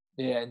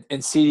 Yeah,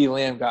 and CeeDee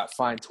Lamb got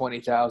fined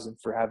 20,000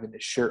 for having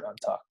his shirt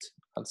untucked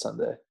on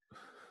Sunday.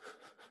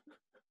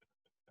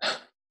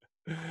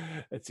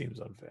 That seems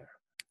unfair.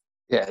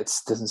 Yeah, it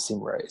doesn't seem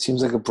right. It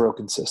seems like a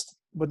broken system.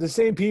 But the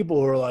same people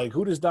who are like,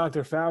 who does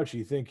Dr.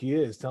 Fauci think he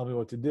is? Tell me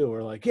what to do.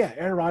 Or like, yeah,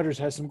 Aaron Rodgers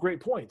has some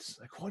great points.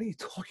 Like, what are you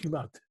talking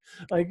about?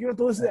 Like, you don't have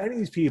to listen to any of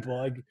these people.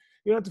 Like,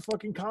 you don't have to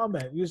fucking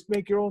comment. You just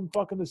make your own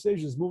fucking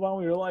decisions. Move on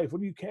with your life.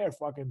 What do you care?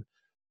 Fucking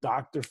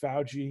Dr.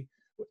 Fauci,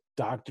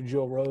 Dr.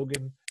 Joe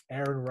Rogan,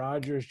 Aaron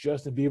Rodgers,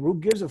 Justin Bieber. Who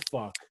gives a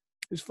fuck?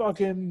 It's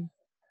fucking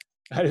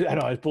 – I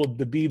know. I pulled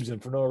the Biebs in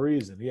for no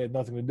reason. He had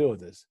nothing to do with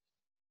this.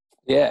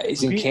 Yeah,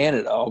 he's in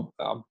Canada.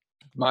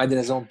 Minding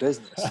his own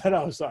business. I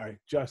know. Sorry,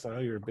 Justin. I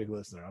know you're a big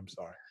listener. I'm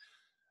sorry.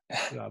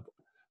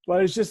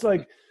 But it's just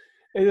like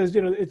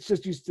it's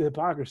just used to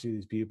hypocrisy.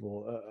 These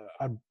people,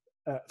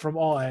 from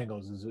all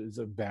angles, is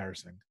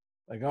embarrassing.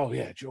 Like, oh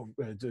yeah,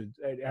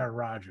 Aaron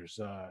Rodgers,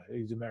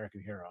 he's an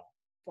American hero.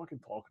 Fucking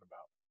talking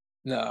about.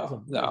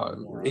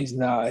 No, he's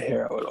not a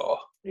hero at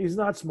all. He's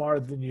not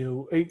smarter than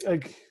you.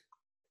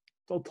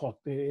 Don't talk.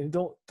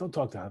 Don't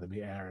talk down to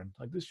me, Aaron.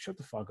 Like, just shut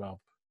the fuck up.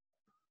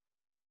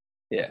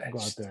 Yeah, Go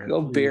out there.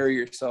 go Please. bury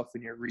yourself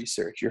in your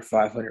research. Your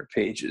 500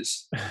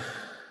 pages,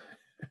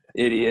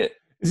 idiot.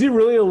 Is he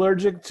really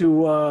allergic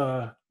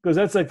to? Because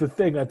that's like the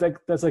thing. I think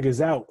that's like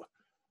his out.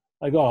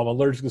 Like, oh, I'm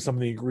allergic to some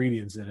of the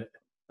ingredients in it.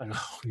 Like,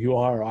 oh, you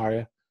are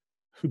you?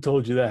 Who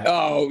told you that?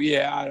 Oh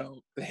yeah, I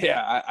don't.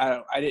 Yeah, I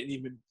don't. I didn't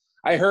even.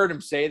 I heard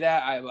him say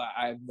that.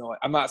 I have no.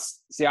 I'm not.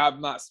 See,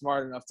 I'm not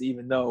smart enough to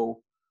even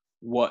know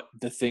what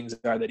the things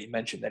are that he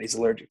mentioned that he's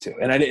allergic to,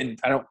 and I didn't.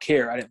 I don't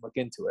care. I didn't look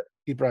into it.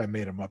 He probably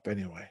made them up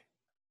anyway.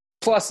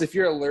 Plus, if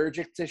you're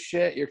allergic to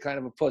shit, you're kind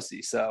of a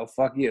pussy. So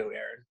fuck you,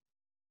 Aaron.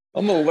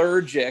 I'm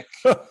allergic.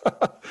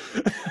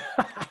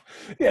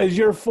 Yeah, it's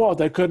your fault.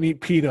 I couldn't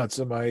eat peanuts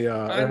in my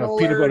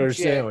peanut butter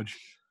sandwich.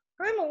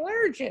 I'm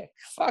allergic.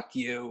 Fuck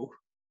you.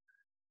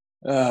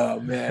 Oh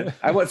man,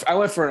 I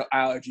went for an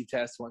allergy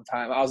test one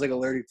time. I was like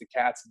allergic to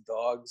cats and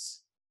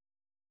dogs.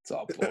 It's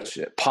all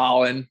bullshit.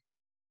 Pollen.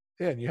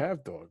 Yeah, and you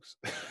have dogs.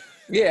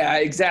 Yeah,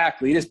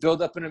 exactly. You just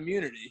build up an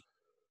immunity.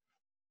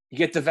 You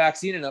get the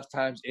vaccine enough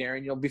times,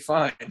 Aaron, you'll be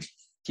fine.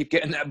 Keep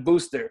getting that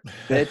booster,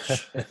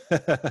 bitch.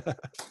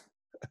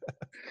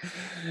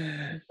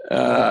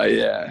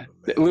 Yeah.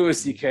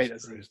 Louis C.K.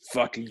 does a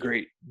fucking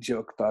great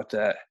joke about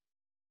that.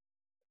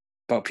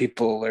 About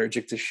people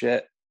allergic to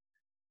shit.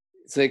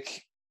 It's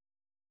like,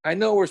 I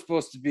know we're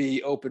supposed to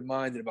be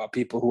open-minded about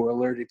people who are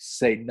allergic to,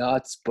 say,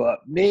 nuts, but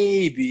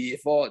maybe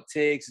if all it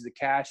takes is a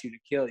cashew to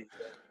kill you,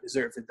 you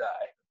deserve to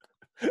die.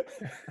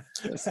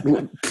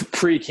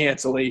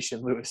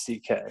 Pre-cancellation, Louis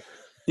C.K. I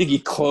think he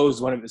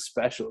closed one of his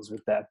specials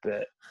with that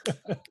bit.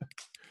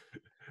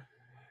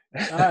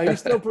 He's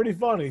still pretty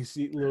funny,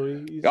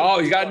 Louis. He's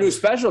got a new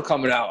special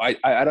coming out.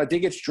 I don't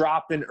think it's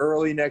dropping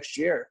early next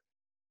year.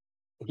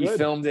 Good. He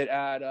filmed it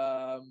at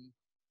I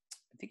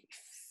think he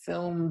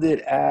filmed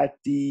it at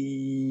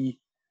the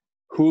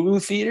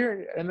Hulu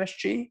Theater,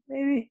 MSG,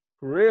 maybe.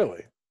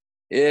 Really?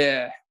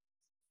 Yeah.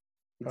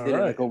 He did it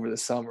like over the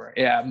summer.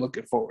 Yeah, I'm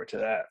looking forward to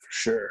that for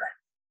sure.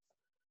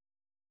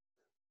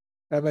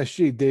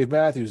 MSG, Dave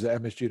Matthews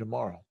at MSG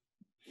tomorrow.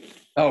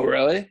 Oh,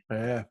 really?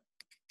 Yeah.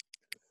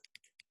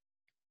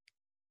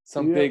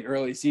 Some big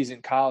early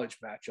season college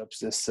matchups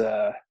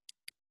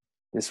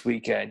this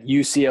weekend.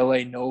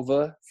 UCLA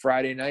Nova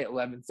Friday night,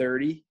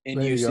 11:30 in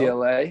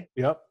UCLA.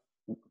 Yep.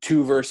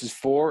 2 versus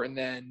 4, and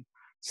then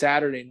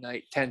Saturday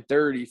night,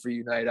 10:30 for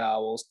you Night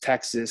Owls.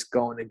 Texas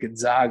going to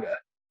Gonzaga,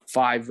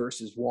 5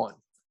 versus 1.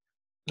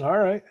 All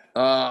right.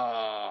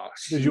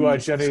 Did you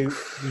watch any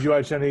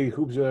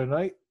hoops the other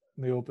night?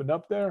 They opened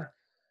up there.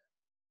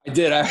 I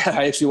did.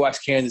 I actually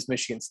watched Kansas,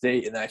 Michigan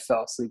State, and I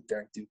fell asleep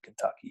during Duke,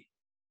 Kentucky.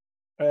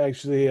 I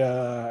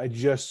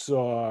just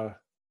saw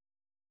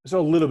a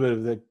little bit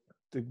of the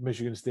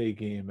Michigan State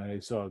game, and I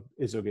saw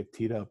Izzo get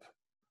teed up.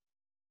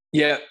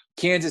 Yeah,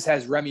 Kansas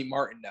has Remy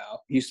Martin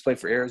now. He used to play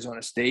for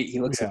Arizona State. He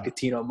looks like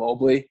Katino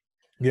Mobley.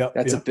 Yeah,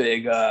 that's a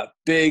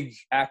big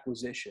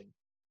acquisition.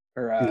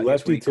 Or he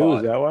lefty too?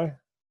 Is that why? Is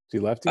he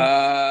lefty?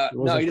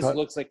 No, he just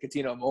looks like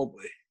Katino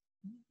Mobley.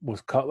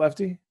 Was cut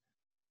lefty?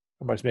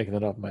 Or am I just making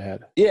it up in my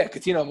head? Yeah,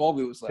 Katino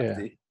Mobley was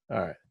lefty. Yeah.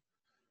 All right.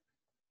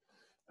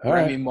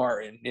 Remy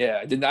Martin.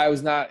 Yeah, I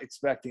was not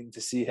expecting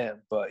to see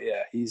him, but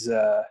yeah, he's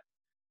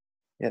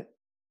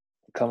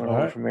coming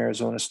over from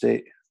Arizona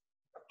State.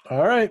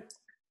 All right.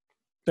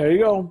 There you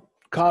go.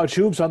 College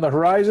hoops on the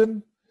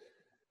horizon.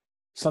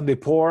 Sunday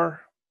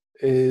Pour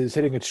is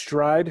hitting its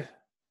stride,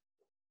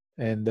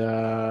 and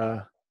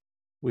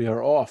we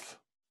are off.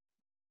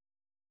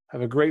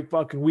 Have a great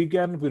fucking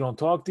weekend. If we don't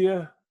talk to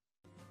you,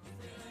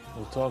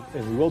 we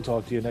will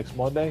talk to you next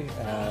Monday.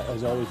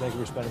 As always, thank you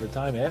for spending the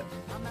time, Ant.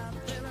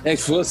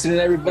 Thanks for listening,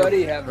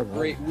 everybody. Have a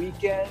great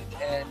weekend,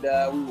 and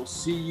we will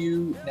see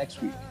you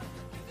next week.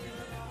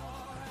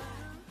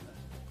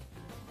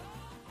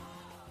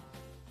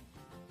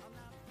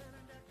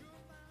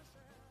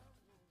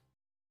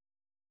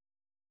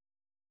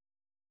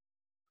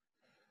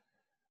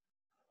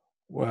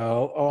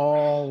 Well,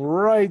 all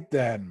right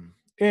then.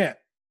 Ant,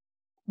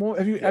 well,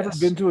 have you ever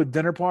been to a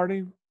dinner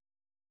party?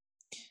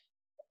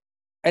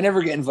 I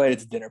never get invited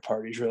to dinner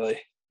parties, really.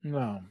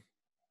 No. I'm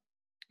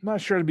not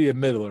sure to be a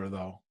middler,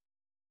 though.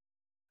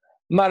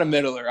 I'm not a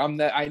middler.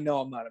 I know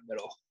I'm not a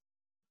middle.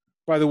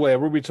 By the way,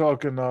 we'll be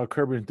talking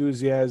Curb Your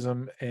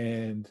Enthusiasm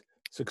and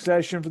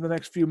Succession for the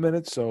next few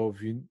minutes. So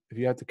if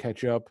you have to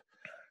catch up,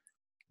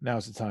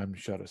 now's the time to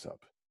shut us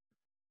up.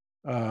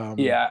 I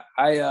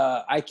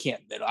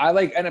can't middle.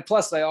 And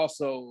plus I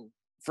also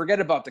forget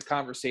about the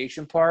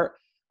conversation part.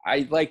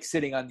 I like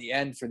sitting on the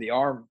end for the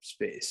arm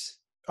space.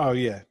 Oh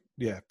yeah,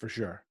 for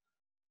sure.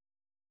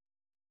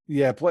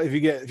 Yeah,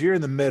 if you're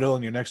in the middle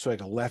and you're next to like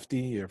a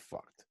lefty, you're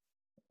fucked.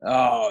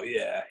 Oh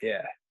yeah.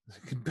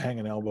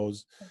 Banging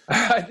elbows.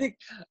 I think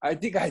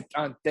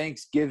on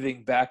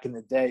Thanksgiving back in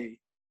the day,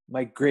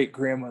 my great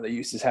grandmother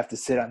used to have to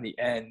sit on the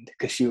end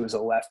because she was a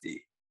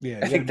lefty. Yeah,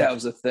 I think that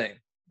was a thing.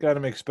 Got to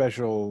make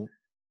special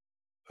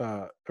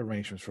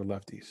arrangements for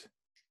lefties.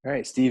 All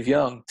right, Steve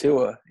Young,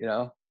 Tua.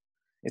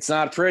 It's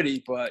not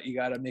pretty, but you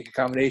got to make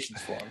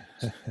accommodations for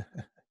him.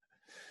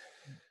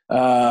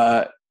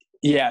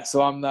 Yeah.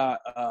 So I'm not.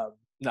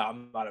 No,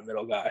 I'm not a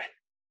middle guy.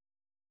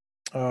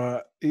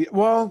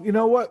 Well, you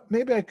know what?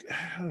 Maybe I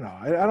don't know.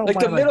 I don't Like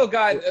the mind like middle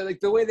guy, like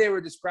the way they were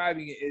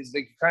describing it is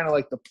like kind of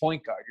like the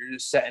point guard. You're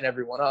just setting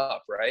everyone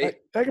up, right?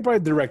 I could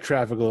probably direct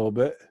traffic a little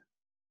bit.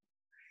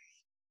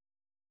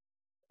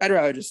 I'd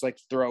rather just like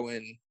throw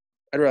in.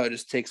 I'd rather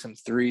just take some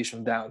threes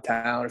from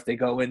downtown. If they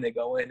go in, they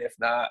go in. If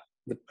not,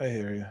 I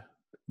hear you.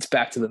 it's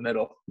back to the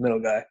middle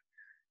guy.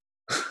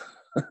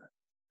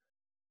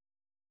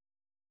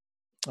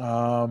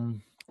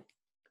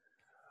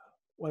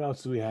 What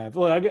else do we have?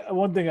 Well,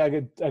 one thing I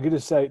could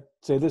just say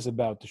this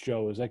about the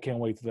show is I can't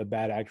wait till the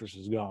bad actress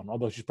is gone.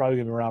 Although she's probably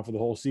gonna be around for the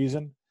whole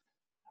season.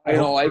 I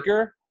don't like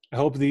her. I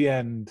hope the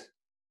end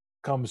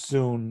comes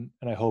soon,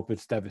 and I hope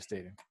it's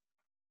devastating.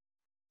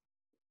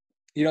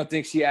 You don't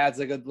think she adds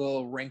like a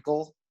little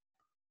wrinkle?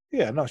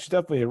 Yeah, no, she's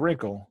definitely a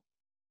wrinkle.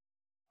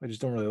 I just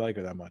don't really like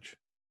her that much.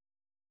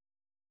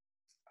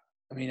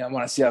 I mean, I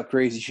want to see how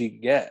crazy she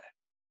can get.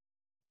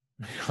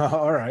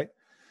 All right.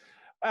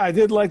 I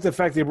did like the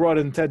fact they brought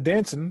in Ted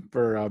Danson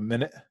for a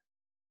minute.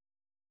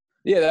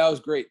 Yeah, that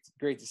was great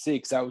to see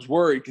because I was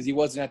worried because he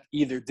wasn't at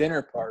either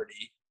dinner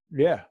party.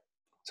 Yeah.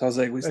 So I was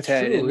like, was That's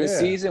Ted true, in this yeah.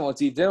 season?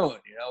 What's he doing?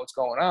 You know, what's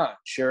going on?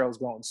 Cheryl's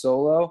going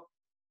solo.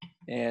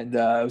 And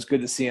it was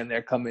good to see him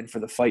there come in for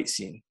the fight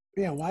scene.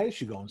 Yeah, why is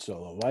she going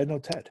solo? Why no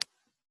Ted?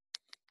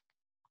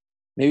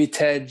 Maybe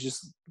Ted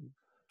just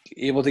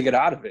able to get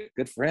out of it.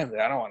 Good for him.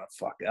 I don't want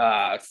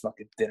to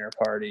fucking dinner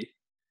party.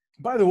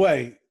 By the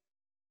way,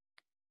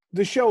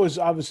 the show is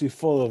obviously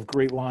full of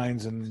great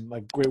lines and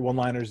like great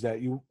one-liners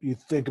that you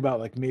think about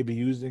like maybe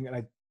using. And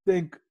I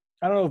don't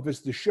know if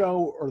it's the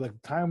show or like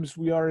the times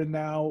we are in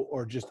now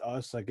or just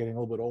us like getting a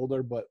little bit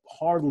older, but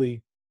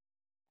hardly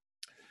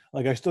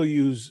like I still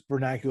use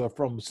vernacular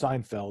from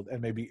Seinfeld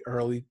and maybe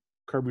early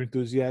Curb Your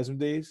Enthusiasm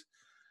days.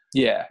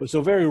 Yeah. But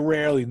so very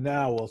rarely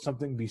now will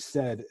something be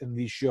said in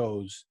these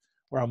shows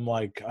where I'm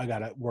like, I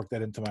gotta work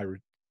that into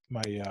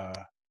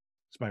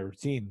it's my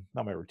routine,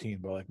 not my routine,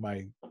 but like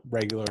my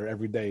regular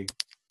everyday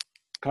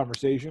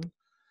conversation.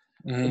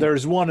 Mm-hmm.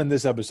 There's one in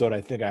this episode I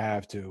think I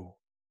have to,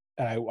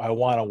 and I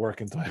want to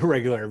work into my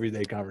regular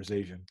everyday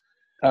conversation.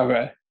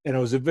 Okay. And it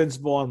was a Vince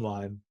Vaughn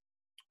line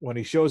when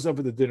he shows up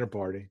at the dinner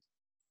party.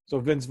 So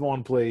Vince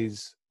Vaughn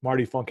plays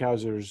Marty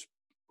Funkhauser's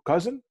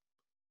cousin.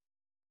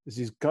 Is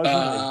his cousin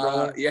or his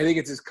brother? Yeah, I think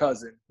it's his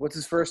cousin. What's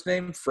his first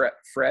name? Fred?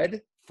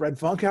 Fred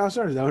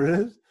Funkhauser? Is that what it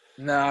is?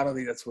 No, I don't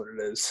think that's what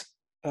it is.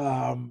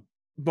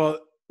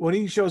 But when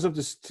he shows up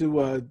to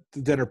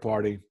the dinner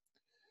party,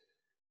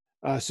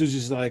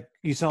 Susie's like,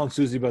 he's telling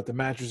Susie about the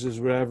mattresses,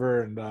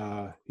 whatever,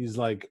 and he's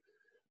like,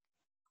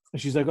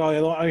 and she's like, oh,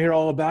 yeah, I hear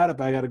all about it,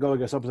 but I got to go. I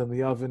got something in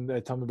the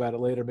oven. Tell me about it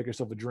later. Make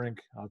yourself a drink.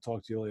 I'll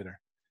talk to you later.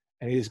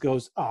 And he just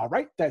goes, all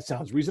right, that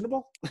sounds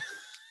reasonable.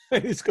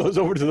 And he just goes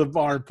over to the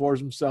bar and pours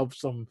himself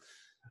some,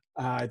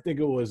 I think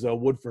it was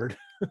Woodford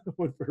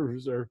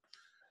Reserve.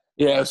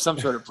 Yeah, it was some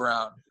sort of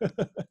brown.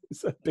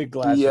 It's a big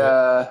glass.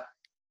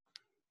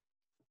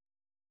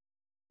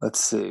 Let's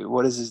see.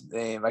 What is his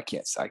name? I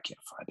can't find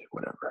it.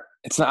 Whatever.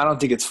 It's not. I don't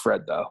think it's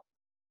Fred though.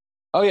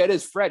 Oh yeah, it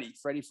is Freddie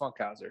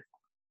Funkhauser.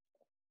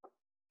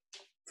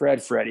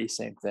 Freddie,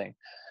 same thing.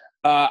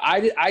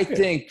 I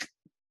think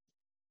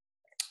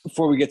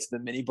before we get to the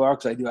mini bar,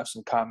 because I do have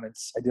some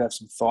comments. I do have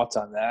some thoughts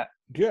on that.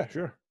 Yeah,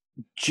 sure.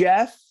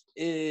 Jeff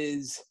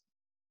is.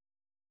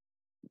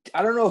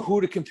 I don't know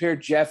who to compare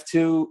Jeff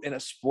to in a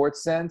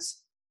sports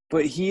sense,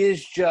 but he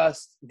is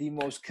just the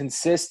most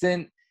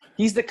consistent.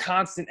 He's the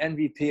constant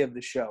MVP of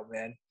the show,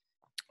 man.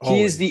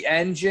 He is the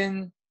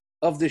engine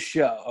of the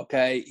show,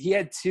 okay? He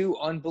had two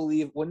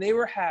unbelievable – when they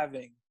were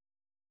having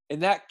 –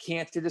 and that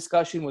cancer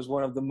discussion was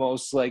one of the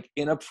most, like,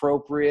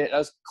 inappropriate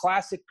 –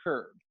 classic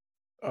Curb.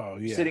 Oh,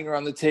 yeah. Sitting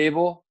around the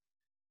table.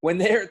 When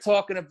they're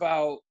talking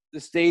about the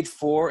stage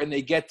 4 and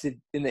they get to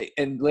 –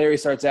 and Larry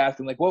starts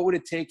asking, like, what would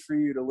it take for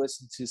you to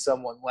listen to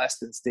someone less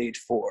than stage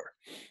 4?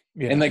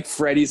 Yeah. And, like,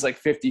 Freddie's,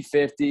 like,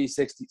 50-50,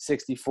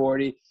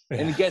 60-40.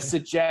 And he gets to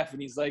Jeff,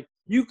 and he's like,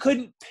 you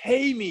couldn't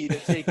pay me to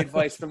take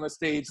advice from a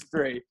stage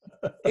 3.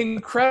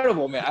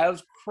 Incredible, man. I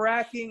was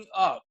cracking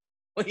up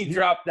when he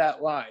dropped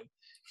that line.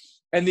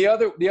 And the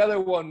other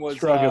one was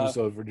strong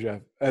episode for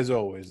Jeff, as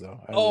always,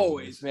 though.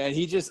 Always, man.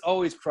 He just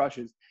always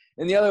crushes.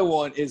 And the other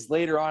one is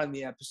later on in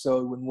the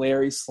episode when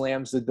Larry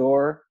slams the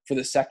door for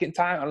the second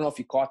time. I don't know if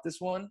you caught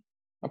this one.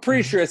 I'm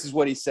pretty sure this is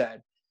what he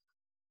said.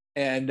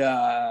 And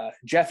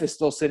Jeff is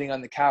still sitting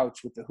on the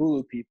couch with the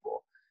Hulu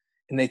people.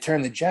 And they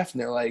turn to Jeff,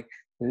 and they're like,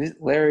 is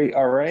Larry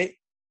all right?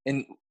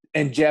 And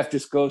Jeff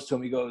just goes to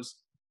him. He goes,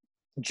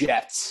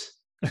 Jets.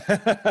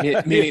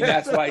 Meaning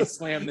that's why he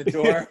slammed the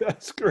door. Yeah,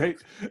 that's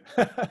great.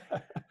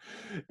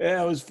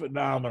 Yeah, it was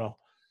phenomenal.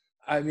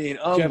 I mean,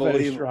 unbelievable.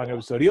 Jeff had a strong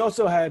episode. He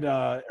also had,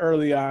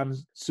 early on,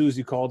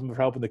 Susie called him for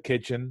help in the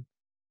kitchen.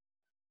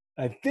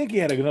 I think he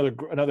had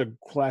another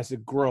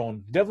classic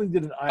groan. Definitely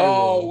did an eye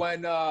roll.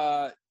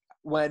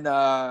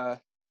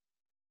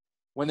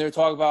 When they were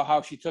talking about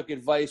how she took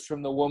advice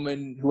from the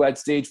woman who had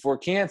stage 4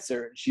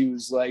 cancer, and she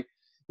was like,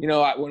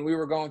 when we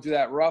were going through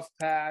that rough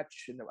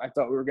patch and I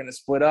thought we were going to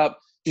split up,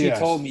 she Yes.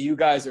 told me you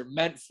guys are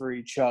meant for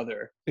each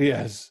other.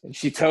 Yes. And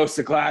she toasts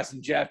the glass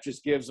and Jeff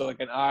just gives like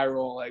an eye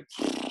roll, like,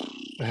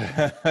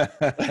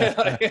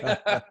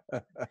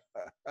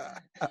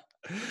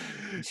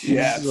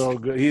 Jeff. He's so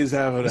good. He's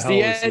having He's a hell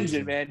the of a engine,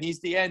 season. man. He's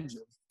the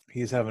engine.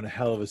 He's having a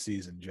hell of a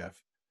season, Jeff.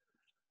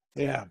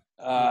 Yeah.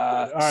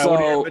 All right. So,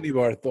 what are your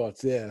minibar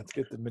thoughts? Yeah, let's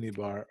get the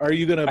minibar. Are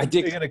you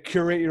gonna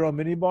curate your own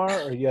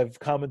minibar, or you have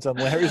comments on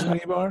Larry's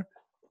minibar?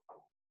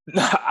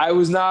 I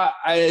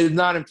am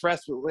not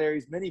impressed with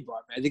Larry's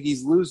minibar, man. I think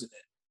he's losing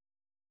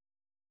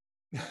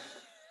it.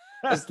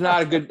 That's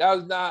not a good. That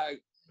was not. I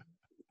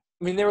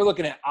mean, they were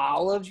looking at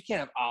olives. You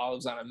can't have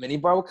olives on a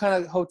minibar. What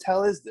kind of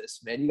hotel is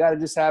this, man? You got to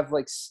just have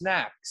like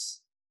snacks.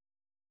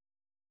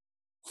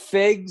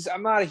 Figs.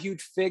 I'm not a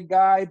huge fig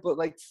guy, but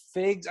like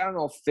figs, I don't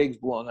know if figs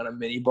belong on a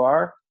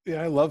minibar.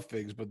 Yeah, I love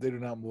figs, but they do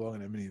not belong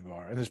in a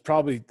minibar. And that's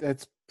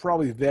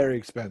probably very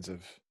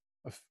expensive.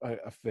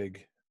 A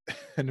fig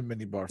in a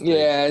minibar. Fig.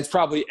 Yeah, it's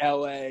probably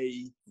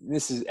L.A.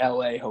 This is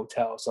L.A.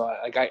 hotel, so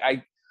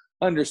I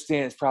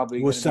understand it's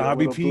probably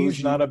wasabi peas.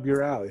 bougie. Not up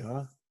your alley,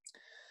 huh?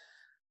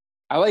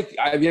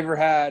 Have you ever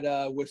had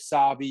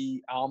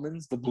wasabi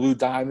almonds, the Blue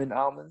Diamond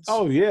almonds?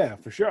 Oh yeah,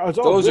 for sure.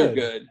 Those are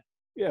good.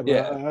 Yeah, but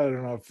I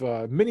don't know if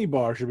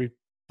minibar should be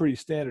pretty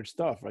standard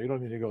stuff. Right? You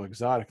don't need to go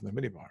exotic in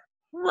the minibar.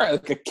 Right,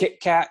 like a Kit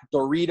Kat,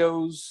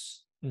 Doritos,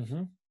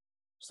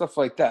 stuff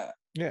like that.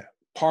 Yeah,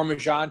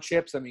 Parmesan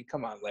chips. I mean,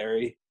 come on,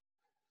 Larry.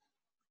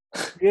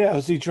 Yeah,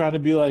 is he trying to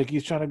be like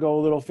he's trying to go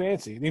a little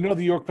fancy?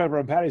 The York pepper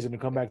and patty's going to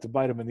come back to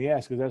bite him in the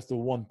ass because that's the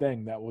one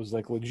thing that was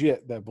like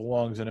legit that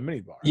belongs in a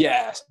minibar.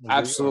 Yes,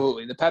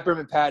 absolutely. The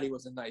peppermint patty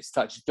was a nice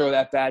touch. You throw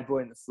that bad boy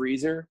in the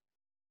freezer.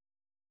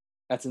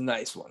 That's a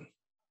nice one.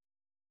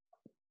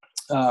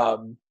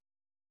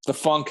 The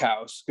Funk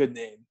House, good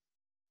name.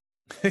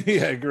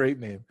 Yeah, great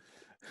name.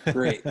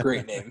 Great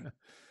name.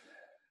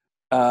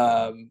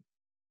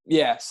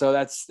 Yeah, so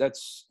that's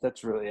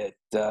really it.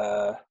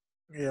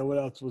 Yeah, what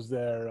else was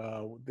there?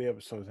 The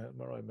episodes,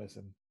 what am I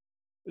missing?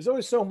 There's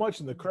always so much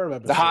in the Curve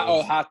episodes.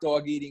 The hot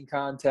dog eating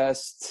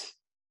contest.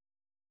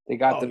 They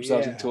got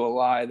themselves into a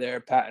lie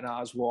there, Pat and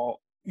Oswalt.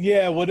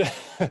 Yeah, what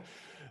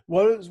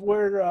is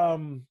where a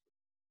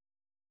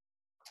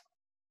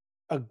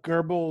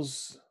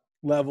Goebbels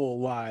level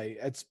lie?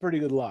 It's a pretty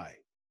good lie.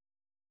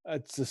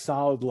 It's a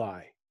solid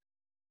lie.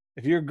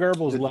 If you're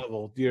Goebbels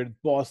level, you're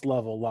boss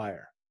level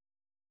liar.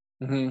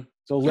 Mm-hmm.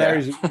 So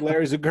Larry's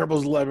a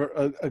Goebbels level,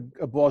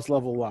 a boss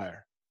level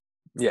liar.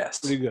 Yes,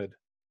 pretty good.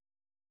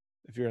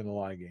 If you're in the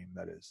lie game,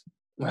 that is.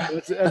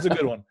 That's a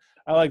good one.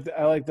 I like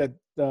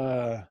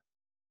that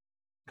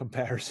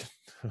comparison.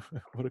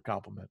 What a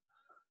compliment.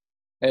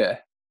 Yeah.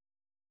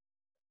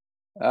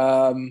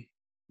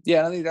 Yeah,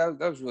 I don't think that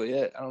was really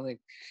it. I don't think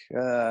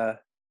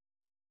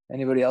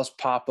anybody else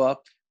pop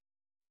up.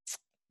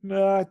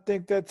 No, I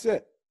think that's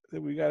it. I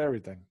think we got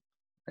everything.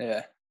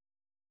 Yeah.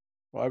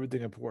 Well,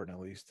 everything important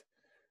at least.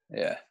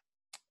 Yeah.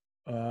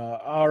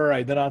 All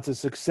right, then on to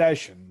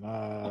Succession.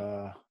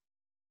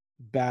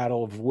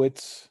 Battle of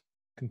Wits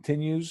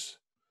continues.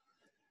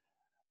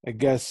 I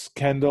guess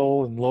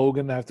Kendall and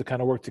Logan have to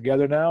kind of work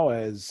together now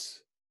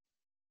as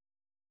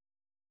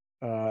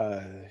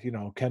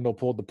Kendall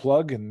pulled the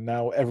plug and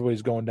now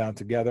everybody's going down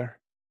together.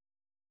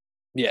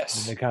 Yes.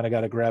 And they kind of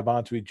got to grab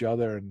onto each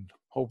other and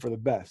hope for the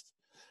best.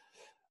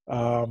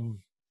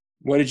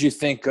 What did you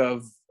think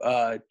of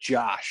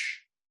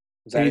Josh?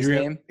 Was that his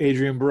name?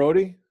 Adrian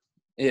Brody?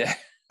 Yeah.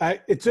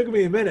 It took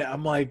me a minute.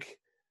 I'm like,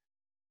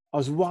 I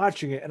was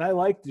watching it, and I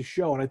liked the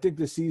show, and I think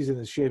this season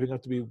is shaping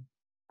up to be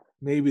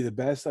maybe the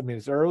best. I mean,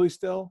 it's early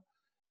still.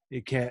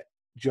 You can't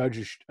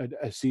judge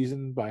a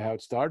season by how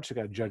it starts. You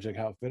got to judge like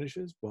how it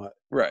finishes, but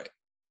right,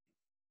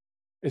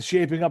 it's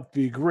shaping up to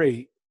be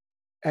great.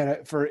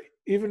 And for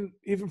even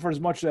for as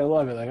much as I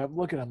love it,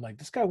 like I'm like,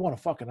 this guy won a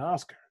fucking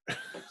Oscar.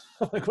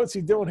 Like, what's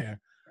he doing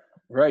here?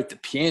 Right, the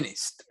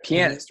pianist,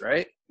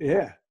 right?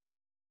 Yeah,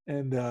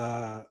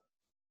 and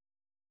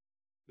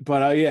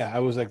but I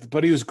was like,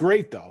 but he was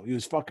great though. He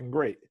was fucking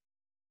great.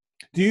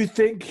 Do you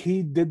think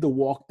he did the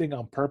walk thing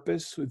on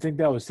purpose? I think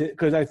that was it.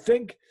 Because I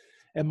think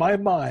in my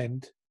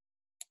mind,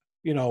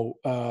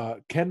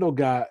 Kendall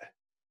got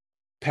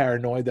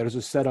paranoid that it was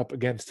a setup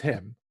against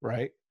him,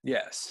 right?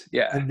 Yes.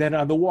 Yeah. And then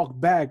on the walk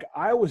back,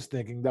 I was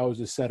thinking that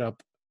was a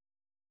setup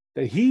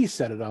that he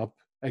set it up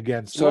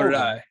against. So Logan. did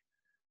I.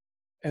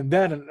 And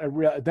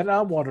then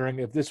I'm wondering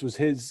if this was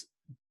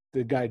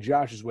the guy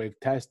Josh's way of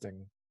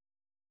testing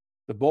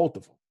the both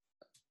of them.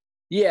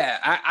 Yeah,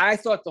 I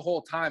thought the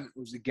whole time it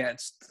was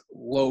against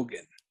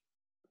Logan.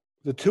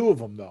 The two of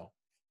them, though.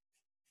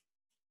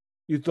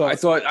 You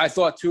thought? I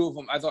thought two of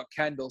them. I thought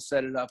Kendall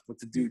set it up with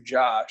the dude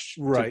Josh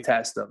to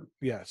test him.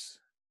 Yes,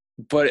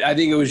 but I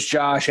think it was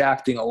Josh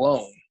acting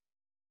alone.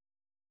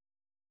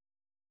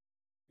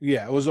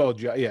 Yeah, it was all.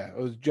 It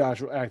was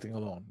Josh acting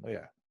alone.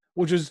 Yeah,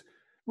 which is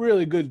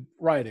really good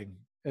writing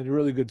and a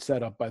really good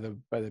setup by the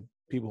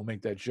people who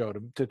make that show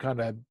to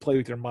kind of play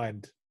with your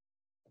mind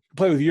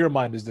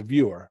as the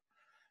viewer.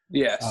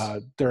 Yes.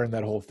 during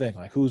that whole thing.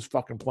 Like, who's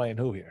fucking playing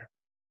who here?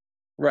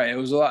 Right. It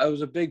was a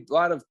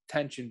lot of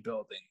tension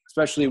building,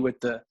 especially with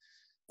the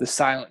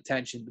silent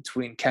tension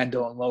between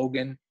Kendall and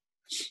Logan.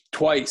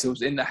 Twice. It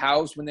was in the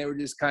house when they were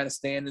just kind of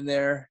standing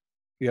there.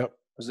 Yep. It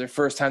was their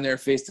first time they were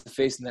face to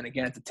face, and then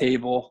again at the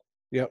table.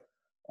 Yep.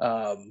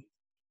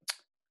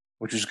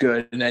 Which was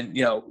good. And then,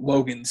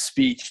 Logan's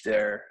speech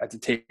there at the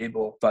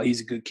table about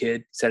he's a good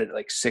kid, said it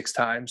like 6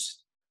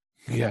 times.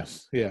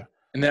 Yes. Yeah.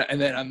 And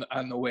then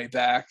on the way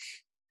back,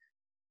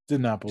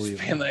 did not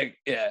believe it. Like,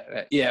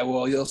 yeah.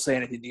 Well, you'll say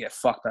anything to get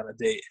fucked on a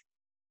date.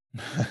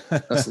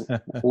 That's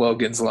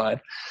Logan's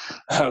line.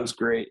 That was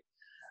great.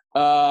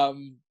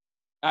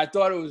 I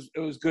thought it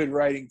was good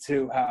writing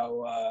too.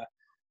 How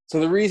so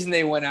the reason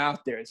they went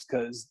out there is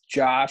because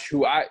Josh,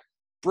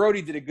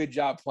 Brody did a good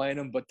job playing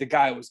him, but the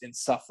guy was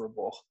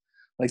insufferable,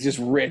 like just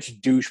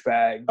rich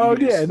douchebag. Oh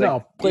you yeah,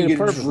 just, played it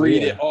perfectly. Just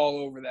read it all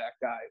over that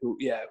guy.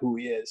 Who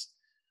he is.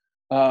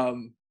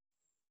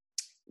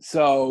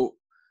 So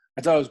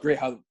I thought it was great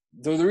how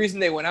the reason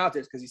they went out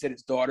there is because he said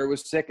his daughter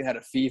was sick and had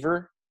a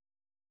fever.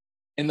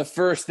 And the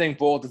first thing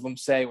both of them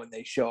say when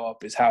they show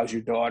up is, "How's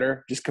your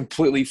daughter?" Just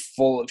completely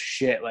full of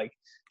shit, like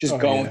just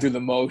going through the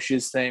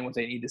motions, saying what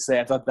they need to say.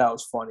 I thought that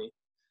was funny.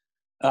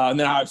 And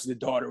then obviously the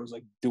daughter was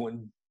like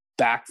doing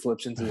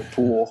backflips into the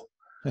pool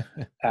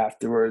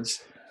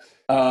afterwards.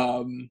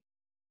 Classic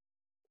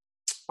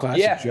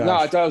Josh. No,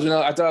 I thought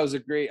it was a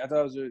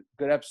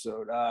good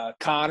episode.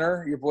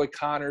 Connor, your boy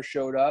Connor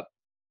showed up.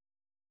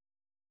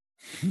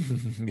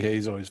 Yeah,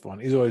 he's always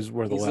fun. He's always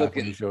worth a laugh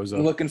when he shows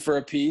up. Looking for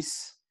a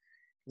piece.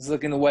 He's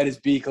looking to wet his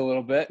beak a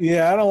little bit.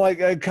 Yeah, I don't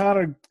like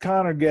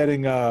Connor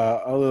getting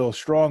a little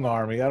strong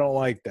army. I don't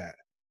like that.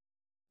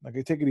 Like,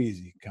 take it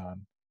easy,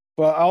 Con.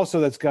 But also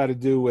that's got to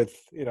do with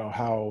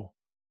how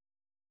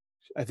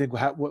I think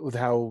with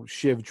how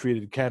Shiv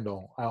treated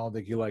Kendall. I don't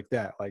think he liked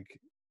that. Like,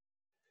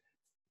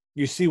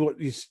 you see what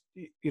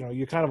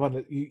you're kind of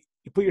on you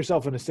put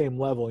yourself in the same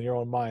level in your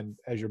own mind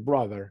as your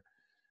brother,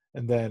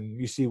 and then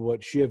you see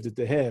what Shiv did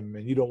to him,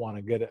 and you don't want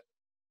to get it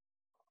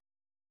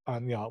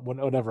on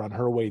whatever on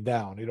her way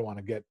down. You don't want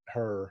to get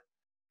her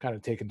kind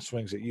of taking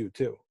swings at you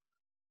too.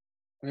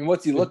 I mean,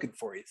 what's he looking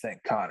for, you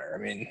think, Connor? I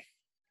mean,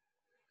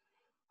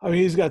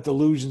 he's got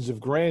delusions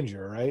of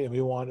grandeur, right? And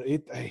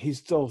he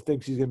still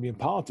thinks he's going to be in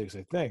politics,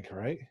 I think,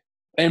 right?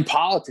 In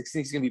politics,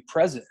 thinks he's going to be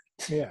president.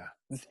 Yeah.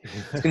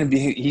 He's going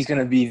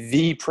to be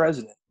the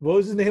president. What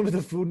was the name of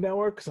the Food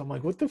Network? Because I'm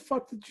like, what the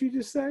fuck did you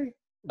just say?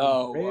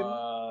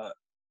 It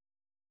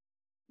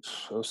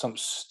was some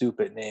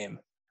stupid name.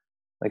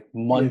 Like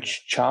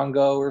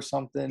Munchongo or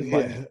something.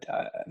 Yeah.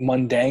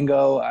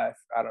 Mundango. I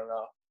don't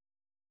know.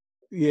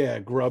 Yeah,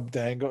 Grub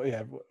Dango.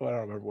 Yeah, I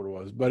don't remember what it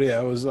was. But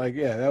yeah, it was like,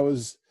 that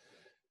was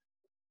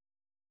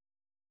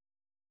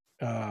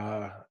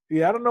I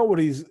don't know what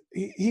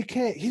he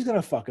can't, he's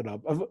gonna fuck it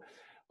up.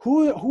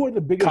 Who are the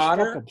biggest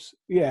fuck ups?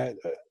 Yeah,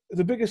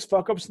 the biggest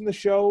fuck ups in the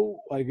show.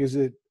 Like, is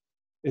it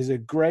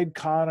Greg,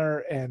 Connor,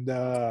 and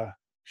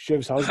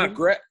Shiv's husband?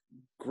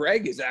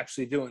 Greg is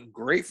actually doing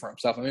great for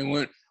himself. I mean,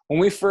 when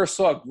we first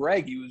saw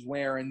Greg, he was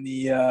wearing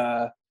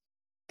the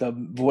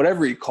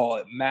whatever you call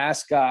it,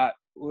 mascot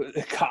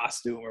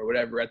costume or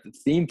whatever at the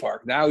theme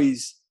park. Now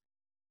he's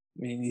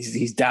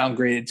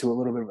downgraded to a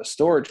little bit of a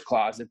storage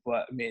closet,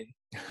 but I mean,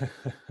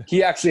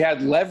 he actually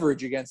had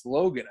leverage against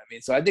Logan. I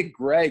mean, so I think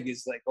Greg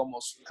is like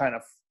almost kind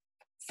of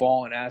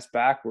falling ass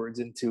backwards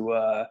into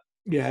a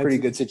pretty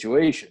good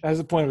situation. That's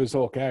the point of his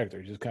whole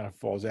character. He just kind of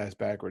falls ass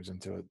backwards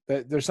into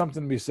it. There's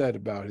something to be said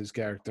about his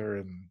character,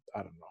 and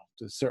I don't know,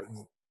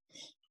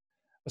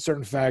 a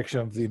certain faction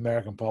of the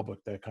American public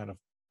that kind of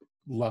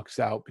lucks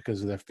out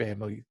because of their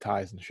family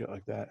ties and shit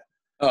like that.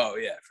 Oh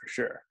yeah, for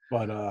sure.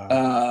 But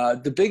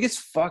the biggest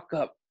fuck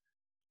up,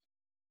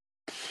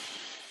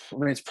 I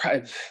mean,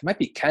 it might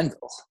be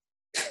Kendall.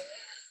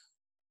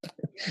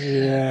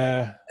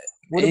 Yeah.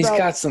 He's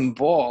got some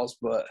balls,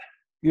 but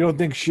you don't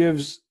think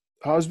Shiv's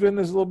husband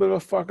is a little bit of a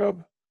fuck up?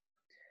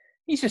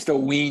 He's just a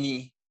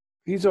weenie.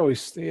 He's a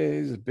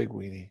big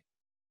weenie.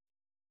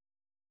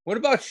 What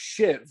about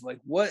Shiv? Like,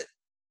 what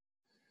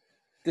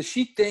does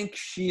she think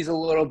she's a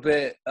little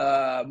bit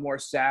more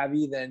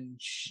savvy than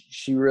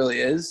she really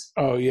is?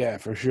 Oh yeah,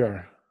 for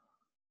sure.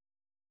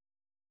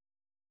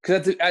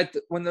 Because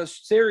when the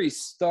series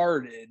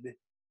started,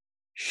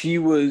 she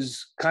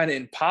was kind of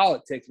in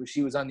politics, but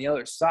she was on the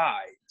other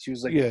side. She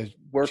was like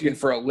working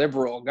for a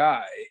liberal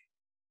guy.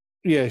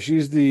 Yeah,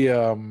 she's the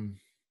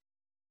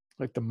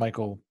like the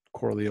Michael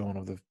Corleone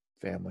of the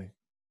family.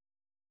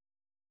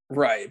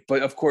 Right,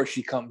 but of course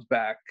she comes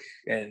back,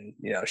 and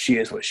she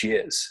is what she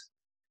is.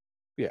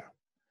 Yeah,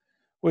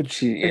 which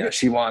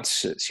she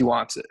wants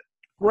it.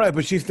 Right,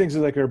 but she thinks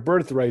it's like her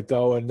birthright,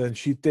 though, and then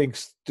she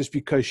thinks just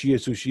because she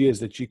is who she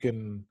is that she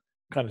can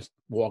kind of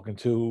walk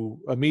into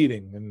a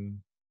meeting and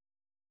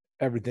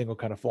everything will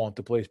kind of fall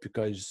into place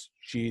because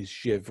she's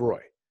Shiv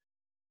Roy.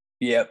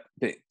 Yep,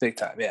 big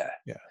time, yeah.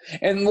 Yeah.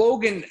 And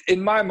Logan, in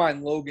my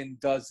mind, Logan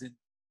doesn't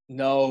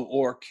know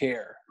or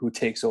care who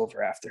takes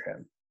over after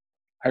him.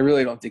 I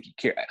really don't think he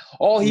cares.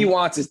 All he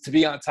wants is to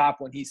be on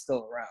top when he's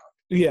still around.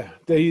 Yeah,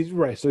 he's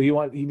right. So he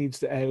needs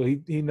to angle.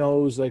 He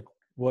knows like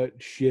what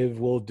Shiv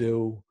will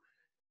do.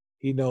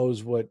 He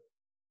knows what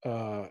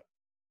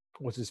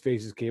what's his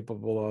face is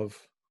capable of.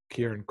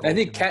 Kieran And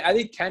Culkin. I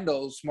think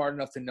Kendall's smart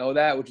enough to know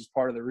that, which is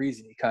part of the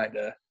reason he kind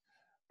of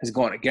has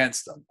gone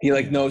against him. He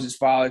like knows his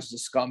father's a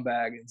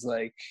scumbag and it's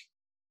like,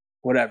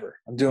 whatever,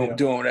 I'm doing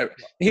whatever.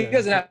 He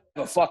doesn't have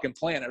a fucking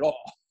plan at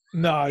all.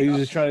 No, he's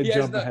just trying to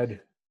jump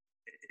ahead.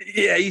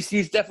 Yeah, he's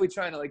definitely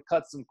trying to like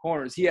cut some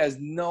corners. He has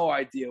no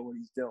idea what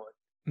he's doing.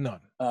 None.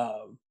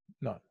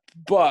 None.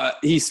 But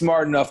he's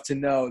smart enough to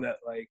know that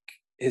like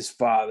his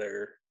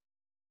father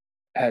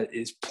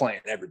is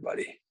playing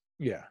everybody.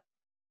 Yeah.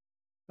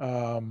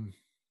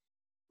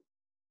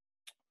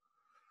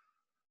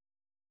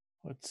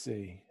 Let's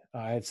see.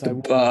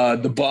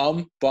 The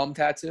bum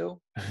tattoo.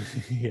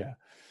 Yeah.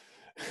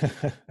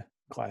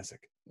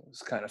 Classic. It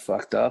was kind of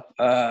fucked up.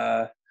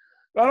 I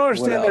don't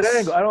understand that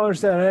angle. I don't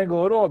understand that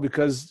angle at all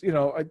because, you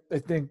know, I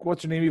think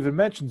what's her name even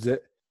mentions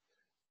it.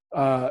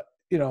 You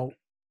know,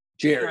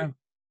 Jerry.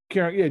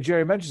 Karen,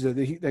 Jerry mentions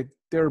it. That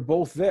they're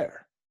both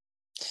there.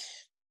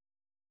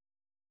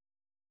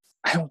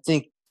 I don't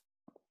think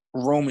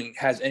Roman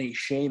has any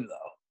shame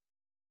though.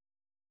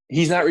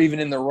 He's not even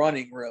in the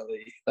running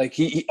really. Like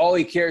he all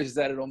he cares is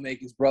that it'll make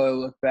his brother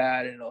look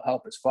bad and it'll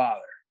help his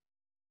father.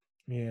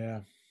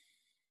 Yeah.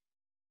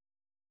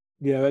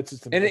 Yeah, that's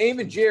just. And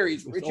even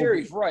Jerry's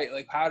right.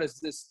 Like, how does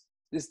this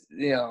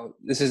you know,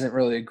 this isn't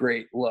really a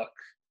great look.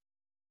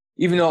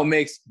 Even though it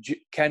makes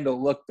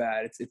Kendall look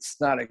bad, it's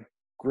not a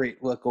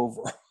great look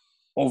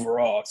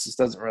overall. It just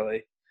doesn't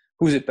really.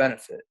 Who's it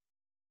benefit?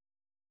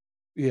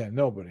 Yeah,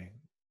 nobody.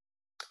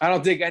 I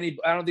don't think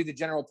the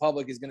general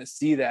public is going to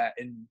see that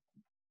and,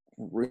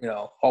 you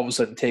know, all of a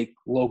sudden take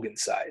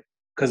Logan's side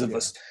because of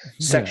a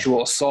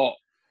sexual assault,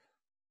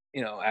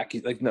 you know,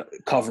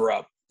 cover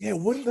up. Yeah,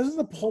 doesn't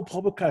the whole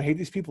public kind of hate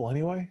these people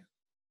anyway?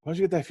 Don't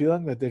you get that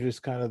feeling that they're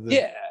just kind of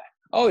yeah.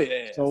 Oh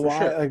yeah. So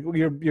why like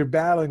you're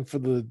battling for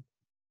the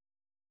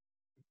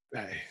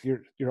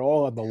you're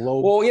all on the low.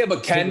 Well, yeah,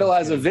 but Kendall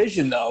has a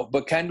vision though.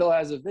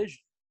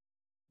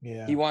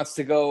 Yeah. He wants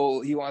to,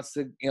 you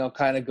know,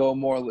 kind of go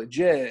more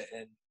legit,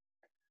 and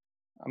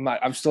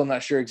I'm still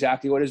not sure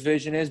exactly what his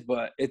vision is,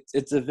 but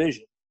it's a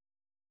vision.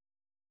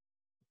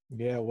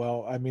 Yeah,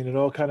 well, I mean, it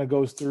all kind of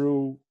goes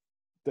through.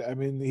 I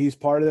mean, he's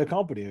part of the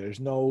company. There's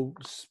no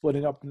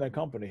splitting up from that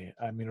company.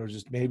 I mean, it was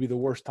just maybe the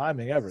worst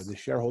timing ever. The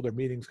shareholder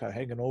meetings kind of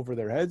hanging over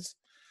their heads.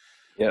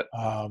 Yep.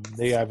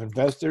 They have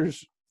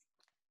investors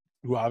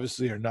who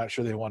obviously are not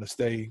sure they want to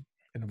stay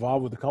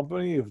involved with the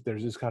company if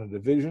there's this kind of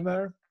division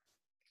there.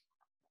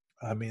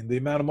 I mean, the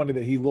amount of money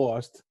that he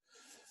lost,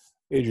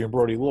 Adrian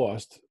Brody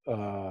lost,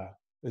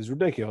 is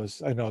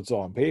ridiculous. I know it's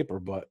all on paper,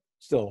 but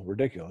still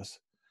ridiculous.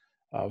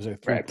 It was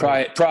like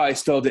probably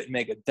still didn't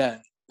make a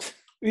dent.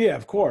 Yeah,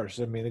 of course.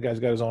 I mean, the guy's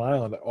got his own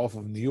island off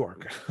of New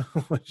York,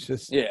 which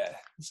is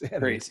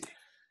crazy.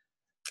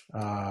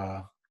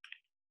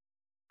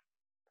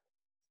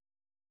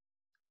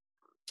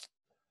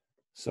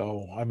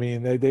 So I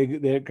mean, they're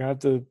gonna have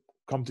to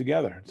come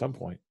together at some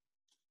point.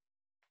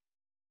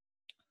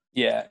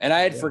 Yeah, and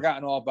I had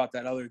forgotten all about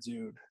that other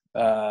dude,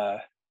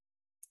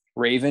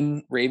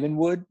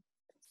 Ravenwood,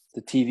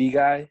 the TV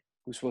guy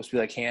who's supposed to be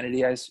like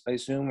Hannity, I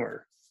assume,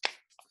 or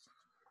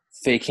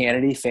fake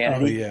Hannity.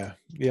 Oh yeah,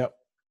 yep.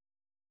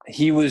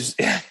 He was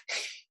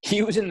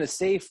in the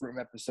safe room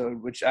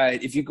episode, which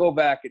if you go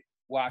back and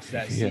watch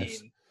that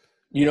scene,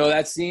 you know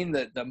that scene,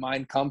 the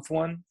Mein Kampf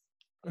one.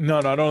 No,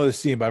 I don't know the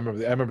scene, but I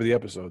remember the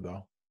episode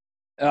though.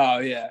 Oh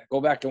yeah,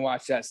 go back and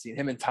watch that scene.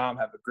 Him and Tom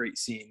have a great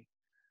scene.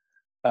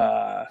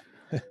 But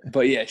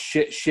yeah,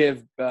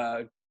 Shiv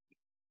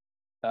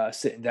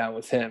sitting down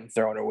with him,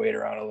 throwing her weight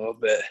around a little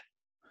bit.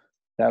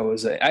 That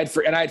was I'd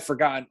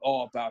forgotten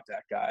all about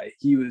that guy.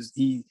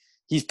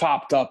 He's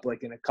popped up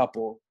like in a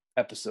couple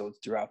episodes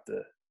throughout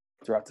the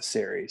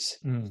series.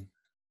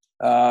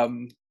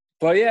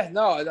 But yeah,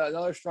 no,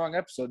 another strong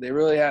episode. They've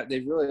really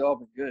all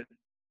been good.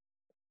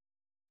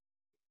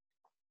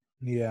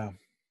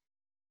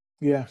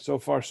 Yeah, so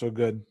far so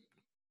good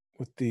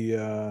with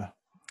the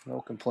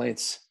no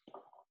complaints.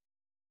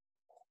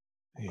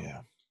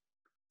 Yeah.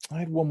 I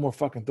had one more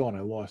fucking thought and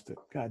I lost it.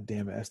 God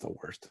damn it, that's the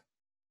worst.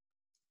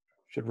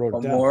 Should have wrote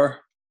it down. One more.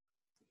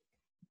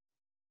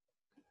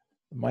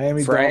 The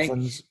Miami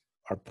Dolphins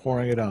are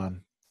pouring it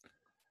on.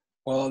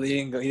 Well,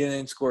 he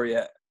didn't score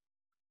yet.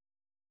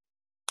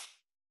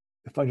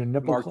 They find your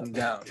nipple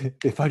down.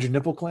 They find your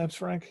nipple clamps,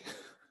 Frank?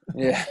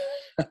 Yeah.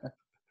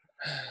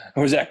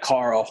 Or was that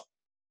Carl?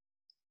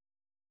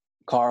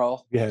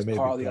 Carl? Yeah, maybe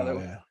Carl the other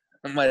one.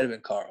 It might have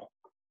been Carl.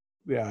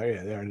 Yeah,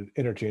 they're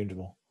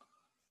interchangeable.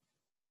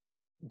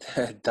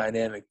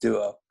 Dynamic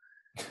duo.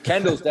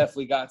 Kendall's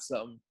definitely got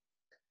some.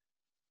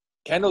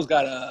 Kendall's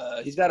got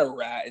a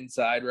rat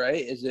inside, right?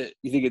 Is it?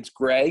 You think it's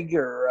Greg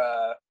or?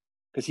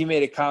 Because he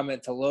made a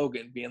comment to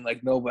Logan, being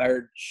like, "Nobody,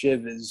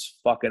 Shiv is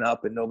fucking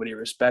up, and nobody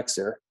respects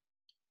her."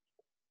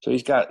 So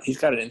he's got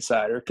an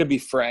insider. It could be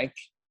Frank.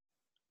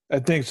 I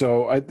think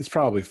so. It's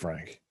probably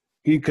Frank.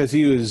 Because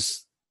he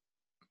was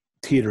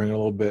teetering a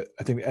little bit.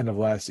 I think the end of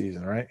last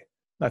season, right?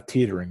 Not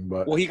teetering,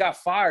 but Well, he got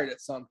fired at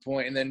some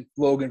point, and then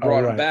Logan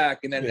brought him right. back.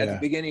 And then at the Yeah.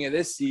 beginning of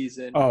this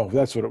season,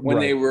 That's what. when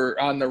Right. they were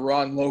on the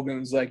run, Logan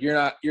was like,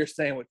 "You're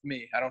staying with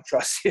me. I don't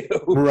trust you."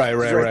 Right.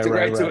 Right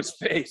to his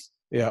face.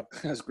 Yeah.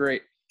 That's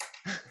great.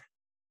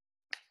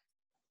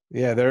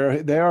 Yeah,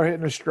 they are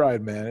hitting a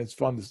stride, man. It's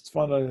fun. It's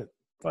fun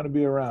to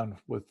be around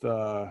with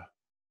a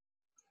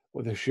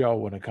show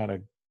when it kind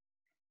of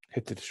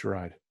hits its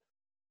stride.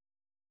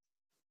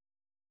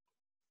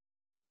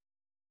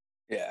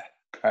 Yeah.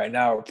 All right,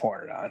 now we're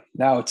pouring it on.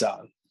 Now it's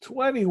on.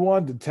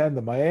 21-10,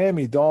 the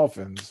Miami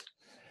Dolphins.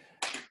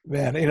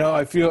 Man,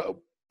 I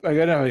feel like I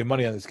didn't have any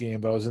money on this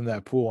game, but I was in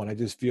that pool, and I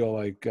just feel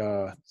like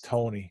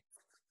Tony.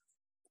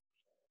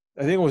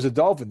 I think it was a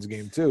Dolphins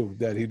game too.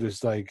 That he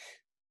just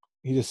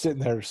sitting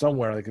there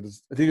somewhere. I think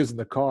he was in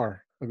the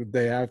car the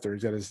day after.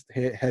 He's got his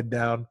head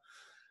down,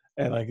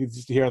 and he's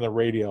just hear on the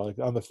radio,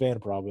 on the fan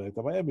probably,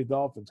 the Miami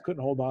Dolphins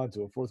couldn't hold on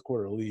to a fourth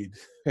quarter lead.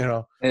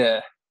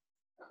 Yeah.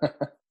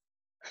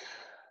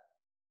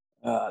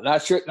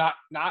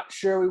 Not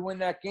sure we win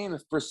that game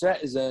if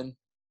Brissett is in.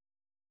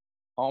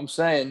 All I'm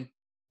saying,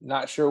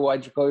 not sure why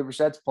Jacoby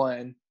Brissett's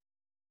playing.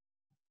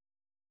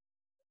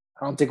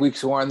 I don't think we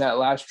scored on that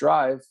last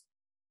drive.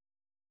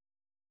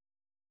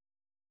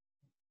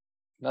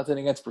 Nothing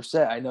against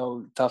Brissett. I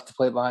know tough to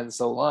play behind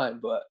the line,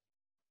 but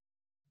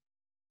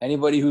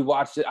anybody who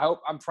watched it, I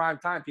hope on prime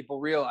time people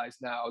realize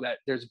now that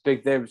there's a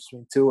big difference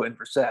between Tua and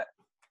Brissett.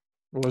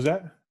 What was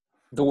that?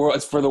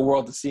 It's for the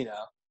world to see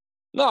now.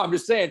 No, I'm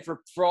just saying for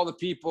all the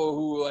people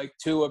who like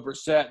Tua,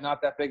 Brissett, not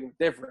that big of a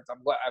difference.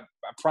 I'm glad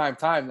at prime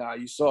time now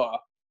you saw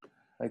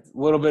a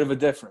little bit of a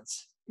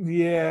difference.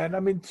 Yeah, and I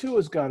mean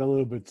Tua's got a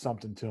little bit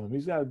something to him.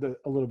 He's got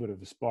a little bit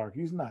of a spark.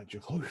 He's not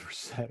Jacoby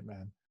Brissett,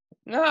 man.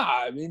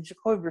 Nah, I mean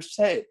Jacoby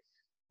Brissett,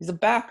 he's a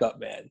backup,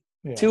 man.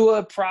 Yeah.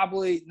 Tua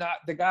probably not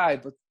the guy,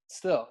 but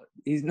still,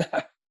 he's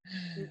not.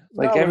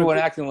 Everyone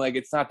acting like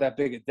it's not that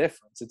big a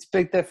difference. It's a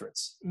big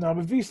difference. No,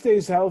 but if he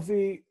stays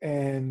healthy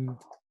and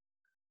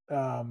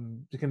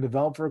he can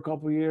develop for a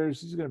couple of years,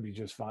 he's going to be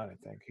just fine. I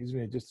think he's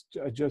going to be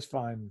a just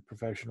fine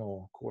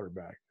professional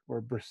quarterback. Where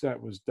Brissett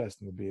was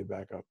destined to be a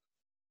backup,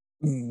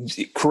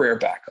 career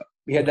backup.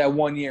 He had that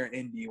 1 year in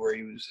Indy where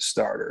he was a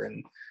starter,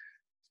 and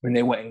when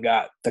they went and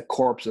got the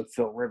corpse of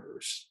Phil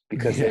Rivers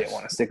because they didn't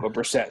want to stick with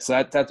Brissett.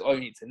 So that's all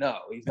you need to know.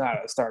 He's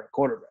not a starting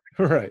quarterback.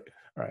 Right.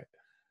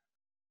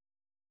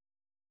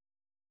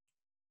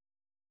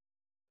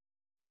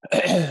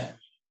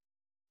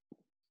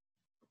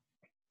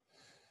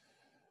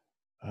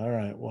 All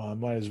right. Well, I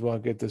might as well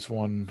get this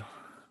one.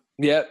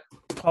 Yep.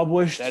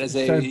 Published,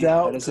 sent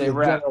out to the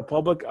general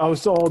public. I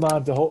was so holding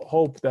on to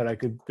hope that I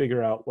could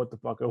figure out what the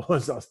fuck it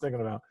was I was thinking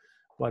about,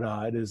 but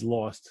it is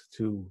lost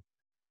to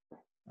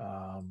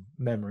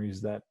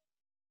memories that.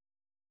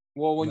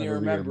 Well, when you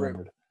remember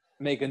it,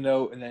 make a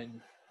note and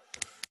then.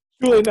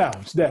 Too late now.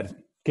 It's dead.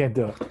 Can't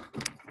do it.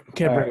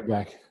 Can't bring it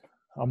back.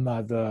 I'm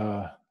not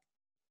a,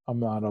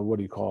 what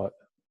do you call it?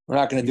 We're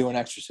not going to do an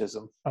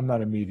exorcism. I'm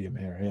not a medium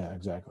here. Yeah,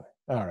 exactly.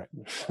 All right.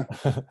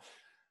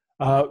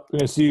 We're going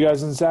to see you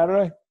guys on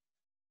Saturday?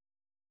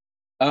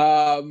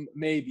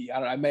 Maybe.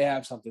 I may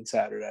have something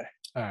Saturday.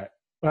 All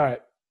right.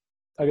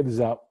 I'll get this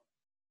out.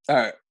 All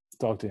right.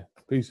 Talk to you.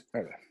 Peace.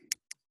 All right.